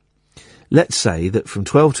moment, let's say that from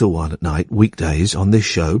 12 till 1 at night, weekdays, on this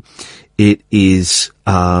show, it is,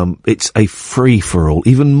 it's a free-for-all,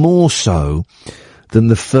 even more so than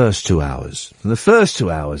the first 2 hours. And the first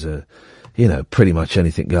 2 hours are, pretty much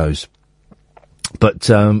anything goes. But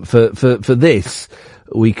for this...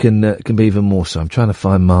 we can be even more so. I'm trying to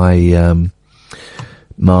find my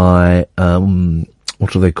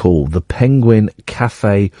what are they called? The Penguin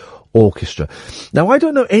Cafe Orchestra. Now, I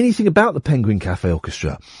don't know anything about the Penguin Cafe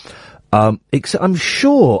Orchestra. Except I'm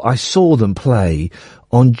sure I saw them play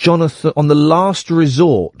on The Last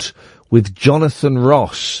Resort with Jonathan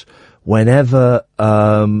Ross whenever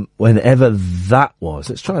that was.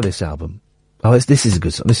 Let's try this album. Oh, this is a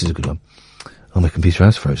good song. This is a good one. Oh, my computer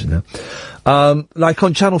has frozen now. Like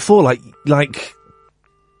on Channel 4, like,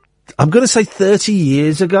 I'm gonna say 30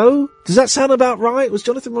 years ago? Does that sound about right? Was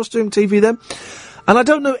Jonathan Ross doing TV then? And I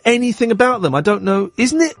don't know anything about them. I don't know,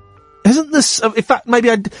 isn't this, in fact, maybe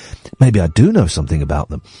I do know something about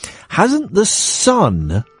them. Hasn't the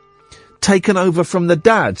son taken over from the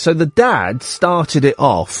dad? So the dad started it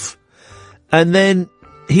off, and then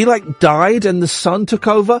he, died and the son took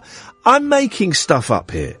over? I'm making stuff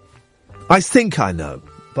up here. I think I know,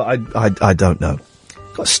 but I don't know.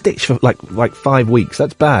 Got stitched for like 5 weeks.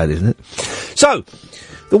 That's bad, isn't it? So,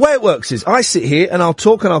 the way it works is I sit here and I'll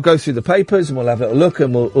talk and I'll go through the papers and we'll have a little look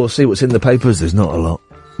and we'll see what's in the papers. There's not a lot.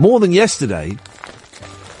 More than yesterday.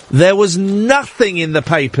 There was nothing in the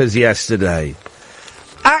papers yesterday.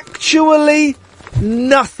 Actually,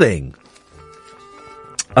 nothing.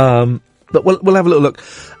 But we'll have a little look.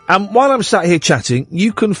 While I'm sat here chatting,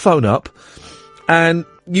 you can phone up and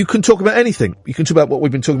you can talk about anything. You can talk about what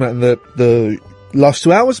we've been talking about in the last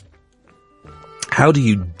 2 hours. How do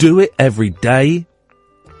you do it every day?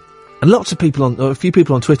 And a few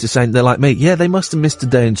people on Twitter saying they're like me. Yeah, they must have missed a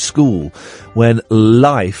day in school when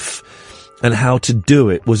life and how to do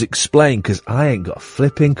it was explained, because I ain't got a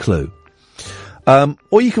flipping clue.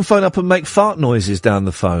 Or you can phone up and make fart noises down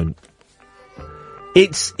the phone.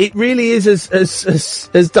 It really is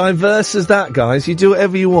as diverse as that, guys. You do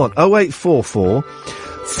whatever you want. 0844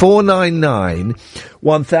 499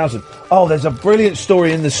 1000. Oh, there's a brilliant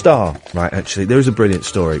story in the Star. Right, actually, there is a brilliant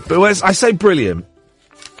story. But when I say brilliant,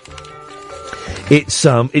 it's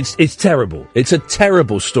terrible. It's a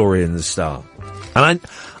terrible story in the Star. And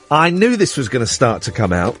I knew this was going to start to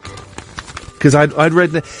come out, because I'd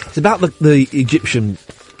read it's about the Egyptian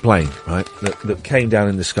plane, right, that came down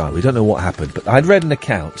in the sky. We don't know what happened, but I'd read an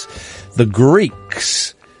account. The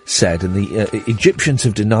Greeks said, and the Egyptians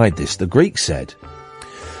have denied this, the Greeks said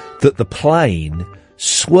that the plane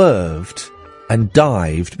swerved and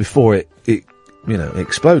dived before it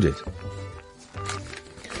exploded.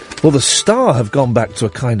 Well, the Star have gone back to a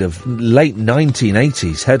kind of late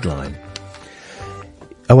 1980s headline.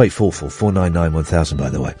 0844 499 1000, by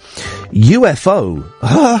the way.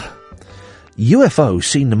 UFO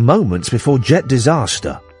seen moments before jet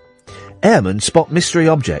disaster. Airmen spot mystery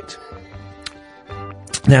object.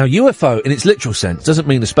 Now, UFO, in its literal sense, doesn't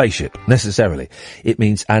mean a spaceship, necessarily. It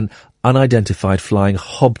means an unidentified flying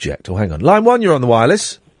object. Oh, hang on. Line 1, you're on the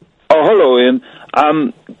wireless. Oh, hello, Ian.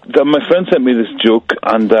 My friend sent me this joke,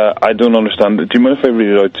 and I don't understand it. Do you mind if I read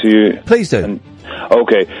it out to you? Please do.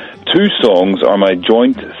 Okay. 2 songs are my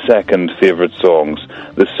joint second favourite songs.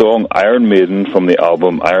 The song Iron Maiden from the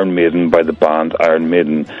album Iron Maiden by the band Iron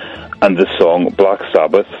Maiden, and the song Black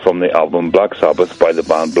Sabbath from the album Black Sabbath by the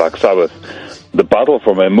band Black Sabbath. The battle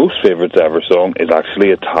for my most favourites ever song is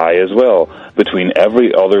actually a tie as well, between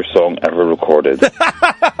every other song ever recorded.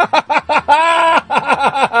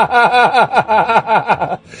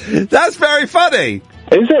 That's very funny.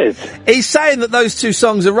 Is it? He's saying that those two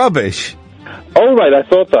songs are rubbish. Oh, right, I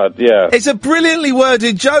thought that, yeah. It's a brilliantly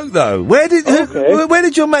worded joke, though. Where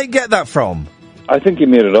did your mate get that from? I think he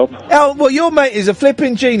made it up. Oh, well, your mate is a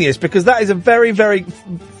flipping genius, because that is a very, very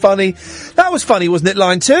funny... That was funny, wasn't it,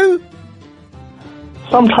 line 2?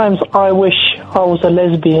 Sometimes I wish I was a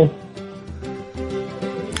lesbian.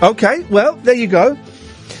 Okay, well, there you go.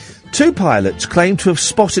 2 pilots claim to have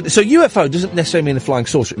spotted... So UFO doesn't necessarily mean a flying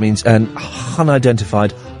saucer. It means an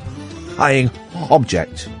unidentified flying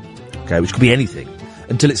object. Okay, which could be anything.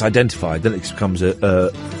 Until it's identified, then it becomes an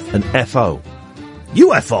FO.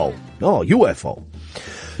 UFO! Oh, UFO.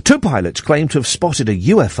 2 pilots claim to have spotted a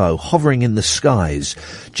UFO hovering in the skies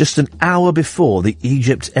just an hour before the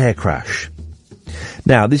Egypt air crash.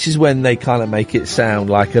 Now, this is when they kind of make it sound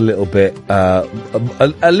like a little bit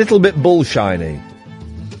bullshiny.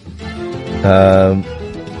 Oh,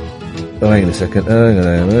 hang on a second.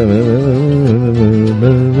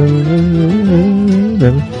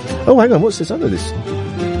 Oh, hang on, what's this? I know this.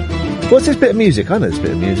 What's this bit of music? I know this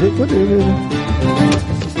bit of music.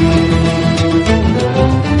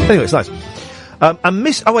 Anyway, it's nice.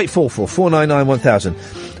 499-1000.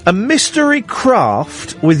 A mystery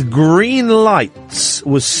craft with green lights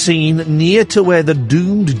was seen near to where the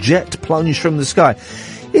doomed jet plunged from the sky.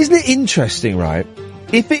 Isn't it interesting, right?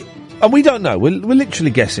 And we don't know, we're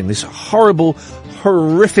literally guessing this horrible,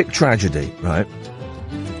 horrific tragedy, right?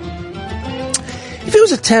 If it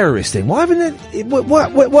was a terrorist thing, why haven't it...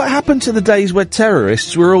 What happened to the days where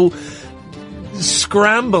terrorists were all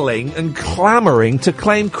scrambling and clamouring to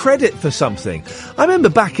claim credit for something? I remember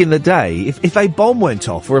back in the day, if a bomb went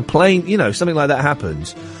off or a plane, something like that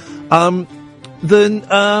happens, then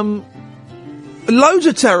loads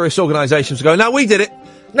of terrorist organisations go, no, we did it.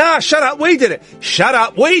 Nah, shut up, we did it. Shut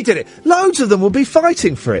up, we did it. Loads of them will be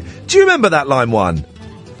fighting for it. Do you remember that line 1?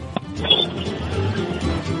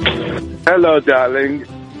 Hello, darling.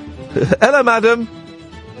 Hello, madam.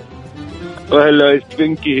 Oh, hello, it's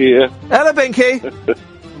Vinky here. Hello, Vinky.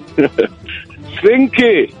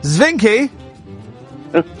 Svinky. Zvinky?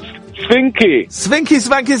 Svinky. Svinky,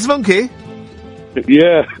 svanky, svunky?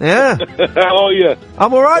 Yeah. Yeah. How are you?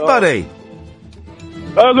 I'm alright, buddy.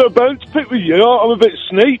 I've got a bone to pick with you. I'm a bit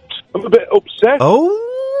sneaked. I'm a bit upset. Oh,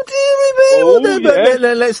 dearie me.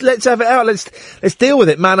 Well, let's have it out. Let's deal with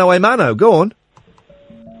it, mano a mano. Go on.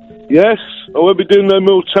 Yes, I won't be doing no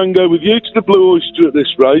more tango with you to the Blue Oyster at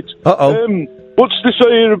this rate. Uh-oh. What's this I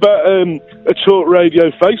hear about a Talk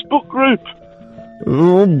Radio Facebook group?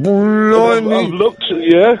 Oh, blimey. I've looked,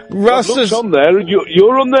 yeah. I've looked on there, and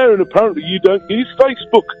you're on there, and apparently you don't use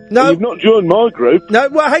Facebook. No. You've not joined my group. No,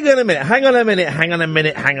 well, hang on a minute.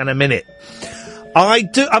 I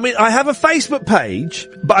do. I mean, I have a Facebook page,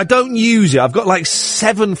 but I don't use it. I've got like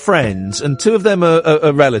 7 friends, and 2 of them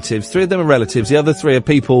are relatives. 3 of them are relatives. The other 3 are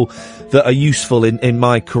people that are useful in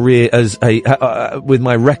my career as with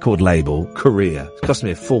my record label career. It cost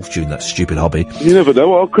me a fortune, that stupid hobby. You never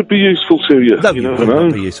know. I could be useful to you. No, you never know.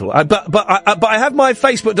 Not be useful. But I have my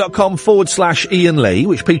Facebook.com/Iain Lee,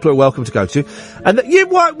 which people are welcome to go to. And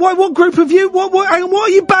what group of you? What are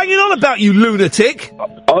you banging on about, you lunatic?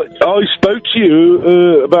 I spoke to you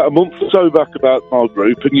about a month or so back about my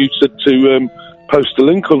group, and you said to post a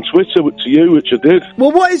link on Twitter to you, which I did.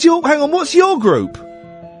 Well, what's your group?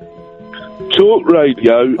 Talk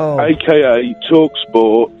Radio, a.k.a. Talk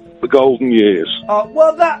Sport, The Golden Years. For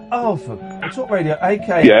Talk Radio,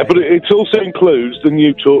 a.k.a. Yeah, but it also includes the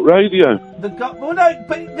new Talk Radio.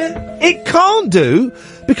 It can't do,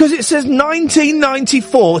 because it says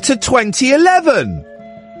 1994 to 2011.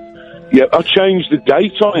 Yeah, I changed the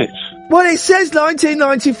date on it. Well, it says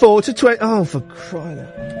 1994 to 20... Oh, for crying out.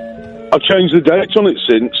 I changed the date on it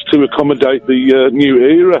since to accommodate the new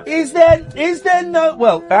era. Is there no...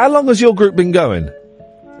 Well, how long has your group been going?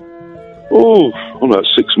 About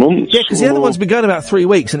 6 months. Yeah, because the other one's been going about 3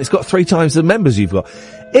 weeks, and it's got 3 times the members you've got.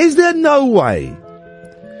 Is there no way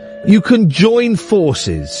you can join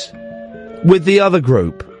forces with the other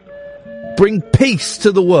group, bring peace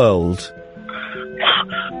to the world?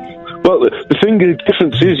 Well, the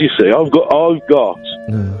difference is, you see, I've got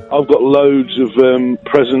loads of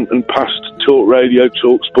present and past Talk Radio,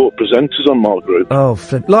 Talk Sport presenters on my group. Oh,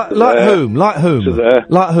 like whom? Like whom?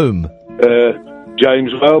 Like whom?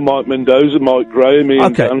 James Well, Mike Mendoza, Mike Graham,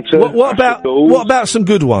 Ian Danter. What about some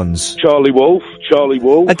good ones? Charlie Wolf.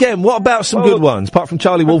 Again, what about some good ones? Apart from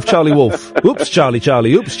Charlie Wolf. Oops,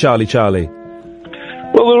 Charlie. Oops, Charlie.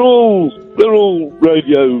 Well, they're all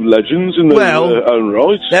radio legends in their own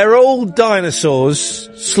right. They're all dinosaurs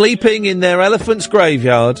sleeping in their elephant's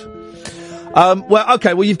graveyard. Well,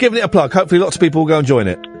 okay. Well, you've given it a plug. Hopefully, lots of people will go and join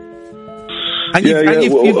it. And I've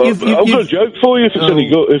got a joke for you if it's any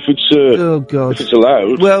good. If it's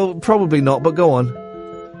allowed. Well, probably not. But go on.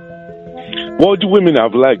 Why do women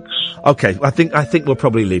have legs? Okay, I think we'll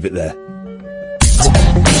probably leave it there.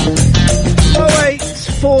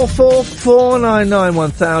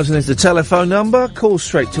 08444991000 is the telephone number. Call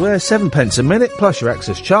straight to air, 7 pence a minute, plus your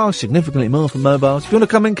access charge, significantly more for mobiles. If you want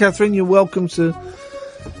to come in, Katherine, you're welcome to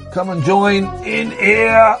come and join in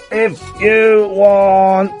here if you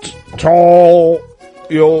want to.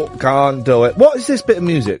 You can't do it. What is this bit of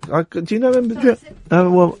music? Do you know?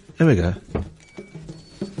 Well, here we go.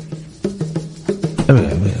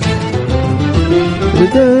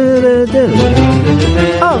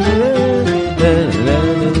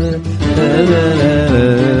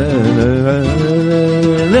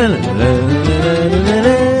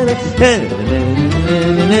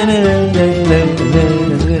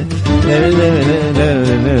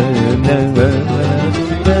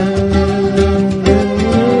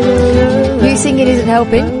 You singing isn't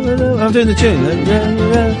helping. I'm doing the tune.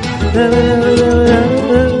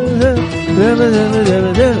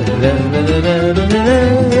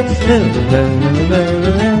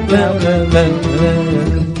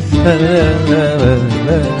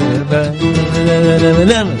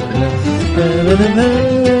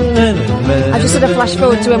 I just had a flash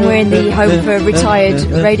forward to when we're in the home for retired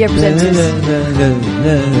radio presenters.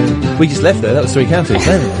 We just left there. That was 3 counties.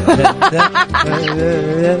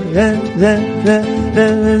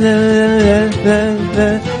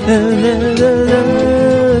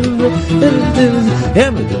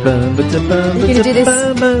 You're going to do this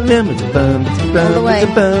all the way.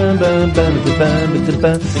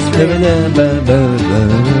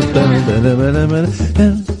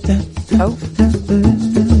 Oh.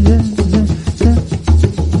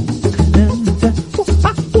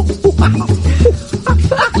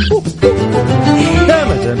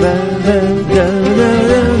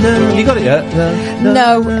 You got it yet?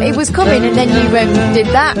 No, it was coming and then you did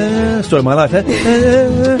that. Story of my life, eh?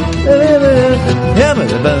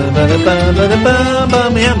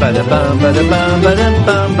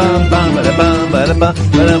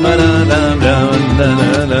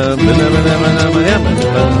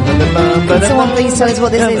 Can someone please tell us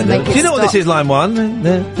what this is? Make it Do you know what this is, line 1?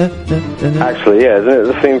 Actually, yeah, isn't it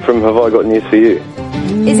the theme from Have I Got News For You?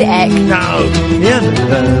 Is it Eck? No.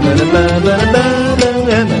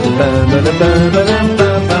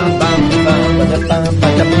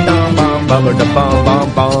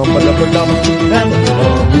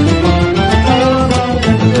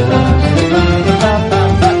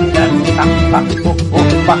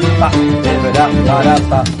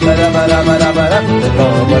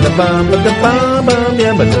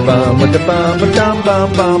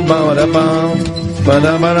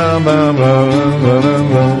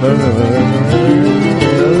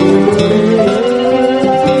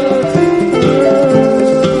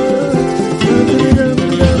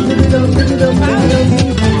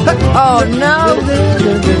 Oh no!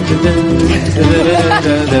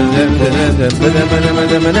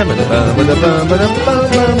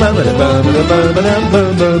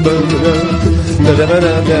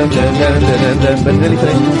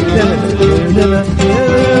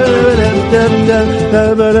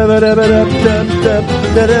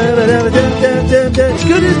 It's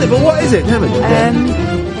good, isn't it? But what is it?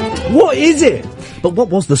 What is it? But what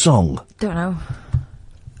was the song? Don't know.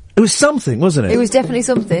 It was something, wasn't it? It was definitely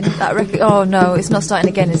something. That record. Oh no, it's not starting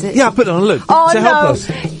again, is it? Yeah, I put it on a loop. Oh to no! help us.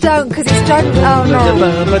 Don't, because it's driving. Oh no!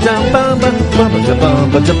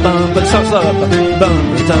 Start slow.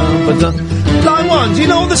 Line 1. Do you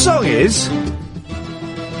know what the song is?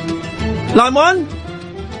 Line 1.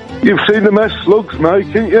 You've seen the mess slugs make,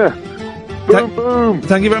 haven't you? Boom, boom.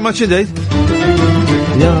 Thank you very much indeed.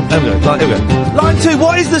 Yeah, there we go. Here we go. Line 2.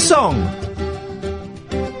 What is the song?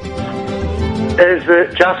 Is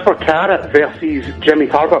it Jasper Carrot versus Jimmy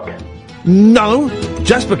Tarbuck? No.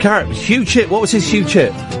 Jasper Carrot. Huge hit. What was his huge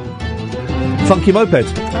hit? Funky Moped.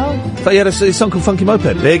 Oh. He had a song called Funky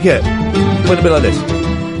Moped. Big hit. Went a bit like this.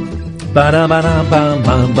 How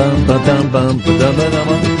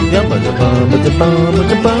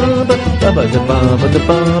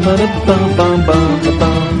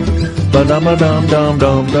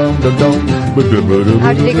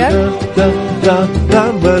did it go?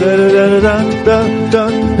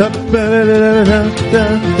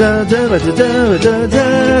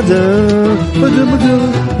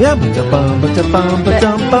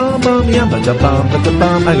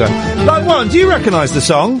 Line 1, do you recognise the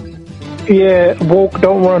song? Yeah, Walk,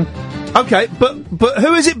 Don't Run. Okay, but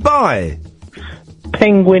who is it by?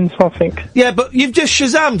 Penguins, I think. Yeah, but you've just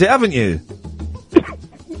Shazammed it, haven't you?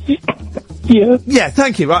 Yeah. Yeah,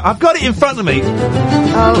 thank you. Right, I've got it in front of me.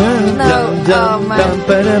 Oh, no. Oh, man.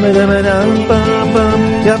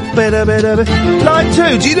 Line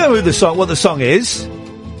 2, do you know what the song is? Is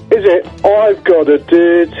it? I've got a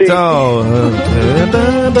dirty...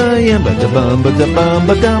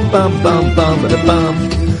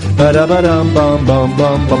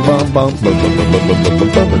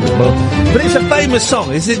 But it's a famous song.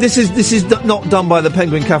 This is not done by the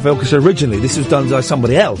Penguin Cafe Orchestra originally. This was done by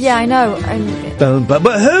somebody else. Yeah, I know.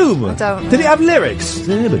 But whom? I don't know. Did it have lyrics?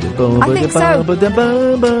 I think so.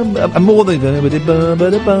 More than... I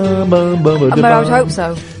would hope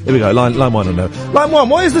so. Here we go. Line 1 or no. Line 1,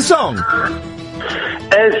 what is the song?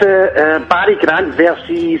 Is Barry Grant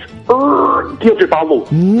versus Deirdre Barlow?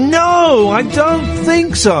 No, I don't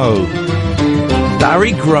think so.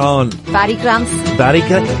 Barry Grant. Barry Grant.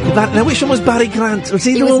 Now, which one was Barry Grant? Was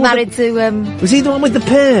he was married to... was he the one with the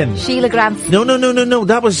pen? Sheila Grant. No.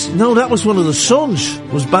 That was one of the sons.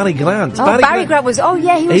 Was Barry Grant. Oh, Barry Grant was... Oh,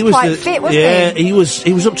 yeah, he was quite fit, wasn't he? Yeah, he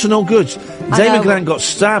was up to no good. Damon Grant got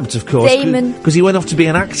stabbed, of course. Because he went off to be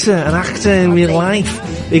an actor in real life.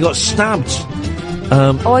 He got stabbed.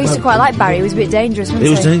 I used to quite like Barry. He was a bit dangerous, wasn't he?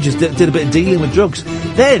 He was dangerous. Did a bit of dealing with drugs.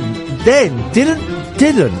 Then didn't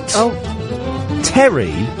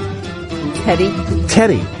Terry,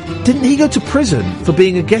 didn't he go to prison for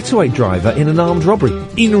being a getaway driver in an armed robbery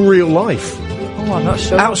in real life? Oh, I'm not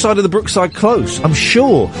sure. Outside of the Brookside Close, I'm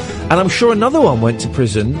sure. And I'm sure another one went to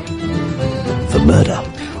prison for murder.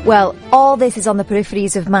 Well, all this is on the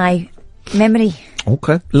peripheries of my memory.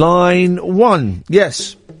 Okay. Line 1,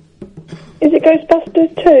 yes. Is it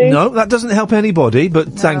Ghostbusters 2? No, that doesn't help anybody,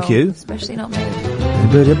 but thank you. Especially not me.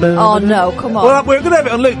 Oh, no, come on. Well, we're going to have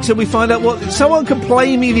it on loop till we find out what... Someone can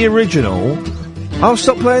play me the original. I'll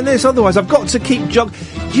stop playing this, otherwise I've got to keep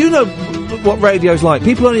You know what radio's like.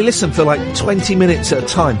 People only listen for like 20 minutes at a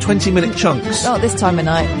time, 20-minute chunks. Not this time of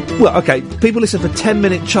night. Well, okay, people listen for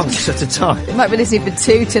 10-minute chunks at a time. They might be listening for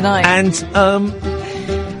 2 tonight. And,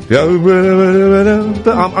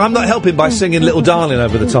 but I'm not helping by singing Little Darling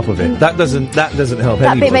over the top of it. That doesn't help anybody.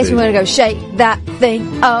 That bit makes me want to go, shake that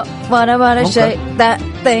thing up, wanna shake that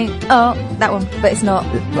thing up. That one, but it's not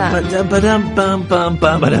that.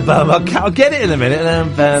 I'll get it in a minute.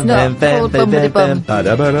 It's not called Bum-Bidi-Bum.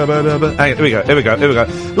 Hang on, here we go.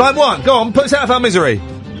 Line 1, go on, put us out of our misery.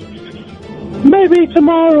 Maybe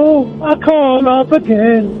tomorrow I'll call up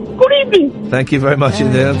again. Good evening. Thank you very much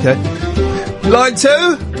indeed, okay. Line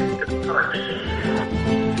 2?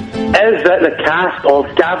 Is it the cast of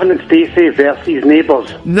Gavin and Stacey versus Neighbours?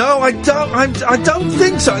 No, I don't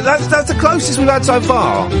think so. That's the closest we've had so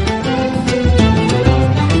far.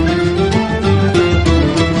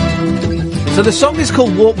 So the song is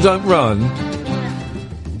called Walk Don't Run.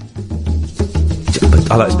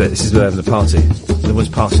 I like this bit. This is where we're having a party. Everyone's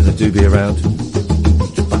passing the doobie around.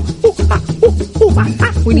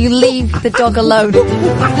 Will you leave the dog alone?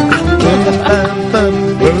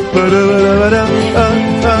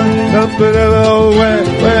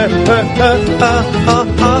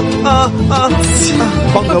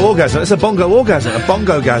 Bongo orgasm. It's a bongo orgasm. A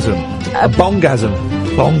bongo-gasm. A bongasm.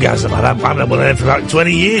 Bongasm. I haven't had one of them for about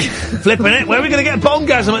 20 years. Flipping it. Where are we going to get a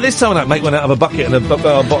bongasm at this time? I'd make one out of a bucket and a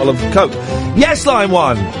bottle of Coke. Yes, line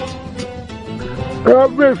 1.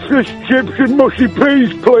 Fish chips and mushy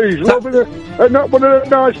peas, please. And not one of the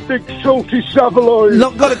nice big salty saveloys.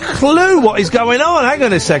 Not got a clue what is going on. Hang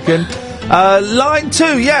on a second. Line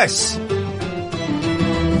 2, yes.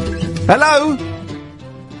 Hello?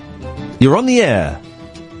 You're on the air.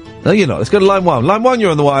 No, you're not. Let's go to line 1. Line 1,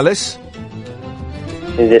 you're on the wireless.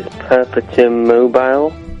 Is it Perpetuum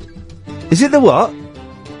Mobile? Is it the what?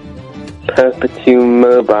 Perpetuum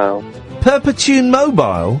Mobile. Perpetuum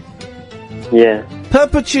Mobile? Yeah.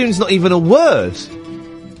 Perpetuum's not even a word.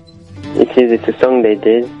 It is. It's a song they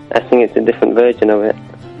did. I think it's a different version of it.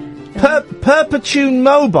 Perpetuum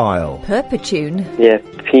Mobile? Perpetuum? Yeah.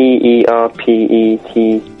 Perpetw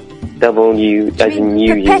as in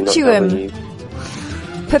you, Perpetuum.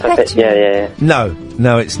 Perpetuum. Yeah. No,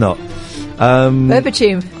 it's not.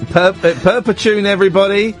 Perpetuum. Perpetuum,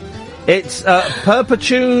 everybody. It's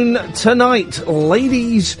Perpetuum tonight,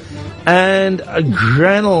 ladies and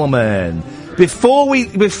gentlemen. Before we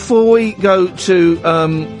go to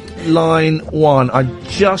line 1, I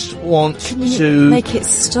just want to make it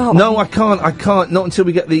stop. No, I can't. Not until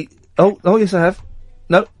we get the. Oh, yes, I have.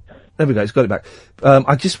 No, there we go. It's got it back.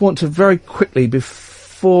 I just want to very quickly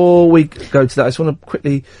before we go to that. I just want to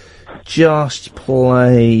quickly just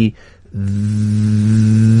play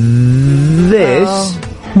this.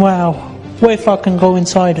 Oh. Wow. What if I can go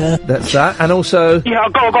inside her? That's that, and also... Yeah,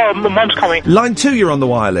 go, my mum's coming. Line 2, you're on the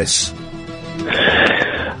wireless.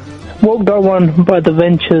 Walk That One by The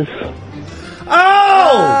Ventures.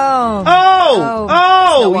 Oh!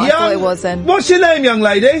 That's not what I thought it was then. What's your name, young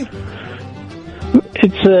lady?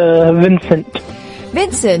 It's Vincent.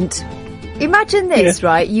 Vincent, imagine this,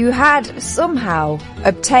 right? You had somehow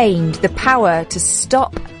obtained the power to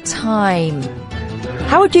stop time.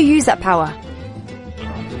 How would you use that power?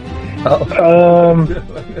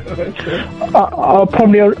 I'll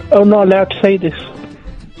probably... I'm not allowed to say this.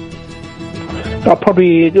 I'll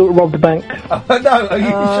probably rob the bank. No, are you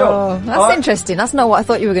sure? That's interesting. That's not what I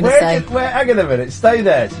thought you were going to say. Hang on a minute. Stay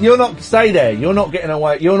there. Stay there. You're not getting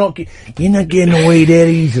away. You're not getting away that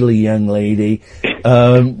easily, young lady.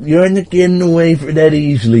 You're not getting away that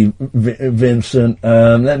easily, Vincent.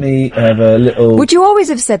 Let me have a little... Would you always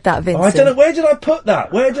have said that, Vincent? I don't know. Where did I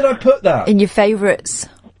put that? In your favourites.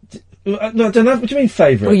 No, I don't know. What do you mean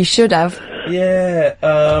favourite? Well, you should have. Yeah.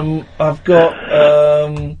 I've got...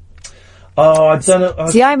 I don't know.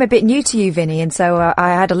 See, I'm a bit new to you, Vinny, and so I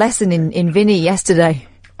had a lesson in Vinny yesterday.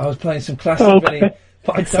 I was playing some classic Vinny.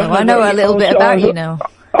 But I know a little bit about you now.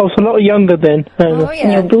 I was a lot younger then. Oh,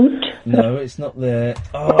 yeah. Your boot? No, it's not there.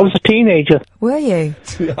 I was a teenager. Were you?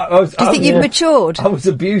 Do you think you've matured? I was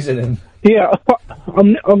abusing him. Yeah,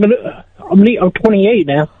 I'm 28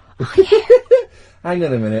 now. Hang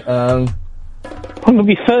on a minute. I'm gonna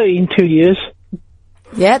be 30 in 2 years.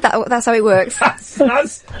 Yeah, that's how it works. That's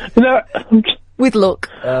no, with luck.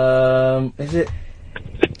 Is it?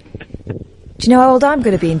 Do you know how old I'm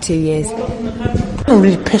going to be in 2 years? I'm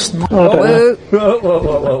really pissed. Whoa.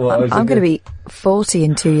 I'm going to be 40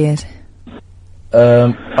 in 2 years. I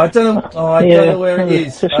don't know. I don't know where it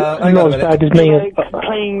is. Hang on a minute. Bad as me.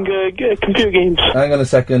 Playing computer games. Hang on a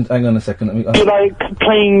second. Let me. Do you like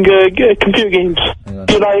playing computer games?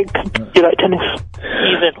 Do you like tennis?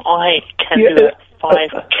 Even I can do a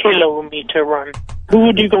 5-kilometer run. Who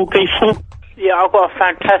would you go for? Yeah, I've got a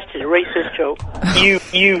fantastic racist joke.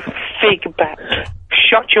 You fig bat.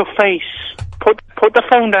 Shut your face. Put the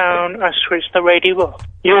phone down and switch the radio off.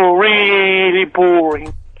 You're really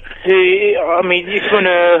boring. I mean, you're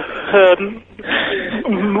gonna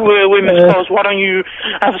women's clothes. Why don't you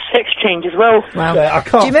have a sex change as well? Wow. Yeah, I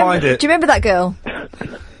can't find it. Do you remember that girl?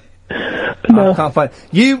 No. I can't find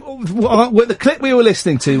you. The clip we were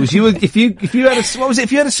listening to was you. If you had a what was it?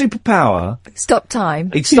 If you had a superpower, stop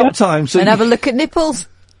time. He'd stop time. So and have a look at nipples.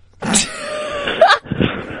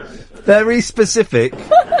 Very specific.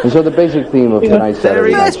 And so the basic theme of tonight's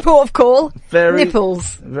Saturday night. First port of call.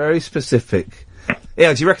 Nipples. Very specific.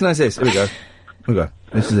 Yeah, do you recognise this? Here we go.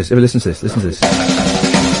 Listen to this. Listen to this.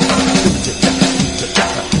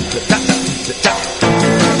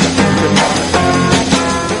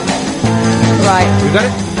 Right. You got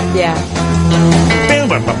it? Yeah.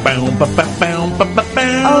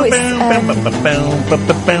 Oh, it's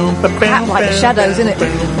like the Shadows, isn't it?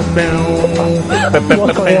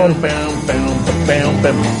 What's going on?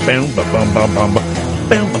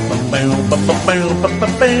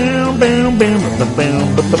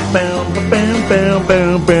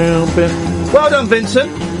 Well done,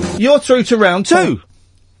 Vincent. You're through to round 2.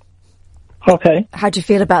 Okay. How do you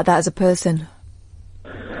feel about that as a person?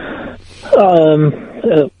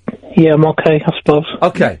 Yeah, I'm okay, I suppose.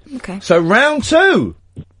 Okay. So round 2.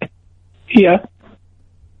 Yeah.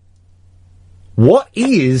 What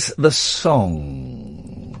is the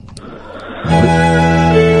song?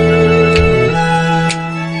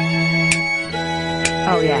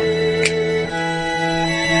 Oh, yeah.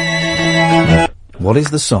 What is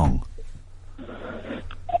the song?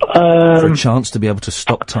 For a chance to be able to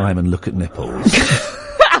stop time and look at nipples.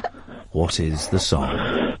 What is the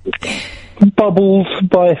song? Bubbles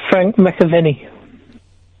by Frank McAvenny.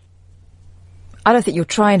 I don't think you're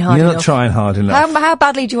trying hard You're enough. not trying hard enough. How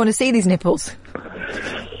badly do you want to see these nipples?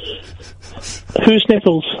 Whose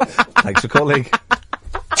nipples? Thanks for calling.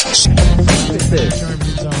 It's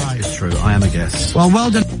true, I am a guest. Well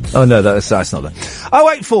done. Oh no, that's not that.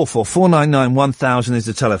 0844 499 1000 is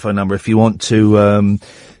the telephone number. If you want to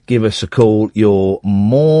give us a call, you're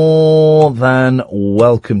more than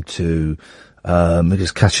welcome to. We're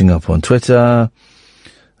just catching up on Twitter.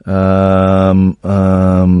 The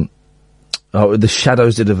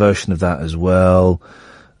Shadows did a version of that as well.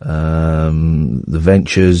 The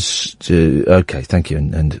Ventures. Okay, thank you.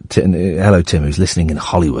 And hello, Tim, who's listening in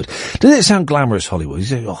Hollywood. Doesn't it sound glamorous, Hollywood? You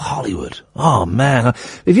say, Hollywood. Oh, man.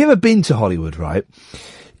 Have you ever been to Hollywood, right?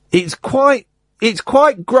 It's quite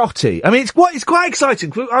grotty. I mean, it's quite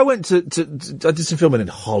exciting. I went I did some filming in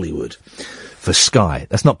Hollywood for Sky.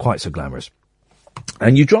 That's not quite so glamorous.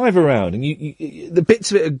 And you drive around, and you the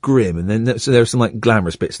bits of it are grim, and then there are some like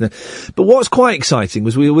glamorous bits. But what's quite exciting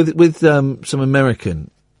was we were with some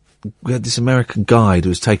American we had this American guide who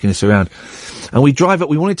was taking us around, and we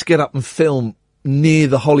wanted to get up and film near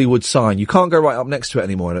the Hollywood sign. You can't go right up next to it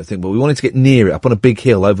anymore, I don't think, but we wanted to get near it, up on a big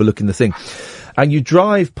hill overlooking the thing. And you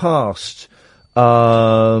drive past,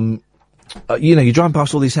 you drive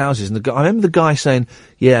past all these houses, and I remember the guy saying,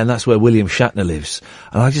 yeah, and that's where William Shatner lives.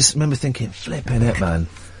 And I just remember thinking, flipping it, man.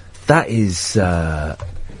 That is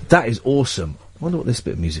awesome. I wonder what this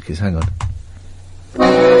bit of music is. Hang on.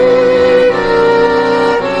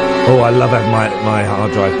 Oh, I love having my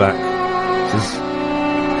hard drive back. This is...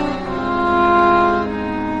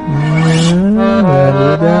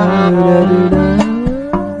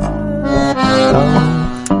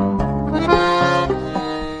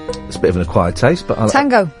 It's a bit of an acquired taste, but I like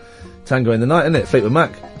Tango in the Night, isn't it? Fleetwood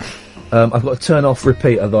Mac. I've got to turn off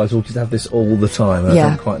repeat, otherwise we'll just have this all the time. I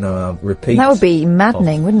don't quite know how repeat. That would be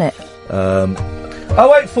maddening, wouldn't it?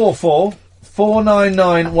 0844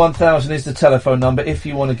 499 1000 is the telephone number if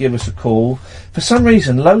you want to give us a call. For some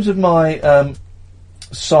reason, loads of my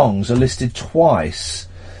songs are listed twice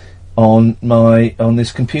on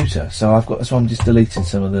this computer, so that's why I'm just deleting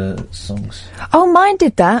some of the songs. Oh, mine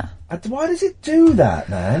did that. Why does it do that,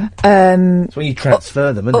 man? It's when you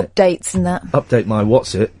transfer them, isn't it? Updates and that. Update my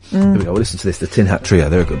what's it. Here we go, we'll listen to this, the Tin Hat Trio,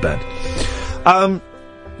 they're a good band.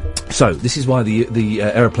 So, this is why the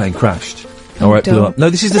aeroplane crashed. Alright, blew up. No,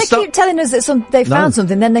 this is the stuff. They keep telling us that they found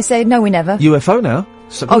something, then they say, no, we never. UFO now.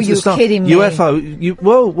 So you're kidding me. UFO.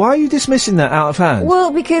 Well, why are you dismissing that out of hand?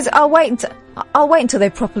 Well, because I'll wait until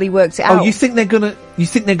they've properly worked it out. Oh, you think they're gonna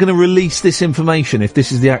release this information if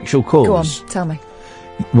this is the actual cause? Go on, tell me.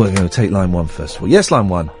 Well, we're going to take line one first of all. Yes, line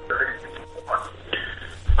one.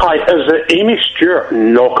 Hi, is it Amy Stewart?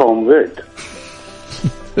 Knock on wood.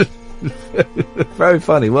 Very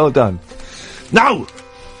funny, well done. No!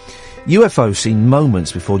 UFO seen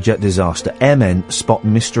moments before jet disaster. Airmen spot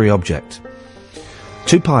mystery object.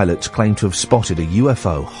 2 pilots claim to have spotted a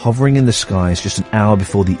UFO hovering in the skies just an hour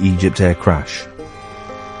before the Egypt Air crash.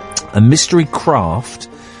 A mystery craft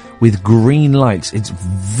with green lights, it's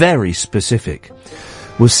very specific,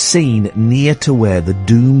 was seen near to where the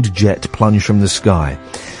doomed jet plunged from the sky.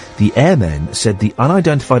 The airmen said the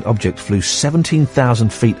unidentified object flew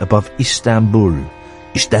 17,000 feet above Istanbul,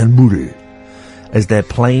 as their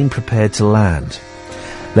plane prepared to land.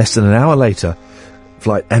 Less than an hour later,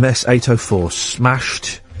 flight MS-804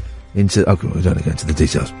 smashed into... Oh, we don't go into the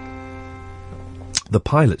details. The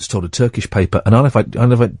pilots told a Turkish paper an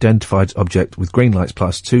unidentified object with green lights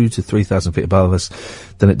plus 2,000 to 3,000 feet above us.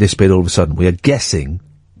 Then it disappeared all of a sudden. We are guessing...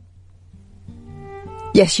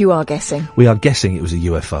 Yes, you are guessing. We are guessing it was a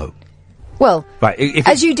UFO. Well, right,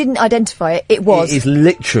 as you didn't identify it, it was. It is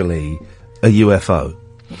literally a UFO.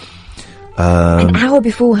 An hour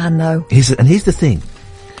beforehand, though. Here's the thing.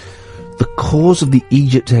 The cause of the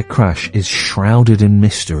Egypt Air crash is shrouded in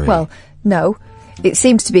mystery. Well, no. It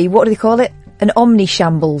seems to be, what do they call it? An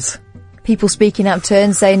omni-shambles. People speaking out of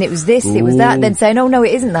turn, saying it was this, it was that, then saying, oh, no,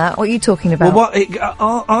 it isn't that. What are you talking about? Well,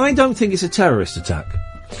 I don't think it's a terrorist attack.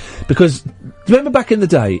 Because, remember back in the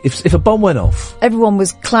day, if a bomb went off... Everyone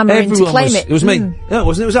was clamouring to claim it. It was me. No, it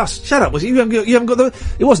wasn't. It was us. Shut up. Was it? You haven't got the...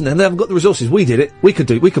 It wasn't them. They haven't got the resources. We did it. We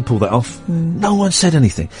could pull that off. No one said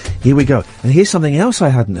anything. Here we go. And here's something else I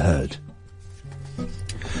hadn't heard.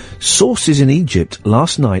 Sources in Egypt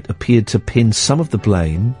last night appeared to pin some of the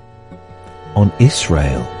blame on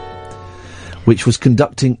Israel, which was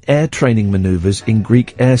conducting air training manoeuvres in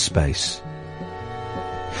Greek airspace.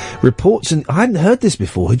 Reports, and I hadn't heard this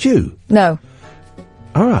before, had you? No.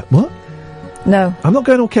 All right, what? No. I'm not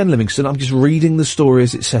going all Ken Livingstone, I'm just reading the story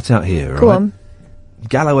as it's set out here, Go on.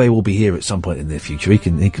 Galloway will be here at some point in the future. He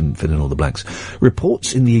can fill in all the blanks.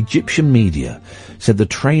 Reports in the Egyptian media said the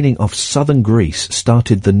training off southern Greece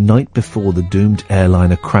started the night before the doomed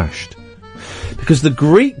airliner crashed. Because the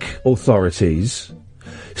Greek authorities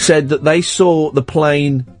said that they saw the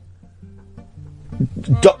plane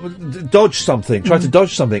dodge something, tried to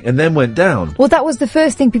dodge something, and then went down. Well, that was the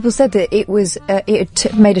first thing people said, that it was it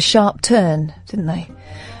had made a sharp turn, didn't they?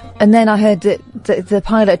 And then I heard that the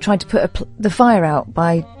pilot tried to put the fire out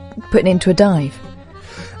by putting it into a dive.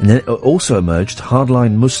 And then it also emerged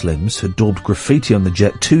hardline Muslims had daubed graffiti on the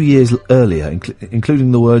jet 2 years earlier,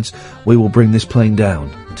 including the words, "We will bring this plane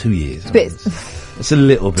down." 2 years. It's a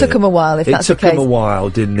little bit. Took them a while, if that's the case. It took them a while,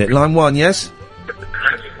 didn't it? Line one, yes?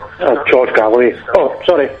 George Galloway. Oh,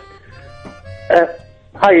 sorry.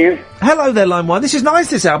 Hi, Ian. Hello there, line one. This is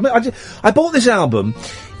nice, this album. I bought this album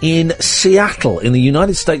in Seattle, in the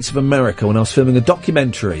United States of America, when I was filming a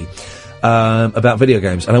documentary about video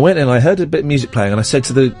games, and I went in and I heard a bit of music playing, and I said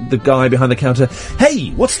to the guy behind the counter, "Hey,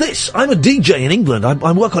 what's this? I'm a DJ in England.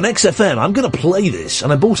 I work on XFM. I'm going to play this."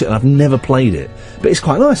 And I bought it, and I've never played it, but it's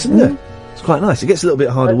quite nice, isn't it? It's quite nice. It gets a little bit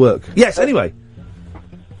harder work. Yes. Anyway.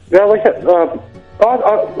 Yeah, like I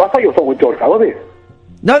thought you were talking with George Galloway.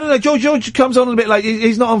 No. George comes on a bit late.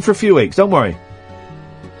 He's not on for a few weeks. Don't worry.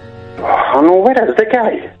 I know, where is the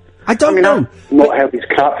guy? I don't know. I've not heard his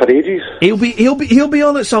crap for ages. He'll be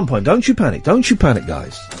on at some point. Don't you panic,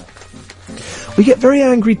 guys. We get very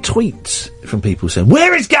angry tweets from people saying,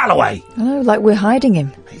 "Where is Galloway?" I know, like we're hiding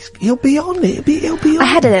him. He'll be on it. He'll be on. I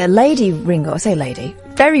had a lady ring, or I say lady,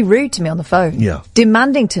 very rude to me on the phone. Yeah.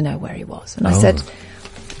 Demanding to know where he was. And I said,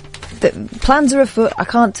 the plans are afoot. I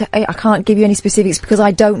can't give you any specifics because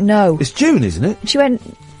I don't know. It's June, isn't it? She went,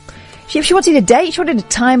 she wanted a date. She wanted a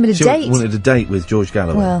time and a date. She wanted a date with George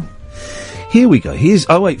Galloway. Well. Here we go. Here's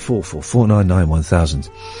 0844 499 1000.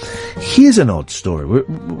 Here's an odd story.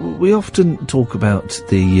 We often talk about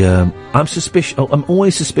the. I'm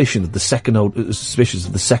always suspicious of the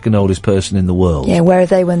second oldest person in the world. Yeah, where are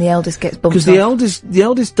they when the eldest gets bumped? Because the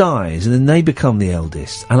eldest dies, and then they become the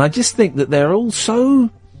eldest. And I just think that they're all so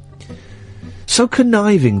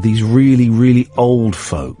conniving. These really, really old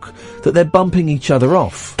folk that they're bumping each other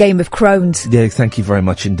off. Game of Crones. Yeah, thank you very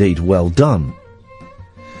much indeed. Well done.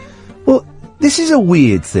 Well, this is a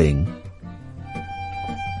weird thing.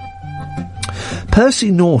 Percy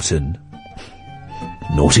Norton.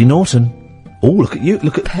 Naughty Norton. Oh, look at you.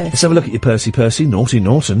 Let's have a look at you, Percy. Naughty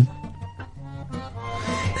Norton.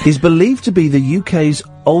 Is believed to be the UK's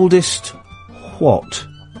oldest what?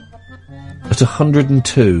 At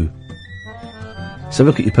 102. So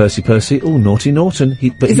look at you, Percy. Oh, Naughty Norton.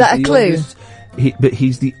 Is that a clue? But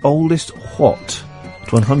he's the oldest what?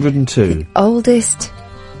 At 102.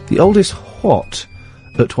 The oldest what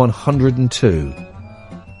at 102?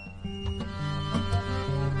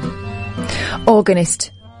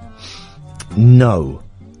 Organist. No.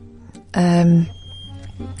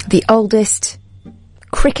 The oldest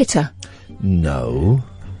cricketer. No.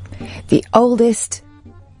 The oldest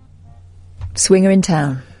swinger in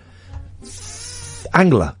town.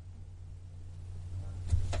 Angler.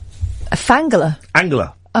 A fangler.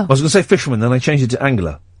 Angler. Oh. I was going to say fisherman, then I changed it to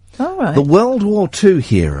angler. All right. The World War II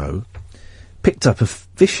hero first picked up a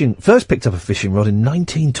fishing rod in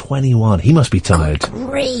 1921. He must be tired. Good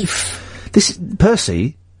grief.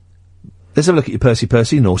 Percy. Let's have a look at your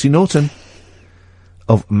Percy. Naughty Norton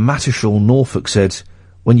of Mattershall, Norfolk said,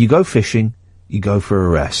 "When you go fishing, you go for a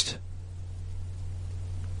rest."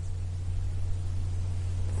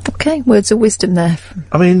 Okay, words of wisdom there.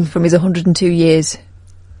 From his 102 years.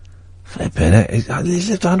 Flippin' it. He's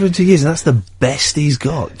lived 102 years, and that's the best he's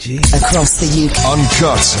got. Jeez. Across the UK.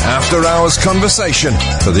 Uncut, after-hours conversation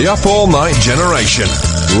for the up-all-night generation.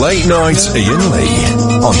 Late night Iain Lee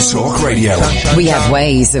on Talk Radio. We have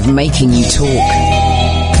ways of making you talk.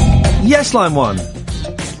 Yes, line one.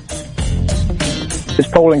 It's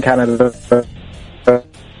Paul in Canada.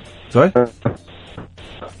 Sorry?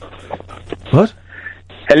 What?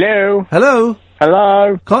 Hello. Hello?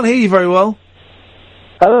 Hello. Can't hear you very well.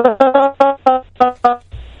 Hello.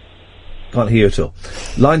 Can't hear you at all.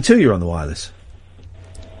 Line 2, you're on the wireless.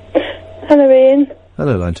 Hello, Ian.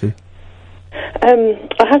 Hello, line 2. I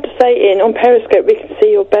have to say, Ian, on Periscope we can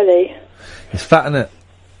see your belly. It's fat, isn't it?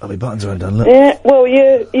 Oh, my buttons are undone, look. Yeah, well,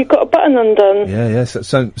 you've got a button undone. Yeah, so,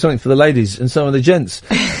 something for the ladies and some of the gents.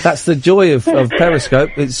 That's the joy of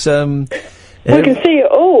Periscope. It's, we can see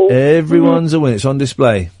it all. Everyone's a winner. It's on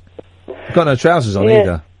display. I've got no trousers on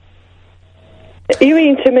either. Are you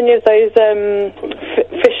eating too many of those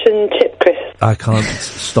fish and chip crisps? I can't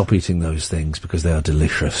stop eating those things because they are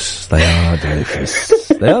delicious. They are delicious.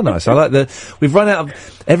 They are nice. I like we've run out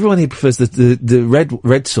of, everyone here prefers the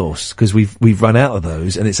red sauce because we've run out of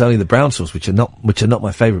those, and it's only the brown sauce which are not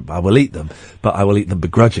my favourite, but I will eat them, but I will eat them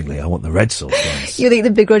begrudgingly. I want the red sauce ones. You'll eat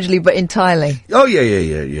them begrudgingly but entirely. Oh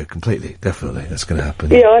yeah, completely. Definitely. That's going to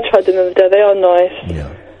happen. Yeah, I tried them the other day. They are nice.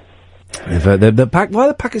 Yeah. Why are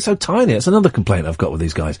the packets so tiny? That's another complaint I've got with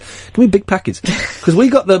these guys. Give me big packets. Because we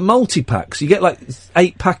got the multi-packs. You get like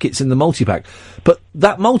 8 packets in the multi-pack. But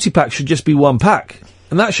that multi-pack should just be 1 pack.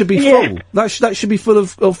 And that should be full. That should be full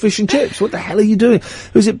of fish and chips. What the hell are you doing?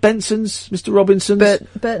 Who's it? Benson's? Mr. Robinson's?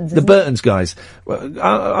 Burton's. The Burton's guys. Write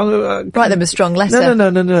them a strong letter.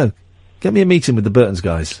 No. Get me a meeting with the Burton's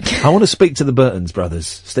guys. I want to speak to the Burton's brothers,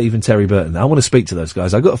 Steve and Terry Burton. I want to speak to those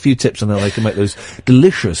guys. I've got a few tips on how they can make those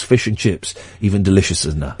delicious fish and chips even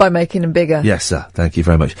deliciouser now. By making them bigger. Yes, sir. Thank you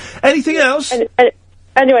very much. Anything else?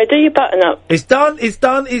 Anyway, do your button up. It's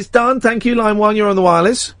done. Thank you, line 1. You're on the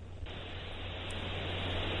wireless.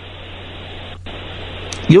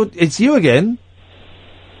 It's you again.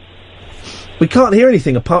 We can't hear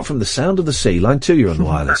anything apart from the sound of the sea. Line 2, you're on the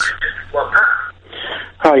wireless.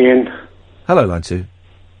 Hi, Ian. Hello, line 2.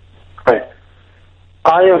 Hi.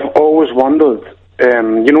 I have always wondered,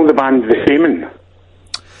 you know the band The Seamen?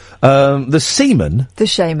 The Seamen? The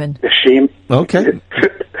Shaman. The Shame. Okay.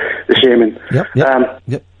 The Shaman. Yep.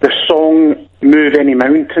 The song Move Any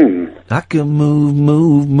Mountain. I can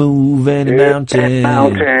move any mountain.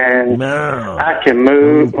 I can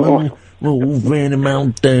move. Move any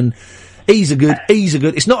mountain. Easy good.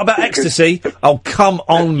 It's not about ecstasy. Oh, come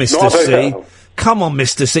on, Mr. C. Come on,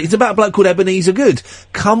 Mr. C. It's about a bloke called Ebenezer Good.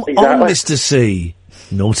 Come on, Mr. C.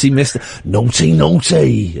 Naughty, Mr.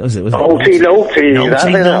 Naughty. Was it?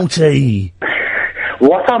 Naughty.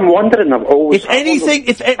 What I'm wondering, I've always...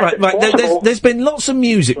 There's been lots of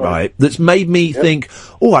music, right, that's made me think,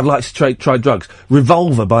 oh, I'd like to try drugs.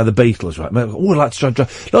 Revolver by the Beatles, right? Oh, I'd like to try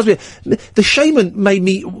drugs. The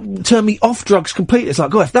Shaman turned me off drugs completely. It's like,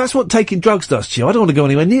 God, if that's what taking drugs does to you, I don't want to go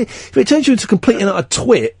anywhere near. If it turns you into complete and utter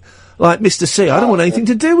twit, like Mr. C, I don't want anything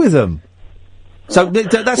to do with them. So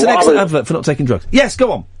that's an excellent advert for not taking drugs. Yes,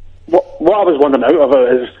 go on. What I was wondering out of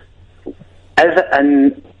it is it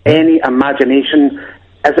in any imagination,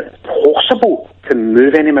 is it possible to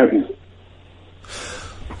move any mountain?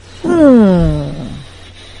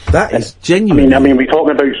 That is genuine. I mean, we're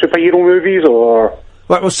talking about superhero movies or...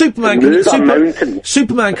 Right, well, Superman can lift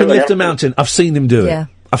a mountain. I've seen him do it. Yeah.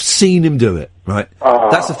 I've seen him do it, right?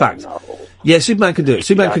 That's a fact. No. Yeah, Superman can do it.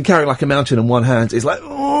 Superman can carry like a mountain in one hand. It's like,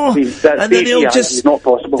 oh, and then he'll just... not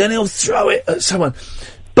possible. Then he'll throw it at someone.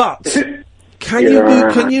 But... Can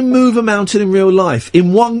you move a mountain in real life?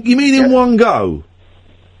 In one go?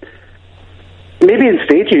 Maybe in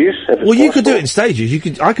stages. Well, you could do it in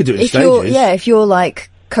stages. I could do it in stages. If you're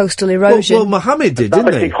like coastal erosion. Well, Muhammad did, didn't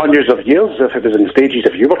he? That would take hundreds of years if it was in stages.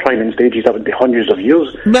 If you were trying in stages, that would be hundreds of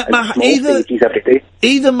years. Stages every day.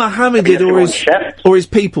 Either Muhammad did or his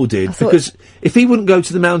people did, because if he wouldn't go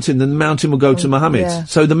to the mountain, then the mountain would go to Muhammad. Yeah.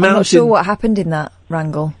 So the mountain... I'm not sure what happened in that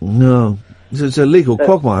wrangle. No. It's a legal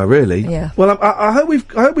quagmire, really. Yeah. Well, I hope we've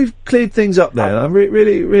cleared things up there. I'm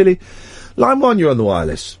really. Line 1, you're on the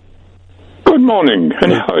wireless. Good morning,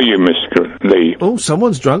 and how are you, Mr. Lee? Oh,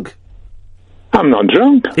 someone's drunk. I'm not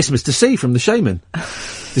drunk. It's Mr. C from The Shaman.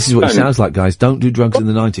 This is what it sounds like, guys. Don't do drugs in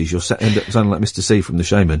the 90s. You'll end up sounding like Mr. C from The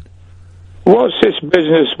Shaman. What's this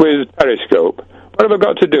business with Periscope? What have I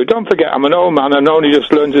got to do? Don't forget, I'm an old man and only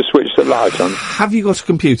just learned to switch the light on. Have you got a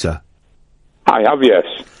computer? I have, yes.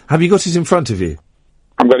 Have you got it in front of you?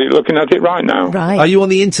 I'm looking at it right now. Right. Are you on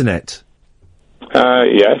the internet?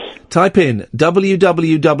 Yes. Type in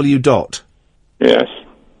www. Yes.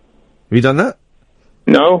 Have you done that?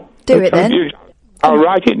 No. Do it then. I'll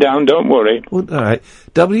write it down, don't worry. Well, all right.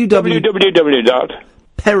 www.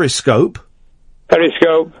 Periscope.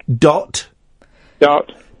 Dot.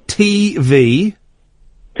 TV.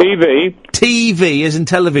 TV as in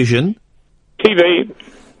television. TV.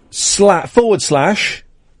 //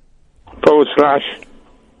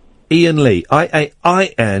 Iain Lee.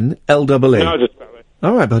 IAINLEE. No, just spell it.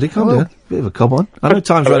 All right, buddy, calm down. Bit of a cob on. I know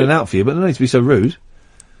time's running out for you, but no need to be so rude.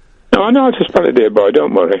 No, I know how to spell it, dear boy.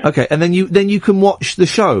 Don't worry. Okay, and then you can watch the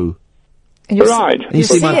show. Right. And you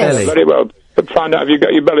see my belly. Very well. Find out if you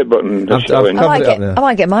got your belly button showing. I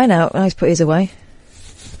might get mine out. Nice, put his away.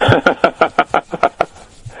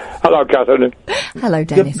 Hello, Katherine. Hello,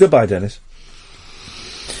 Dennis. Goodbye, Dennis.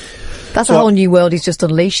 That's a whole new world he's just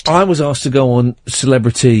unleashed. I was asked to go on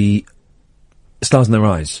Celebrity Stars in Their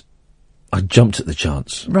Eyes. I jumped at the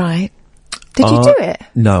chance. Right. Did you do it?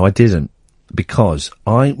 No, I didn't. Because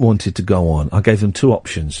I wanted to go on. I gave them two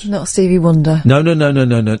options. Not Stevie Wonder. No.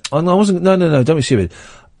 I wasn't. No. Don't be stupid.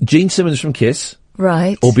 Gene Simmons from Kiss.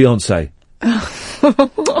 Right. Or Beyonce.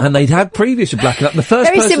 And they'd had previous with Black and Up. The first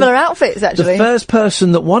Very similar outfits, actually. The first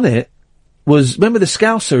person that won it was, remember the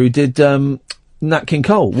Scouser who did Nat King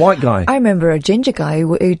Cole, white guy. I remember a ginger guy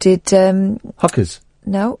who did Huckers.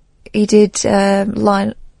 No, he did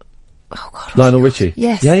Lionel Richie.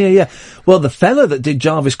 Yes. Yeah. Well, the fella that did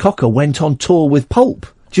Jarvis Cocker went on tour with Pulp.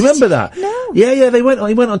 Do you remember that? No. Yeah, he went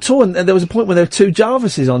on tour, and there was a point where there were two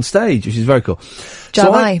Jarvises on stage, which is very cool.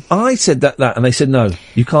 So I said that, and they said, no,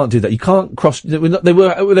 you can't do that. You can't cross, they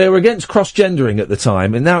were against cross-gendering at the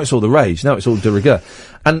time, and now it's all the rage. Now it's all de rigueur.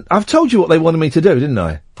 And I've told you what they wanted me to do, didn't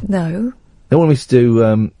I? No. They wanted me to do,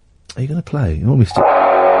 are you going to play? They wanted me to do...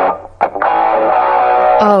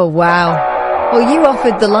 Oh, wow. Well, you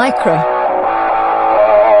offered the Lycra.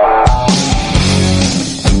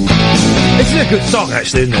 This is a good song,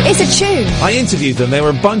 actually, isn't it? It's a tune. I interviewed them. They were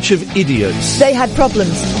a bunch of idiots. They had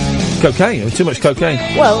problems. Cocaine. Too much cocaine.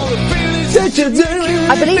 Well,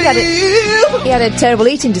 I believe he had a terrible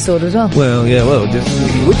eating disorder as well. Well, yeah, well,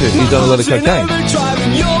 he would do. He's done a lot of cocaine.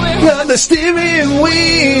 Got the steering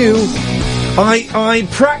wheel. I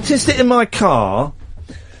practiced it in my car.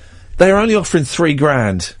 They were only offering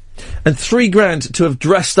 $3,000, and $3,000 to have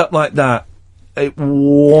dressed up like that. It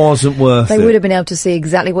wasn't worth it. They would have been able to see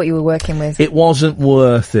exactly what you were working with. It wasn't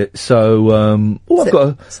worth it. So,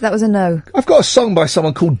 so that was a no. I've got a song by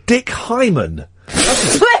someone called Dick Hyman.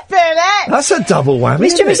 Flipping it! That's a double whammy,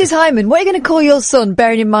 Mr. and isn't Mrs. Hyman, what are you going to call your son,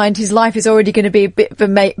 bearing in mind his life is already going to be a bit of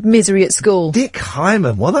a misery at school? Dick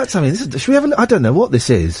Hyman. Well, that's, I mean, should we have I don't know what this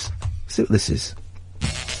is. Let's see what this is.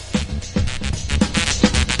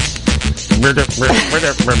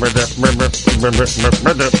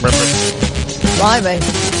 Blimey.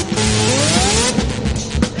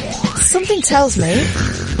 Something tells me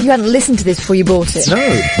you hadn't listened to this before you bought it.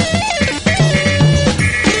 No.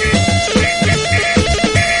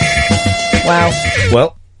 Wow.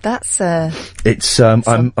 Well, that's it's I'm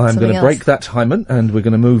going to break that, Hyman, and we're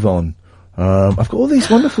going to move on. I've got all these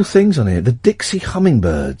wonderful things on here. The Dixie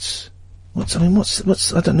Hummingbirds. What's I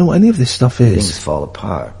don't know what any of this stuff is. Things fall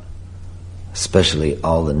apart. Especially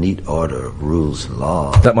all the neat order of rules and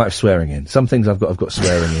laws. That might have swearing in. Some things I've got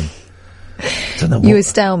swearing in. I don't know what. You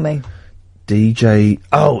astound me. DJ.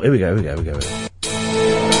 Oh, here we go.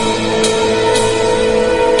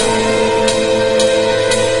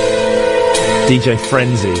 DJ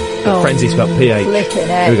Frenzy. Frenzy spelled PH. Flipping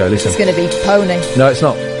Here we go, listen. It's going to be pony. No, it's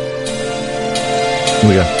not. Here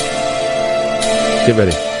we go. Get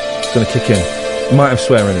ready. It's going to kick in. It might have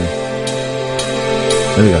swearing in.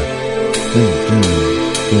 There we go.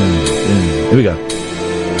 Here we go.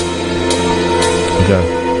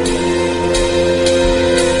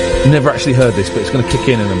 Never actually heard this, but it's going to kick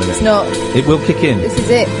in a minute. It's not. It will kick in. This is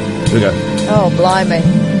it. Here we go. Oh, blimey.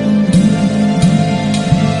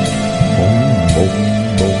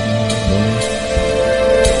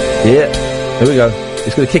 Yeah. Here we go.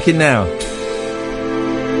 It's going to kick in now.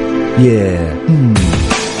 Yeah.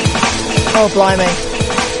 Oh, blimey.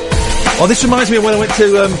 Oh, this reminds me of when I went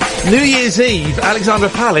to New Year's Eve, Alexandra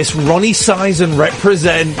Palace, Ronnie Sizen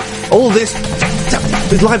represent. All this.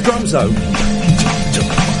 With live drums, though.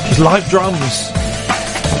 It's live drums.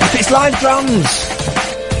 It's live drums.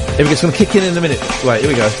 Here we go. It's going to kick in a minute. Right, here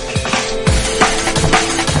we go.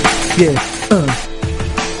 Yeah.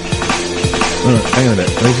 Hang on a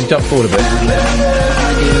minute. Let's just jump forward a bit.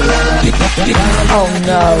 Oh,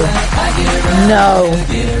 no. No.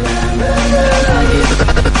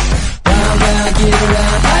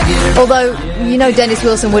 Although, you know Dennis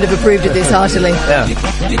Wilson would have approved of this heartily. Yeah.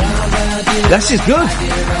 That's just good.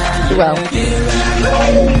 Well.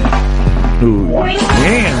 Ooh.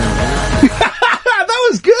 Yeah. That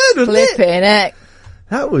was good, wasn't it? Flipping heck.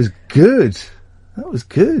 That was good.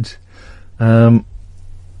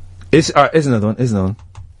 Here's another one.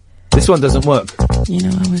 This one doesn't work. You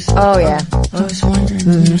know, Oh, yeah. I was wondering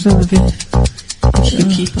if you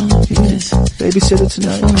keep on because babysitter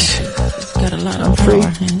tonight. It's got a lot of free.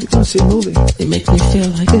 power. You're gonna see a movie. It makes me feel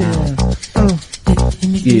like It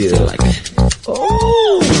makes me feel like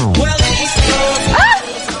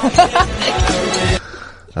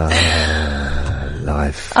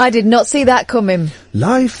Life. I did not see that coming.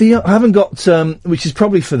 Life. I haven't got, which is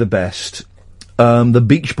probably for the best, the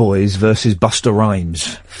Beach Boys versus Busta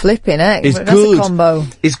Rhymes. Flipping heck. It's That's good. a combo.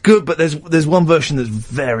 It's good, but there's one version that's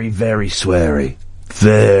very, very sweary.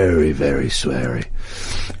 Very, very sweary.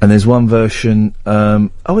 And there's one version,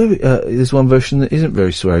 there's one version that isn't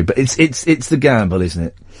very sweary, but it's the gamble, isn't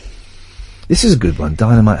it? This is a good one.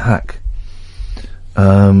 Dynamite Hack.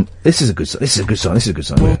 This is a good song.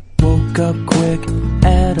 Yeah. woke up quick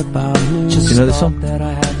at about noon. Do you know this song? That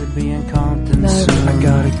I had to be in Compton soon. I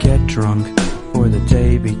gotta get drunk before the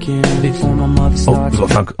day begins. Before my mother starts. A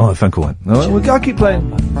phone call one. I'll keep playing.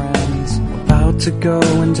 My friends about to go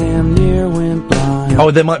and damn near went blind.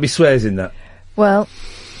 Oh, there might be swears in that. Well.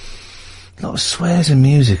 A lot of swears in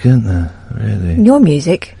music, isn't there? Really. Your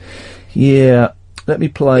music? Yeah. Let me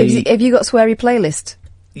play. Have you got sweary playlist?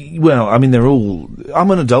 Well, I mean, they're all. I'm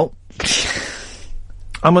an adult.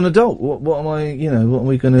 What am I? What are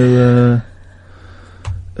we going to?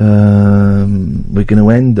 We're going to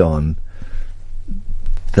end on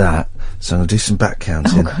that. So I'm going to do some back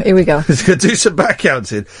counting. Oh, here we go. It's going to do some back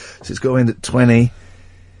counting. So it's going to end at 20.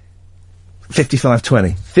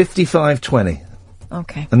 55-20. 55-20.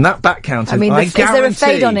 Okay. And that back counting. I mean, is there a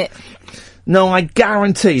fade on it? No, I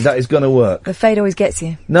guarantee that is going to work. The fade always gets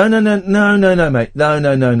you. No, mate. No.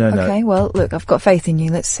 Okay, well, look, I've got faith in you.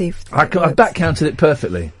 Let's see if I've back counted it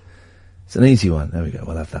perfectly. It's an easy one. There we go.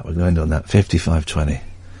 We'll have that. We're going to end on that. 55-20.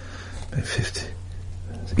 50.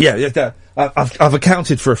 Yeah. I've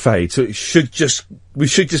accounted for a fade, so we should just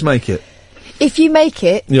make it. If you make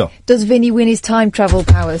it, does Vinny win his time travel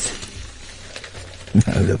powers?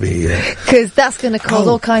 No, there'll be... Because that's going to cause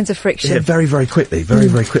all kinds of friction. Yeah, very, very quickly.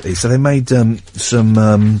 Very quickly. So they made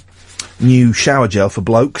some new shower gel for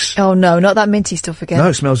blokes. Oh, no, not that minty stuff again. No,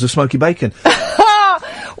 it smells of smoky bacon.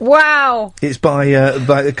 Wow! It's by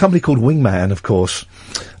a company called Wingman, of course.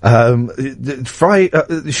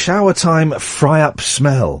 Shower time fry-up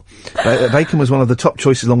smell. Bacon was one of the top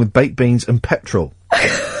choices along with baked beans and petrol.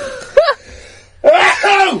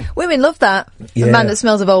 Women love that. Yeah. A man that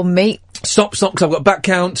smells of old meat. Stop, because I've got back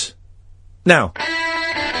count. Now. Here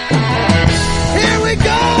we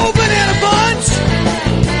go, banana bunch!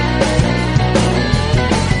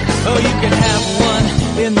 Oh, you can have one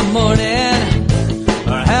in the morning,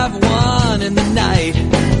 or have one in the night.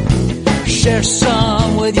 Share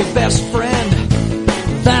some with your best friend,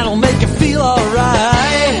 that'll make you feel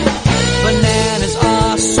alright. Bananas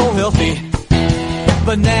are so healthy,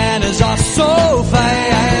 bananas are so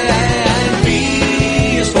fine.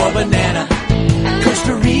 B is for banana,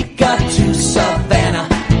 Costa Rica to Savannah,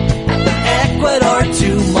 Ecuador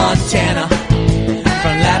to Montana,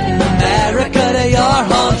 from Latin America to your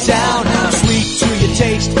hometown. Sweet to your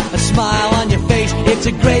taste, a smile on your face, it's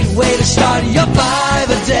a great way to start your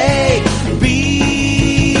 5-a-day. B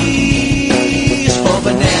is for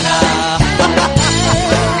banana.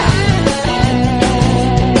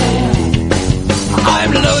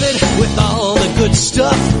 I'm loaded with all the good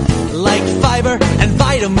stuff, like fiber and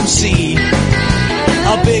vitamin C,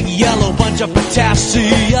 a big yellow bunch of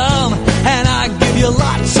potassium, and I give you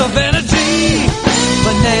lots of energy.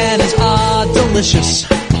 Bananas are delicious,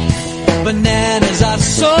 bananas are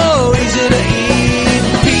so easy to eat.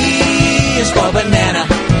 B is for banana,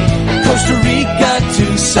 Costa Rica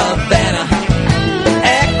to Savannah,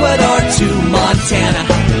 Ecuador to Montana,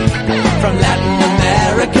 from Latin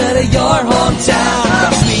America to your hometown.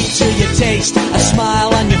 Sweet to your taste, a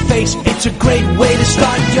smile on your face, it's a great way to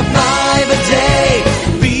start your 5-a-day.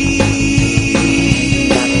 B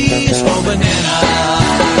is for banana.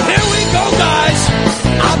 Here we go, guys.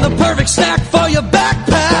 I'm the perfect snack for your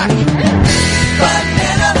backpack.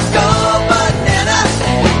 Banana, go banana.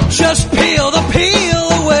 Just peel the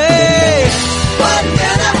peel away.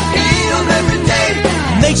 Banana peel every day.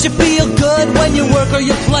 Makes you feel good when you work or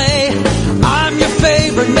you play. I'm your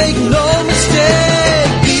favorite, make no mistake.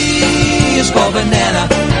 B is for banana,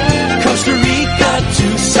 Costa Rica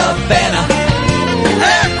to Savannah,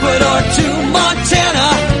 Ecuador to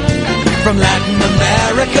Montana, from Latin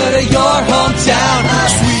America to your hometown.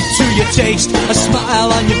 Sweet to your taste, a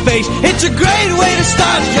smile on your face, it's a great way to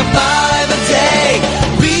start your 5-a-day.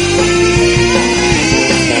 B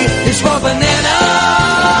is for banana.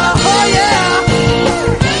 Oh yeah.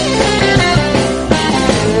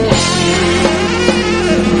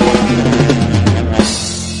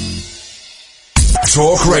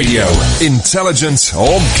 Talk Radio. Intelligent,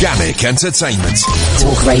 organic entertainment.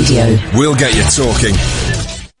 Talk Radio. We'll get you talking.